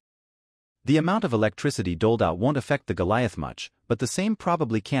them. The amount of electricity doled out won't affect the Goliath much, but the same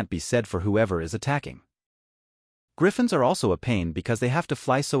probably can't be said for whoever is attacking. Griffins are also a pain because they have to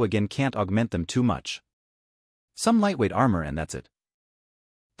fly, so again can't augment them too much. Some lightweight armor and that's it.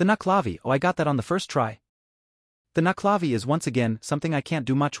 The Naklavi, oh, I got that on the first try. The Naklavi is once again something I can't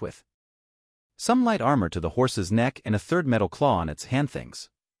do much with. Some light armor to the horse's neck and a third metal claw on its hand things.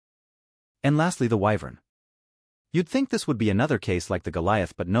 And lastly the Wyvern. You'd think this would be another case like the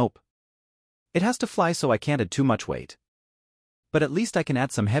Goliath, but nope. It has to fly, so I can't add too much weight. But at least I can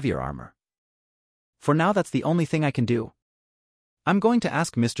add some heavier armor. For now that's the only thing I can do. I'm going to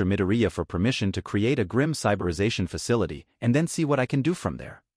ask Mr. Midoriya for permission to create a Grimm cyberization facility and then see what I can do from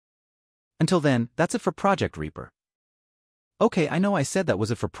there. Until then, that's it for Project Reaper. Okay, I know I said that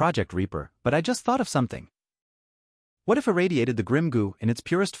was it for Project Reaper, but I just thought of something. What if irradiated the Grimm goo in its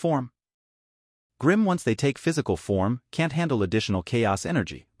purest form? Grimm, once they take physical form, can't handle additional chaos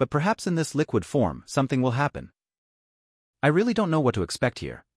energy, but perhaps in this liquid form something will happen. I really don't know what to expect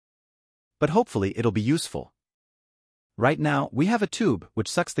here. But hopefully it'll be useful. Right now, we have a tube which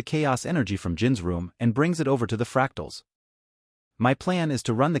sucks the chaos energy from Jin's room and brings it over to the fractals. My plan is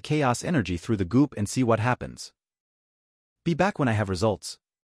to run the chaos energy through the goop and see what happens. Be back when I have results.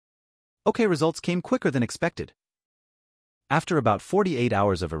 Okay, results came quicker than expected. After about 48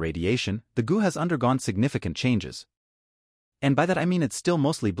 hours of irradiation, the goo has undergone significant changes. And by that I mean it's still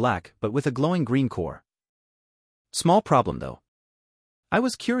mostly black, but with a glowing green core. Small problem though. I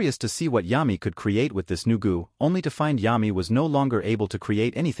was curious to see what Yami could create with this new goo, only to find Yami was no longer able to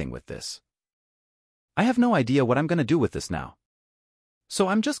create anything with this. I have no idea what I'm gonna do with this now. So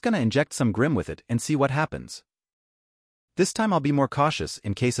I'm just gonna inject some Grimm with it and see what happens. This time I'll be more cautious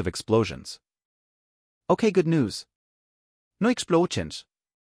in case of explosions. Okay, good news. No explosions.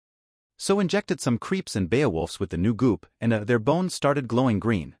 So injected some creeps and Beowulfs with the new goop, and their bones started glowing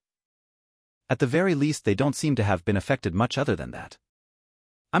green. At the very least they don't seem to have been affected much other than that.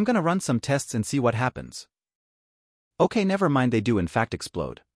 I'm gonna run some tests and see what happens. Okay, never mind, they do in fact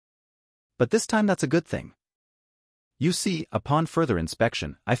explode. But this time that's a good thing. You see, upon further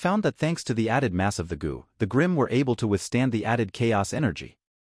inspection, I found that thanks to the added mass of the goo, the Grimm were able to withstand the added chaos energy.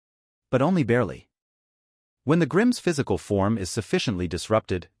 But only barely. When the Grimm's physical form is sufficiently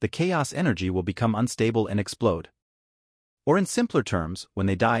disrupted, the chaos energy will become unstable and explode. Or in simpler terms, when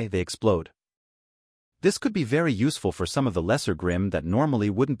they die, they explode. This could be very useful for some of the lesser Grimm that normally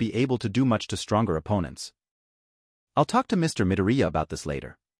wouldn't be able to do much to stronger opponents. I'll talk to Mr. Midoriya about this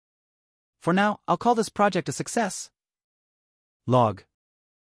later. For now, I'll call this project a success. Log.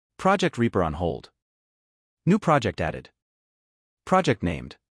 Project Reaper on hold. New project added. Project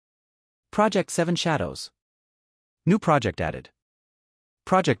named. Project 7 Shadows. New project added.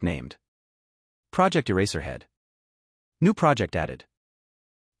 Project named. Project Eraserhead. New project added.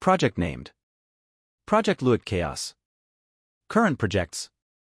 Project named. Project Luit Chaos. Current projects.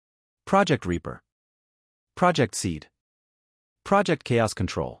 Project Reaper. Project Seed. Project Chaos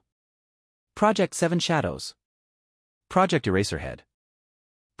Control. Project 7 Shadows. Project Eraserhead.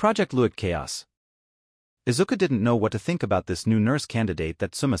 Project Luit Chaos. Izuku didn't know what to think about this new nurse candidate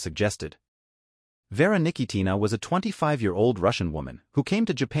that Suma suggested. Vera Nikitina was a 25-year-old Russian woman who came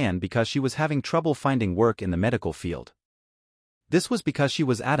to Japan because she was having trouble finding work in the medical field. This was because she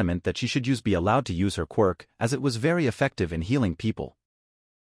was adamant that she should be allowed to use her quirk, as it was very effective in healing people.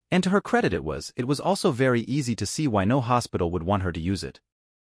 And to her credit it was also very easy to see why no hospital would want her to use it.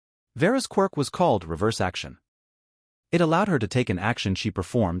 Vera's quirk was called reverse action. It allowed her to take an action she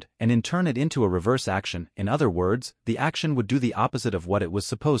performed and in turn it into a reverse action. In other words, the action would do the opposite of what it was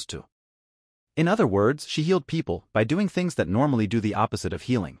supposed to. In other words, she healed people by doing things that normally do the opposite of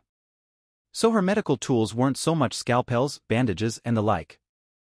healing. So her medical tools weren't so much scalpels, bandages, and the like.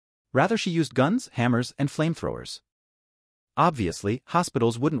 Rather she used guns, hammers, and flamethrowers. Obviously,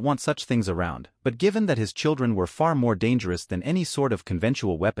 hospitals wouldn't want such things around, but given that his children were far more dangerous than any sort of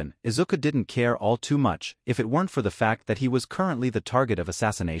conventional weapon, Izuku didn't care all too much if it weren't for the fact that he was currently the target of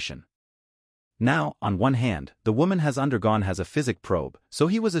assassination. Now, on one hand, the woman has undergone a physic probe, so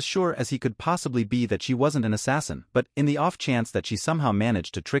he was as sure as he could possibly be that she wasn't an assassin, but in the off chance that she somehow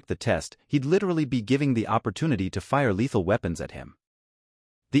managed to trick the test, he'd literally be giving the opportunity to fire lethal weapons at him.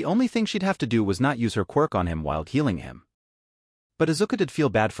 The only thing she'd have to do was not use her quirk on him while healing him. But Izuku did feel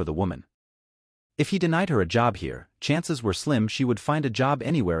bad for the woman. If he denied her a job here, chances were slim she would find a job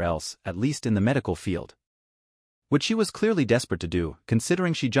anywhere else, at least in the medical field. Which she was clearly desperate to do,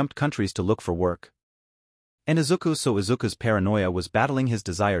 considering she jumped countries to look for work. And Izuku's paranoia was battling his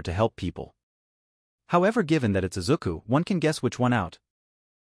desire to help people. However, given that it's Izuku, one can guess which one out.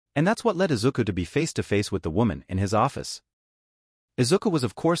 And that's what led Izuku to be face to face with the woman in his office. Izuku was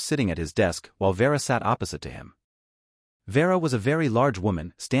of course sitting at his desk, while Vera sat opposite to him. Vera was a very large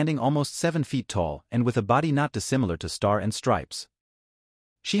woman, standing almost 7 feet tall, and with a body not dissimilar to Star and Stripes.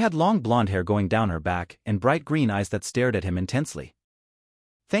 She had long blonde hair going down her back, and bright green eyes that stared at him intensely.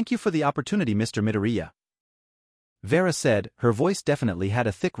 "Thank you for the opportunity, Mr. Midoriya," Vera said. Her voice definitely had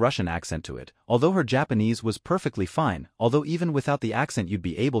a thick Russian accent to it, although her Japanese was perfectly fine, although even without the accent you'd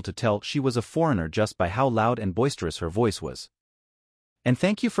be able to tell she was a foreigner just by how loud and boisterous her voice was. "And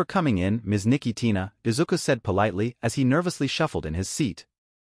thank you for coming in, Ms. Nikitina," Izuku said politely as he nervously shuffled in his seat.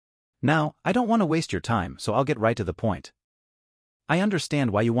 "Now, I don't want to waste your time, so I'll get right to the point. I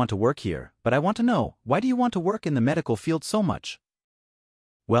understand why you want to work here, but I want to know, why do you want to work in the medical field so much?"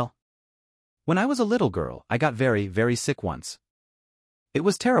 "Well, when I was a little girl, I got very, very sick once. It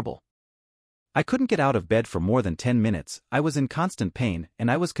was terrible. I couldn't get out of bed for more than 10 minutes, I was in constant pain, and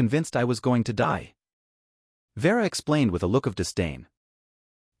I was convinced I was going to die," Vera explained with a look of disdain.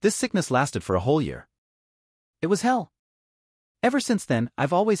 "This sickness lasted for a whole year. It was hell. Ever since then,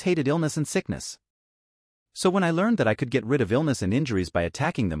 I've always hated illness and sickness. So when I learned that I could get rid of illness and injuries by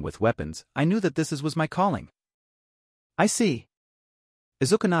attacking them with weapons, I knew that this was my calling." "I see."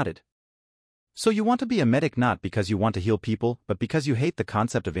 Izuku nodded. "So you want to be a medic not because you want to heal people, but because you hate the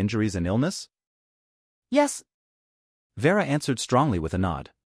concept of injuries and illness?" "Yes," Vera answered strongly with a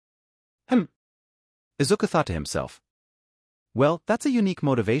nod. Izuku thought to himself. Well, that's a unique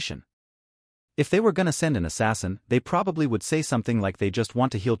motivation. If they were gonna send an assassin, they probably would say something like they just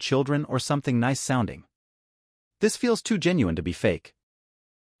want to heal children or something nice sounding. This feels too genuine to be fake.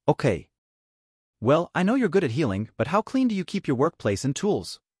 "Okay. Well, I know you're good at healing, but how clean do you keep your workplace and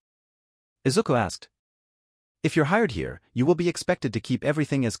tools?" Izuku asked. "If you're hired here, you will be expected to keep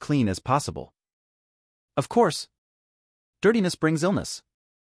everything as clean as possible." "Of course. Dirtiness brings illness.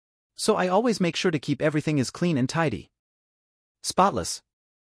 So I always make sure to keep everything as clean and tidy. Spotless.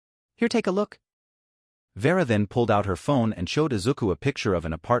 Here, take a look." Vera then pulled out her phone and showed Izuku a picture of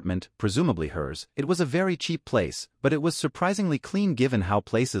an apartment, presumably hers. It was a very cheap place, but it was surprisingly clean given how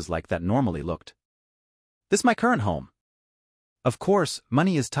places like that normally looked. "This is my current home," Of course,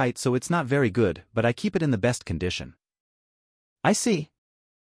 money is tight so it's not very good, but I keep it in the best condition. I see.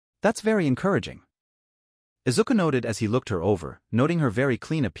 That's very encouraging. Izuku noted as he looked her over, noting her very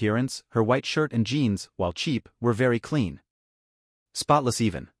clean appearance, her white shirt and jeans, while cheap, were very clean. Spotless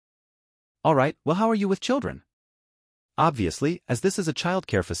even. Alright, well how are you with children? Obviously, as this is a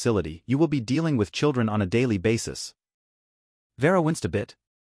childcare facility, you will be dealing with children on a daily basis. Vera winced a bit.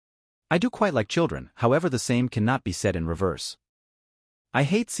 I do quite like children, however the same cannot be said in reverse. I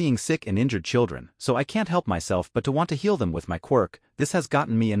hate seeing sick and injured children, so I can't help myself but to want to heal them with my quirk. This has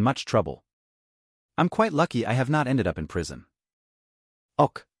gotten me in much trouble. I'm quite lucky I have not ended up in prison.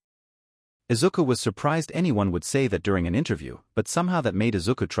 Ok. Izuku was surprised anyone would say that during an interview, but somehow that made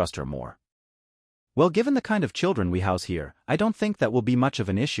Izuku trust her more. Well, given the kind of children we house here, I don't think that will be much of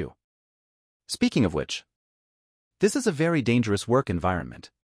an issue. Speaking of which, this is a very dangerous work environment.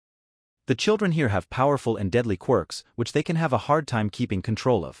 The children here have powerful and deadly quirks, which they can have a hard time keeping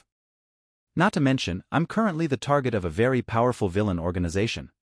control of. Not to mention, I'm currently the target of a very powerful villain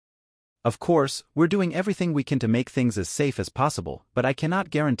organization. Of course, we're doing everything we can to make things as safe as possible, but I cannot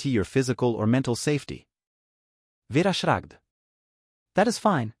guarantee your physical or mental safety. Vera shrugged. That is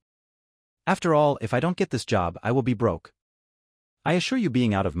fine. After all, if I don't get this job, I will be broke. I assure you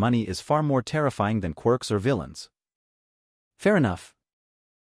being out of money is far more terrifying than quirks or villains. Fair enough.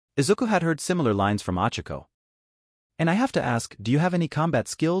 Izuku had heard similar lines from Achiko. And I have to ask, do you have any combat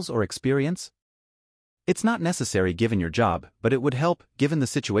skills or experience? It's not necessary given your job, but it would help, given the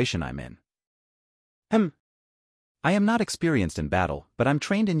situation I'm in. I am not experienced in battle, but I'm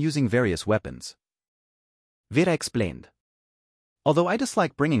trained in using various weapons. Vera explained. Although I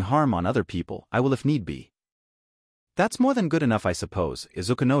dislike bringing harm on other people, I will if need be. That's more than good enough, I suppose,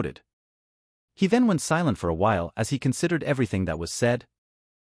 Izuku noted. He then went silent for a while as he considered everything that was said.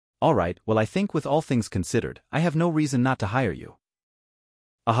 All right, well, I think with all things considered, I have no reason not to hire you.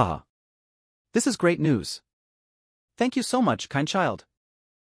 Aha. This is great news. Thank you so much, kind child.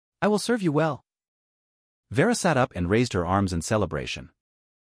 I will serve you well. Vera sat up and raised her arms in celebration.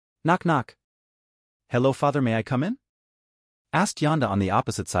 Knock knock. Hello, father, may I come in? Asked Yonda on the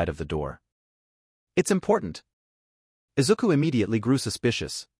opposite side of the door. It's important. Izuku immediately grew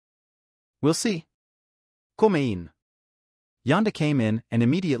suspicious. We'll see. Komein. Yonda came in, and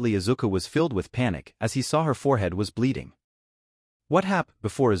immediately Izuku was filled with panic as he saw her forehead was bleeding. What happened?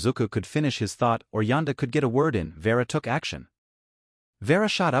 Before Izuku could finish his thought or Yonda could get a word in, Vera took action. Vera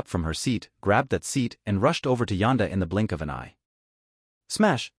shot up from her seat, grabbed that seat, and rushed over to Yonda in the blink of an eye.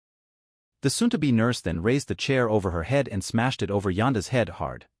 Smash! The soon-to-be nurse then raised the chair over her head and smashed it over Yonda's head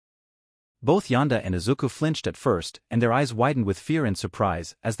hard. Both Yonda and Izuku flinched at first, and their eyes widened with fear and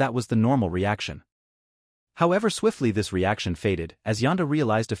surprise, as that was the normal reaction. However, swiftly this reaction faded, as Yonda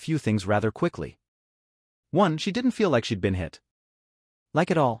realized a few things rather quickly. 1. She didn't feel like she'd been hit. Like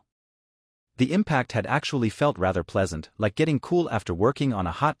at all. The impact had actually felt rather pleasant, like getting cool after working on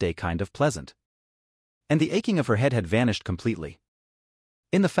a hot day, kind of pleasant. And the aching of her head had vanished completely.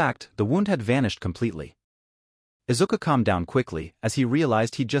 In the fact, the wound had vanished completely. Izuku calmed down quickly, as he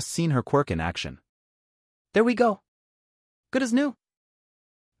realized he'd just seen her quirk in action. There we go. Good as new.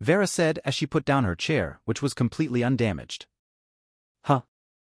 Vera said as she put down her chair, which was completely undamaged. Huh.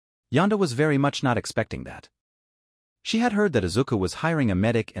 Yonda was very much not expecting that. She had heard that Izuku was hiring a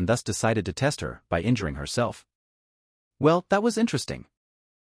medic and thus decided to test her by injuring herself. Well, that was interesting.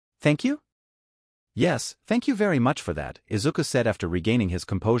 Thank you? Yes, thank you very much for that, Izuku said after regaining his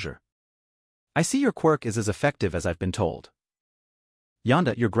composure. I see your quirk is as effective as I've been told.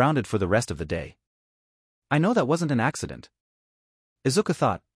 Yonda, you're grounded for the rest of the day. I know that wasn't an accident. Izuku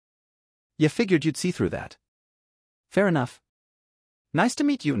thought. You figured you'd see through that. Fair enough. Nice to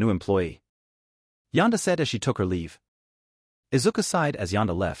meet you, new employee. Yonda said as she took her leave. Izuku sighed as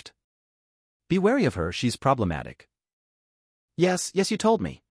Yonda left. Be wary of her, she's problematic. Yes, you told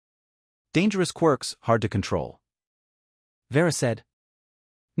me. Dangerous quirks, hard to control. Vera said.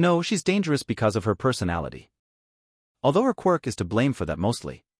 No, she's dangerous because of her personality. Although her quirk is to blame for that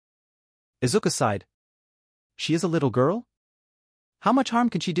mostly. Izuku sighed. She is a little girl? How much harm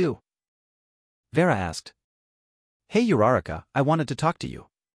can she do? Vera asked. Hey Uraraka, I wanted to talk to you.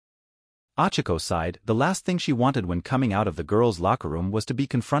 Achiko sighed. The last thing she wanted when coming out of the girls' locker room was to be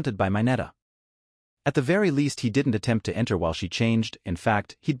confronted by Mineta. At the very least he didn't attempt to enter while she changed, in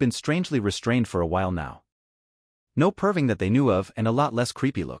fact, he'd been strangely restrained for a while now. No perving that they knew of and a lot less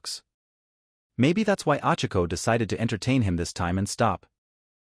creepy looks. Maybe that's why Achiko decided to entertain him this time and stop.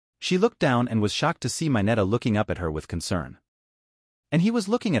 She looked down and was shocked to see Mineta looking up at her with concern. And he was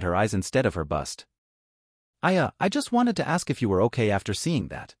looking at her eyes instead of her bust. I just wanted to ask if you were okay after seeing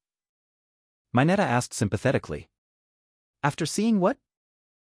that. Mineta asked sympathetically.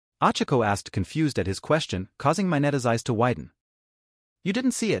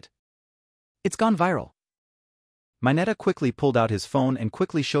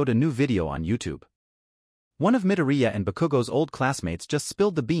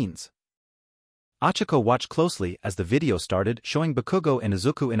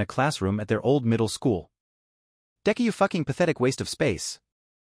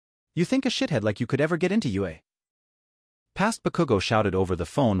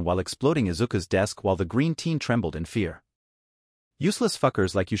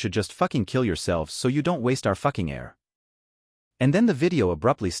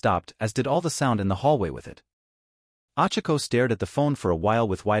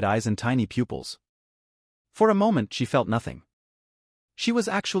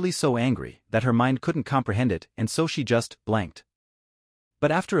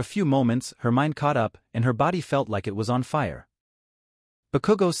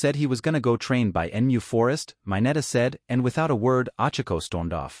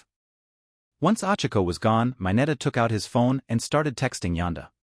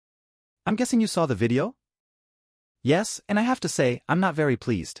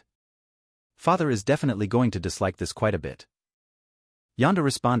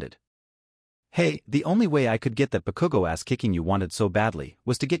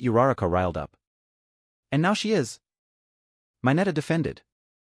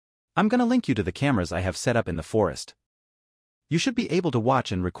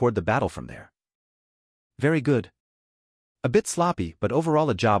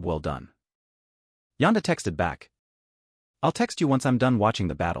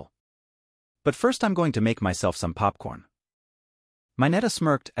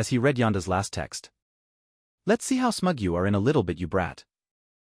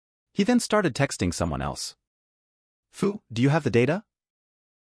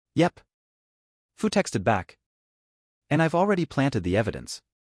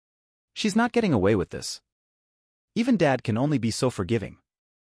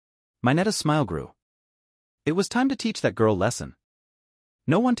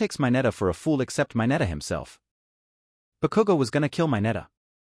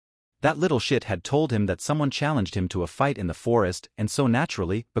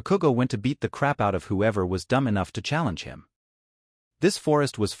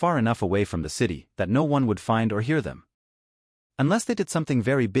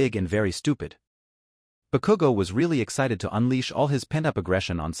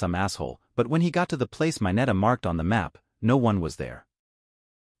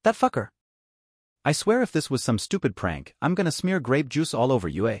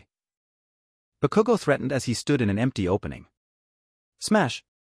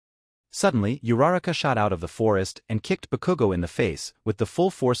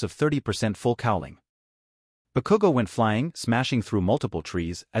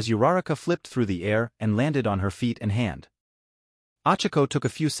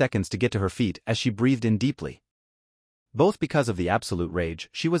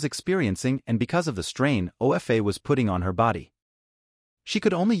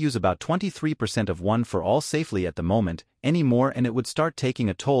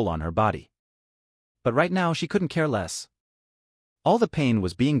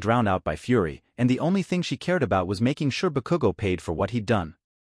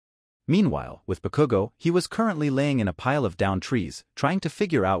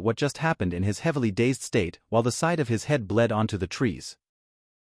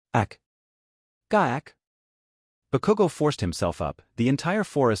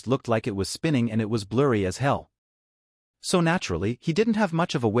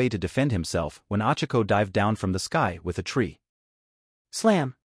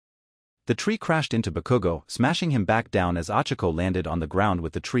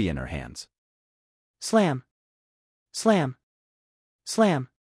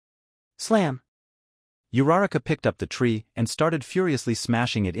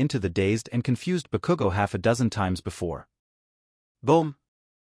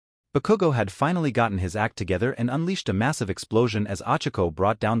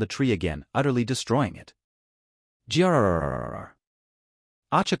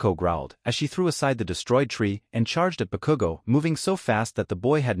 moving so fast that the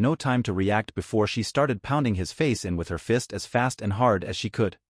boy had no time to react before she started pounding his face in with her fist as fast and hard as she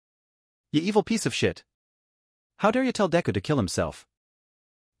could. "You evil piece of shit! How dare you tell Deku to kill himself?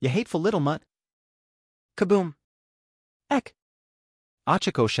 You hateful little mutt!" Kaboom! Ek!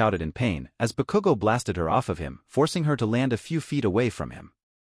 Achiko shouted in pain as Bakugo blasted her off of him, forcing her to land a few feet away from him.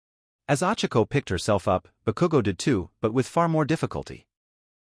 As Achiko picked herself up, Bakugo did too, but with far more difficulty.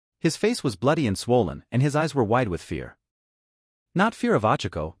 His face was bloody and swollen, and his eyes were wide with fear. Not fear of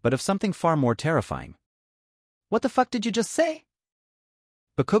Achiko, but of something far more terrifying. What the fuck did you just say?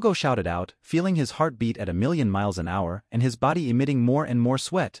 Bakugo shouted out, feeling his heart beat at 1,000,000 miles an hour and his body emitting more and more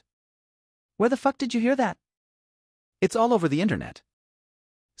sweat. Where the fuck did you hear that? It's all over the internet.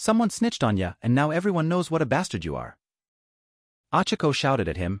 Someone snitched on ya and now everyone knows what a bastard you are. Achiko shouted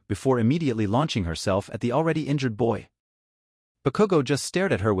at him before immediately launching herself at the already injured boy. Bakugo just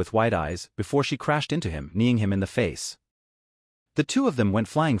stared at her with wide eyes before she crashed into him, kneeing him in the face. The two of them went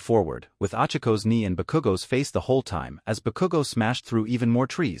flying forward, with Achiko's knee in Bakugo's face the whole time as Bakugo smashed through even more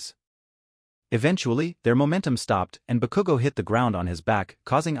trees. Eventually, their momentum stopped and Bakugo hit the ground on his back,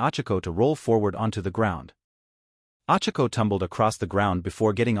 causing Achiko to roll forward onto the ground. Achiko tumbled across the ground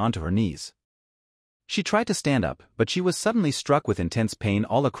before getting onto her knees. She tried to stand up, but she was suddenly struck with intense pain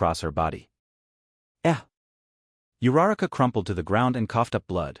all across her body. Uraraka crumpled to the ground and coughed up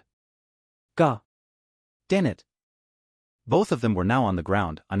blood. Gah. Damn it. Both of them were now on the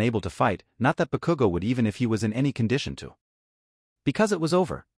ground, unable to fight, not that Bakugo would even if he was in any condition to. Because it was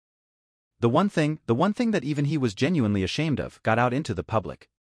over. The one thing that even he was genuinely ashamed of, got out into the public.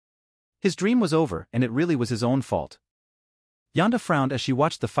 His dream was over, and it really was his own fault. Yonda frowned as she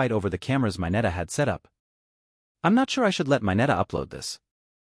watched the fight over the cameras Mineta had set up. I'm not sure I should let Mineta upload this.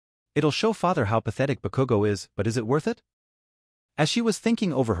 It'll show father how pathetic Bakugo is, but is it worth it? As she was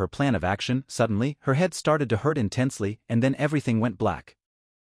thinking over her plan of action, suddenly, her head started to hurt intensely, and then everything went black.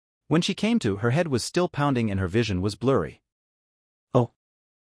 When she came to, her head was still pounding and her vision was blurry. Oh.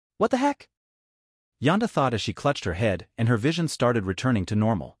 What the heck? Yonda thought as she clutched her head, and her vision started returning to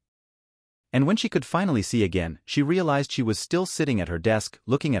normal. And when she could finally see again, she realized she was still sitting at her desk,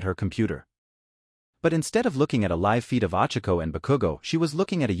 looking at her computer. But instead of looking at a live feed of Achiko and Bakugo, she was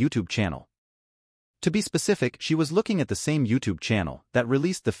looking at a YouTube channel. To be specific, she was looking at the same YouTube channel that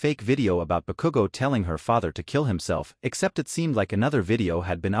released the fake video about Bakugo telling her father to kill himself, except it seemed like another video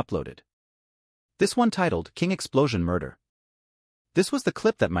had been uploaded. This one titled King Explosion Murder. This was the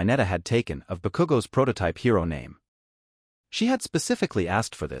clip that Mineta had taken of Bakugo's prototype hero name. She had specifically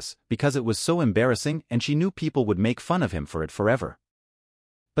asked for this because it was so embarrassing and she knew people would make fun of him for it forever.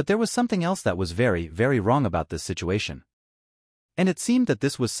 But there was something else that was very, very wrong about this situation. And it seemed that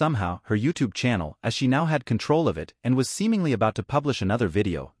this was somehow her YouTube channel, as she now had control of it and was seemingly about to publish another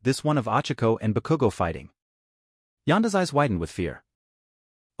video, this one of Achiko and Bakugo fighting. Yonda's eyes widened with fear.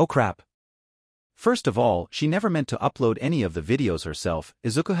 Oh crap. First of all, she never meant to upload any of the videos herself.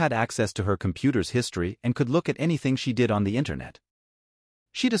 Izuku had access to her computer's history and could look at anything she did on the internet.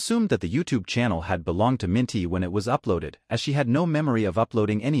 She'd assumed that the YouTube channel had belonged to Minty when it was uploaded, as she had no memory of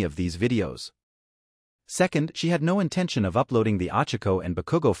uploading any of these videos. Second, she had no intention of uploading the Achiko and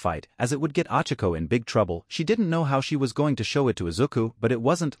Bakugo fight, as it would get Achiko in big trouble. She didn't know how she was going to show it to Izuku, but it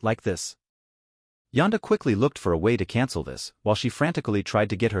wasn't like this. Yonda quickly looked for a way to cancel this, while she frantically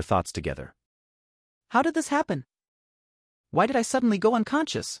tried to get her thoughts together. How did this happen? Why did I suddenly go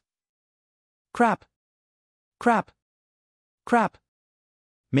unconscious? Crap.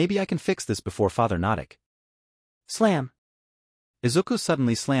 Maybe I can fix this before Father Notic. Slam. Izuku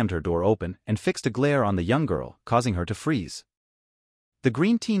suddenly slammed her door open and fixed a glare on the young girl, causing her to freeze. The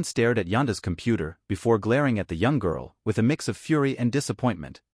green teen stared at Yonda's computer before glaring at the young girl with a mix of fury and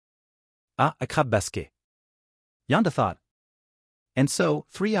disappointment. Ah, akabeske. Yonda thought. And so,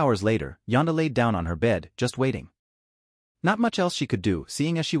 3 hours later, Yonda laid down on her bed, just waiting. Not much else she could do,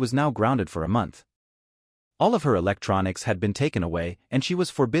 seeing as she was now grounded for a month. All of her electronics had been taken away, and she was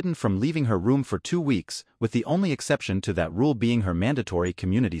forbidden from leaving her room for 2 weeks, with the only exception to that rule being her mandatory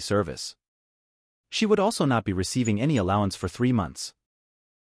community service. She would also not be receiving any allowance for 3 months.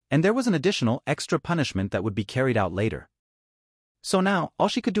 And there was an additional, extra punishment that would be carried out later. So now, all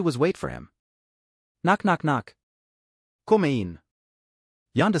she could do was wait for him. Knock knock knock. Komein.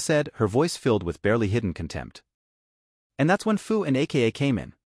 Yonda said, her voice filled with barely hidden contempt. And that's when Fu and AKA came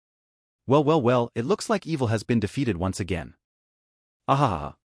in. Well, it looks like evil has been defeated once again.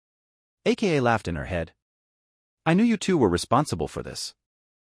 Ahaha. AKA laughed in her head. I knew you two were responsible for this.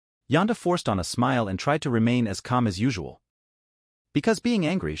 Yonda forced on a smile and tried to remain as calm as usual. Because being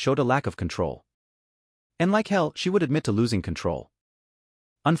angry showed a lack of control. And like hell, she would admit to losing control.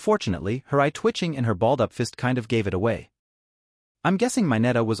 Unfortunately, her eye twitching and her balled-up fist kind of gave it away. I'm guessing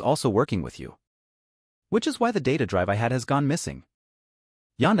Mineta was also working with you. Which is why the data drive I had has gone missing.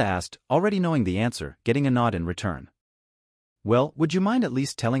 Yonda asked, already knowing the answer, getting a nod in return. Well, would you mind at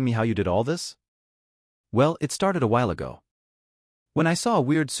least telling me how you did all this? Well, it started a while ago. When I saw a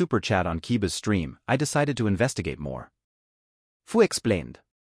weird super chat on Kiba's stream, I decided to investigate more. Fu explained.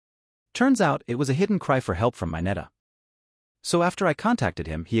 Turns out it was a hidden cry for help from Mineta. So after I contacted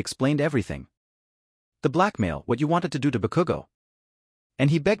him, he explained everything. The blackmail, what you wanted to do to Bakugo. And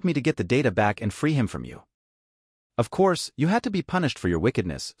he begged me to get the data back and free him from you. Of course, you had to be punished for your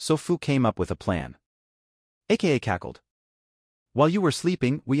wickedness, so Fu came up with a plan. AKA cackled. While you were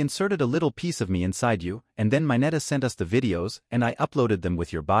sleeping, we inserted a little piece of me inside you, and then Mineta sent us the videos, and I uploaded them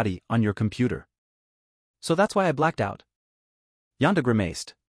with your body on your computer. So that's why I blacked out. Yonda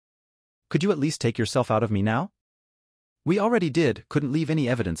grimaced. Could you at least take yourself out of me now? We already did, couldn't leave any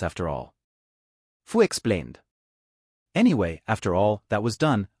evidence after all. Fu explained. Anyway, after all that was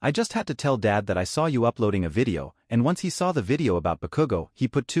done, I just had to tell Dad that I saw you uploading a video, and once he saw the video about Bakugo, he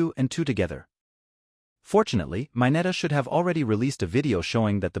put 2 and 2 together. Fortunately, Mineta should have already released a video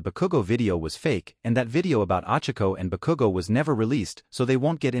showing that the Bakugo video was fake, and that video about Achiko and Bakugo was never released, so they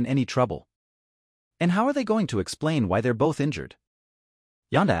won't get in any trouble. And how are they going to explain why they're both injured?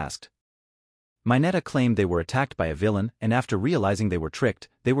 Yonda asked. Mineta claimed they were attacked by a villain, and after realizing they were tricked,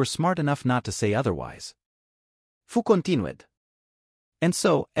 they were smart enough not to say otherwise. Fu continued. And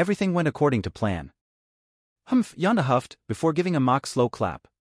so, everything went according to plan. Humph, Yonda huffed, before giving a mock slow clap.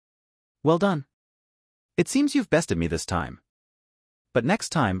 Well done. It seems you've bested me this time. But next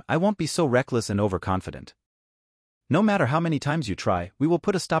time, I won't be so reckless and overconfident. No matter how many times you try, we will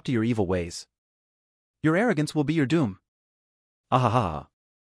put a stop to your evil ways. Your arrogance will be your doom. Ahaha.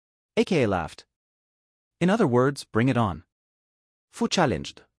 AKA laughed. In other words, bring it on. Fu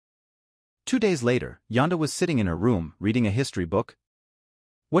challenged. 2 days later, Yonda was sitting in her room, reading a history book.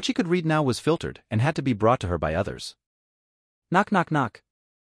 What she could read now was filtered, and had to be brought to her by others. Knock knock knock.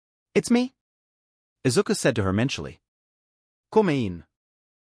 It's me? Izuku said to her mentally. Come in.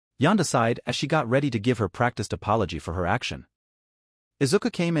 Yonda sighed as she got ready to give her practiced apology for her action.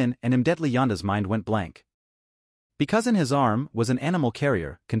 Izuku came in, and immediately Yonda's mind went blank. Because in his arm was an animal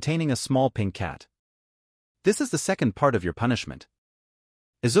carrier containing a small pink cat. This is the second part of your punishment.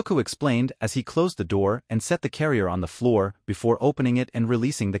 Izuku explained as he closed the door and set the carrier on the floor before opening it and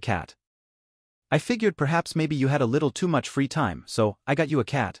releasing the cat. I figured perhaps maybe you had a little too much free time, so I got you a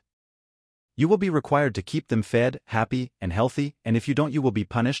cat. You will be required to keep them fed, happy, and healthy, and if you don't you will be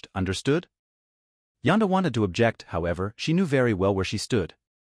punished, understood? Yonda wanted to object, however, she knew very well where she stood.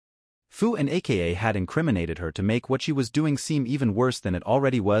 Fu and AKA had incriminated her to make what she was doing seem even worse than it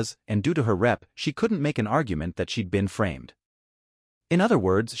already was, and due to her rep, she couldn't make an argument that she'd been framed. In other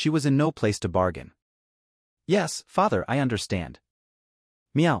words, she was in no place to bargain. Yes, father, I understand.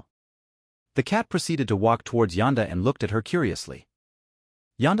 Meow. The cat proceeded to walk towards Yonda and looked at her curiously.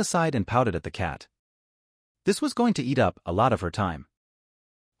 Yonda sighed and pouted at the cat. This was going to eat up a lot of her time.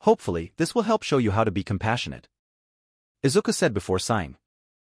 Hopefully, this will help show you how to be compassionate. Izuku said before sighing.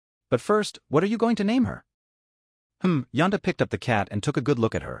 But first, what are you going to name her? Yonda picked up the cat and took a good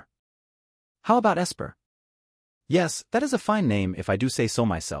look at her. How about Esper? Yes, that is a fine name if I do say so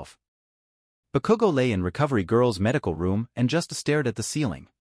myself. Bakugo lay in Recovery Girl's medical room and just stared at the ceiling.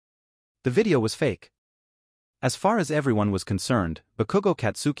 The video was fake. As far as everyone was concerned, Bakugo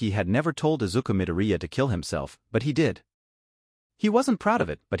Katsuki had never told Izuku Midoriya to kill himself, but he did. He wasn't proud of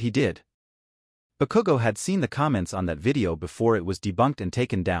it, but he did. Bakugo had seen the comments on that video before it was debunked and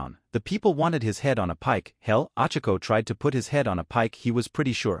taken down. The people wanted his head on a pike. Hell, Achiko tried to put his head on a pike, he was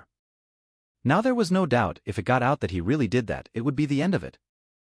pretty sure. Now there was no doubt, if it got out that he really did that, it would be the end of it.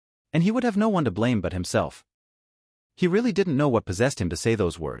 And he would have no one to blame but himself. He really didn't know what possessed him to say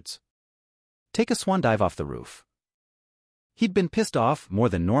those words. Take a swan dive off the roof. He'd been pissed off more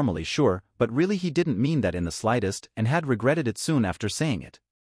than normally, sure, but really he didn't mean that in the slightest and had regretted it soon after saying it.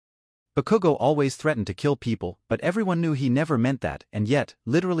 Bakugo always threatened to kill people, but everyone knew he never meant that, and yet,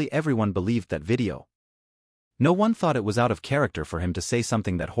 literally everyone believed that video. No one thought it was out of character for him to say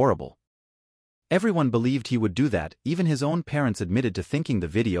something that horrible. Everyone believed he would do that, even his own parents admitted to thinking the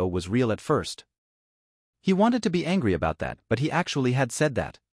video was real at first. He wanted to be angry about that, but he actually had said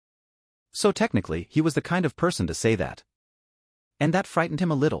that. So technically, he was the kind of person to say that. And that frightened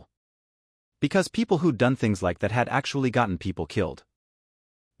him a little. Because people who'd done things like that had actually gotten people killed.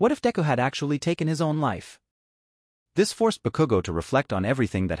 What if Deku had actually taken his own life? This forced Bakugo to reflect on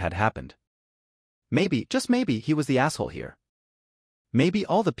everything that had happened. Maybe, just maybe, he was the asshole here. Maybe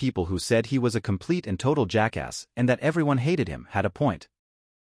all the people who said he was a complete and total jackass and that everyone hated him had a point.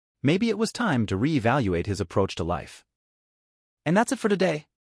 Maybe it was time to reevaluate his approach to life. And that's it for today.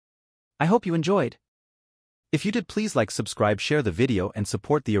 I hope you enjoyed. If you did, please like, subscribe, share the video and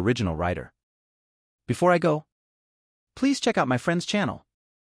support the original writer. Before I go, please check out my friend's channel,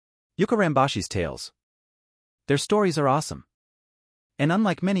 Yuika Rambashi's Tales. Their stories are awesome. And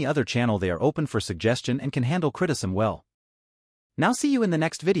unlike many other channels, they are open for suggestion and can handle criticism well. Now see you in the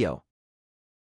next video.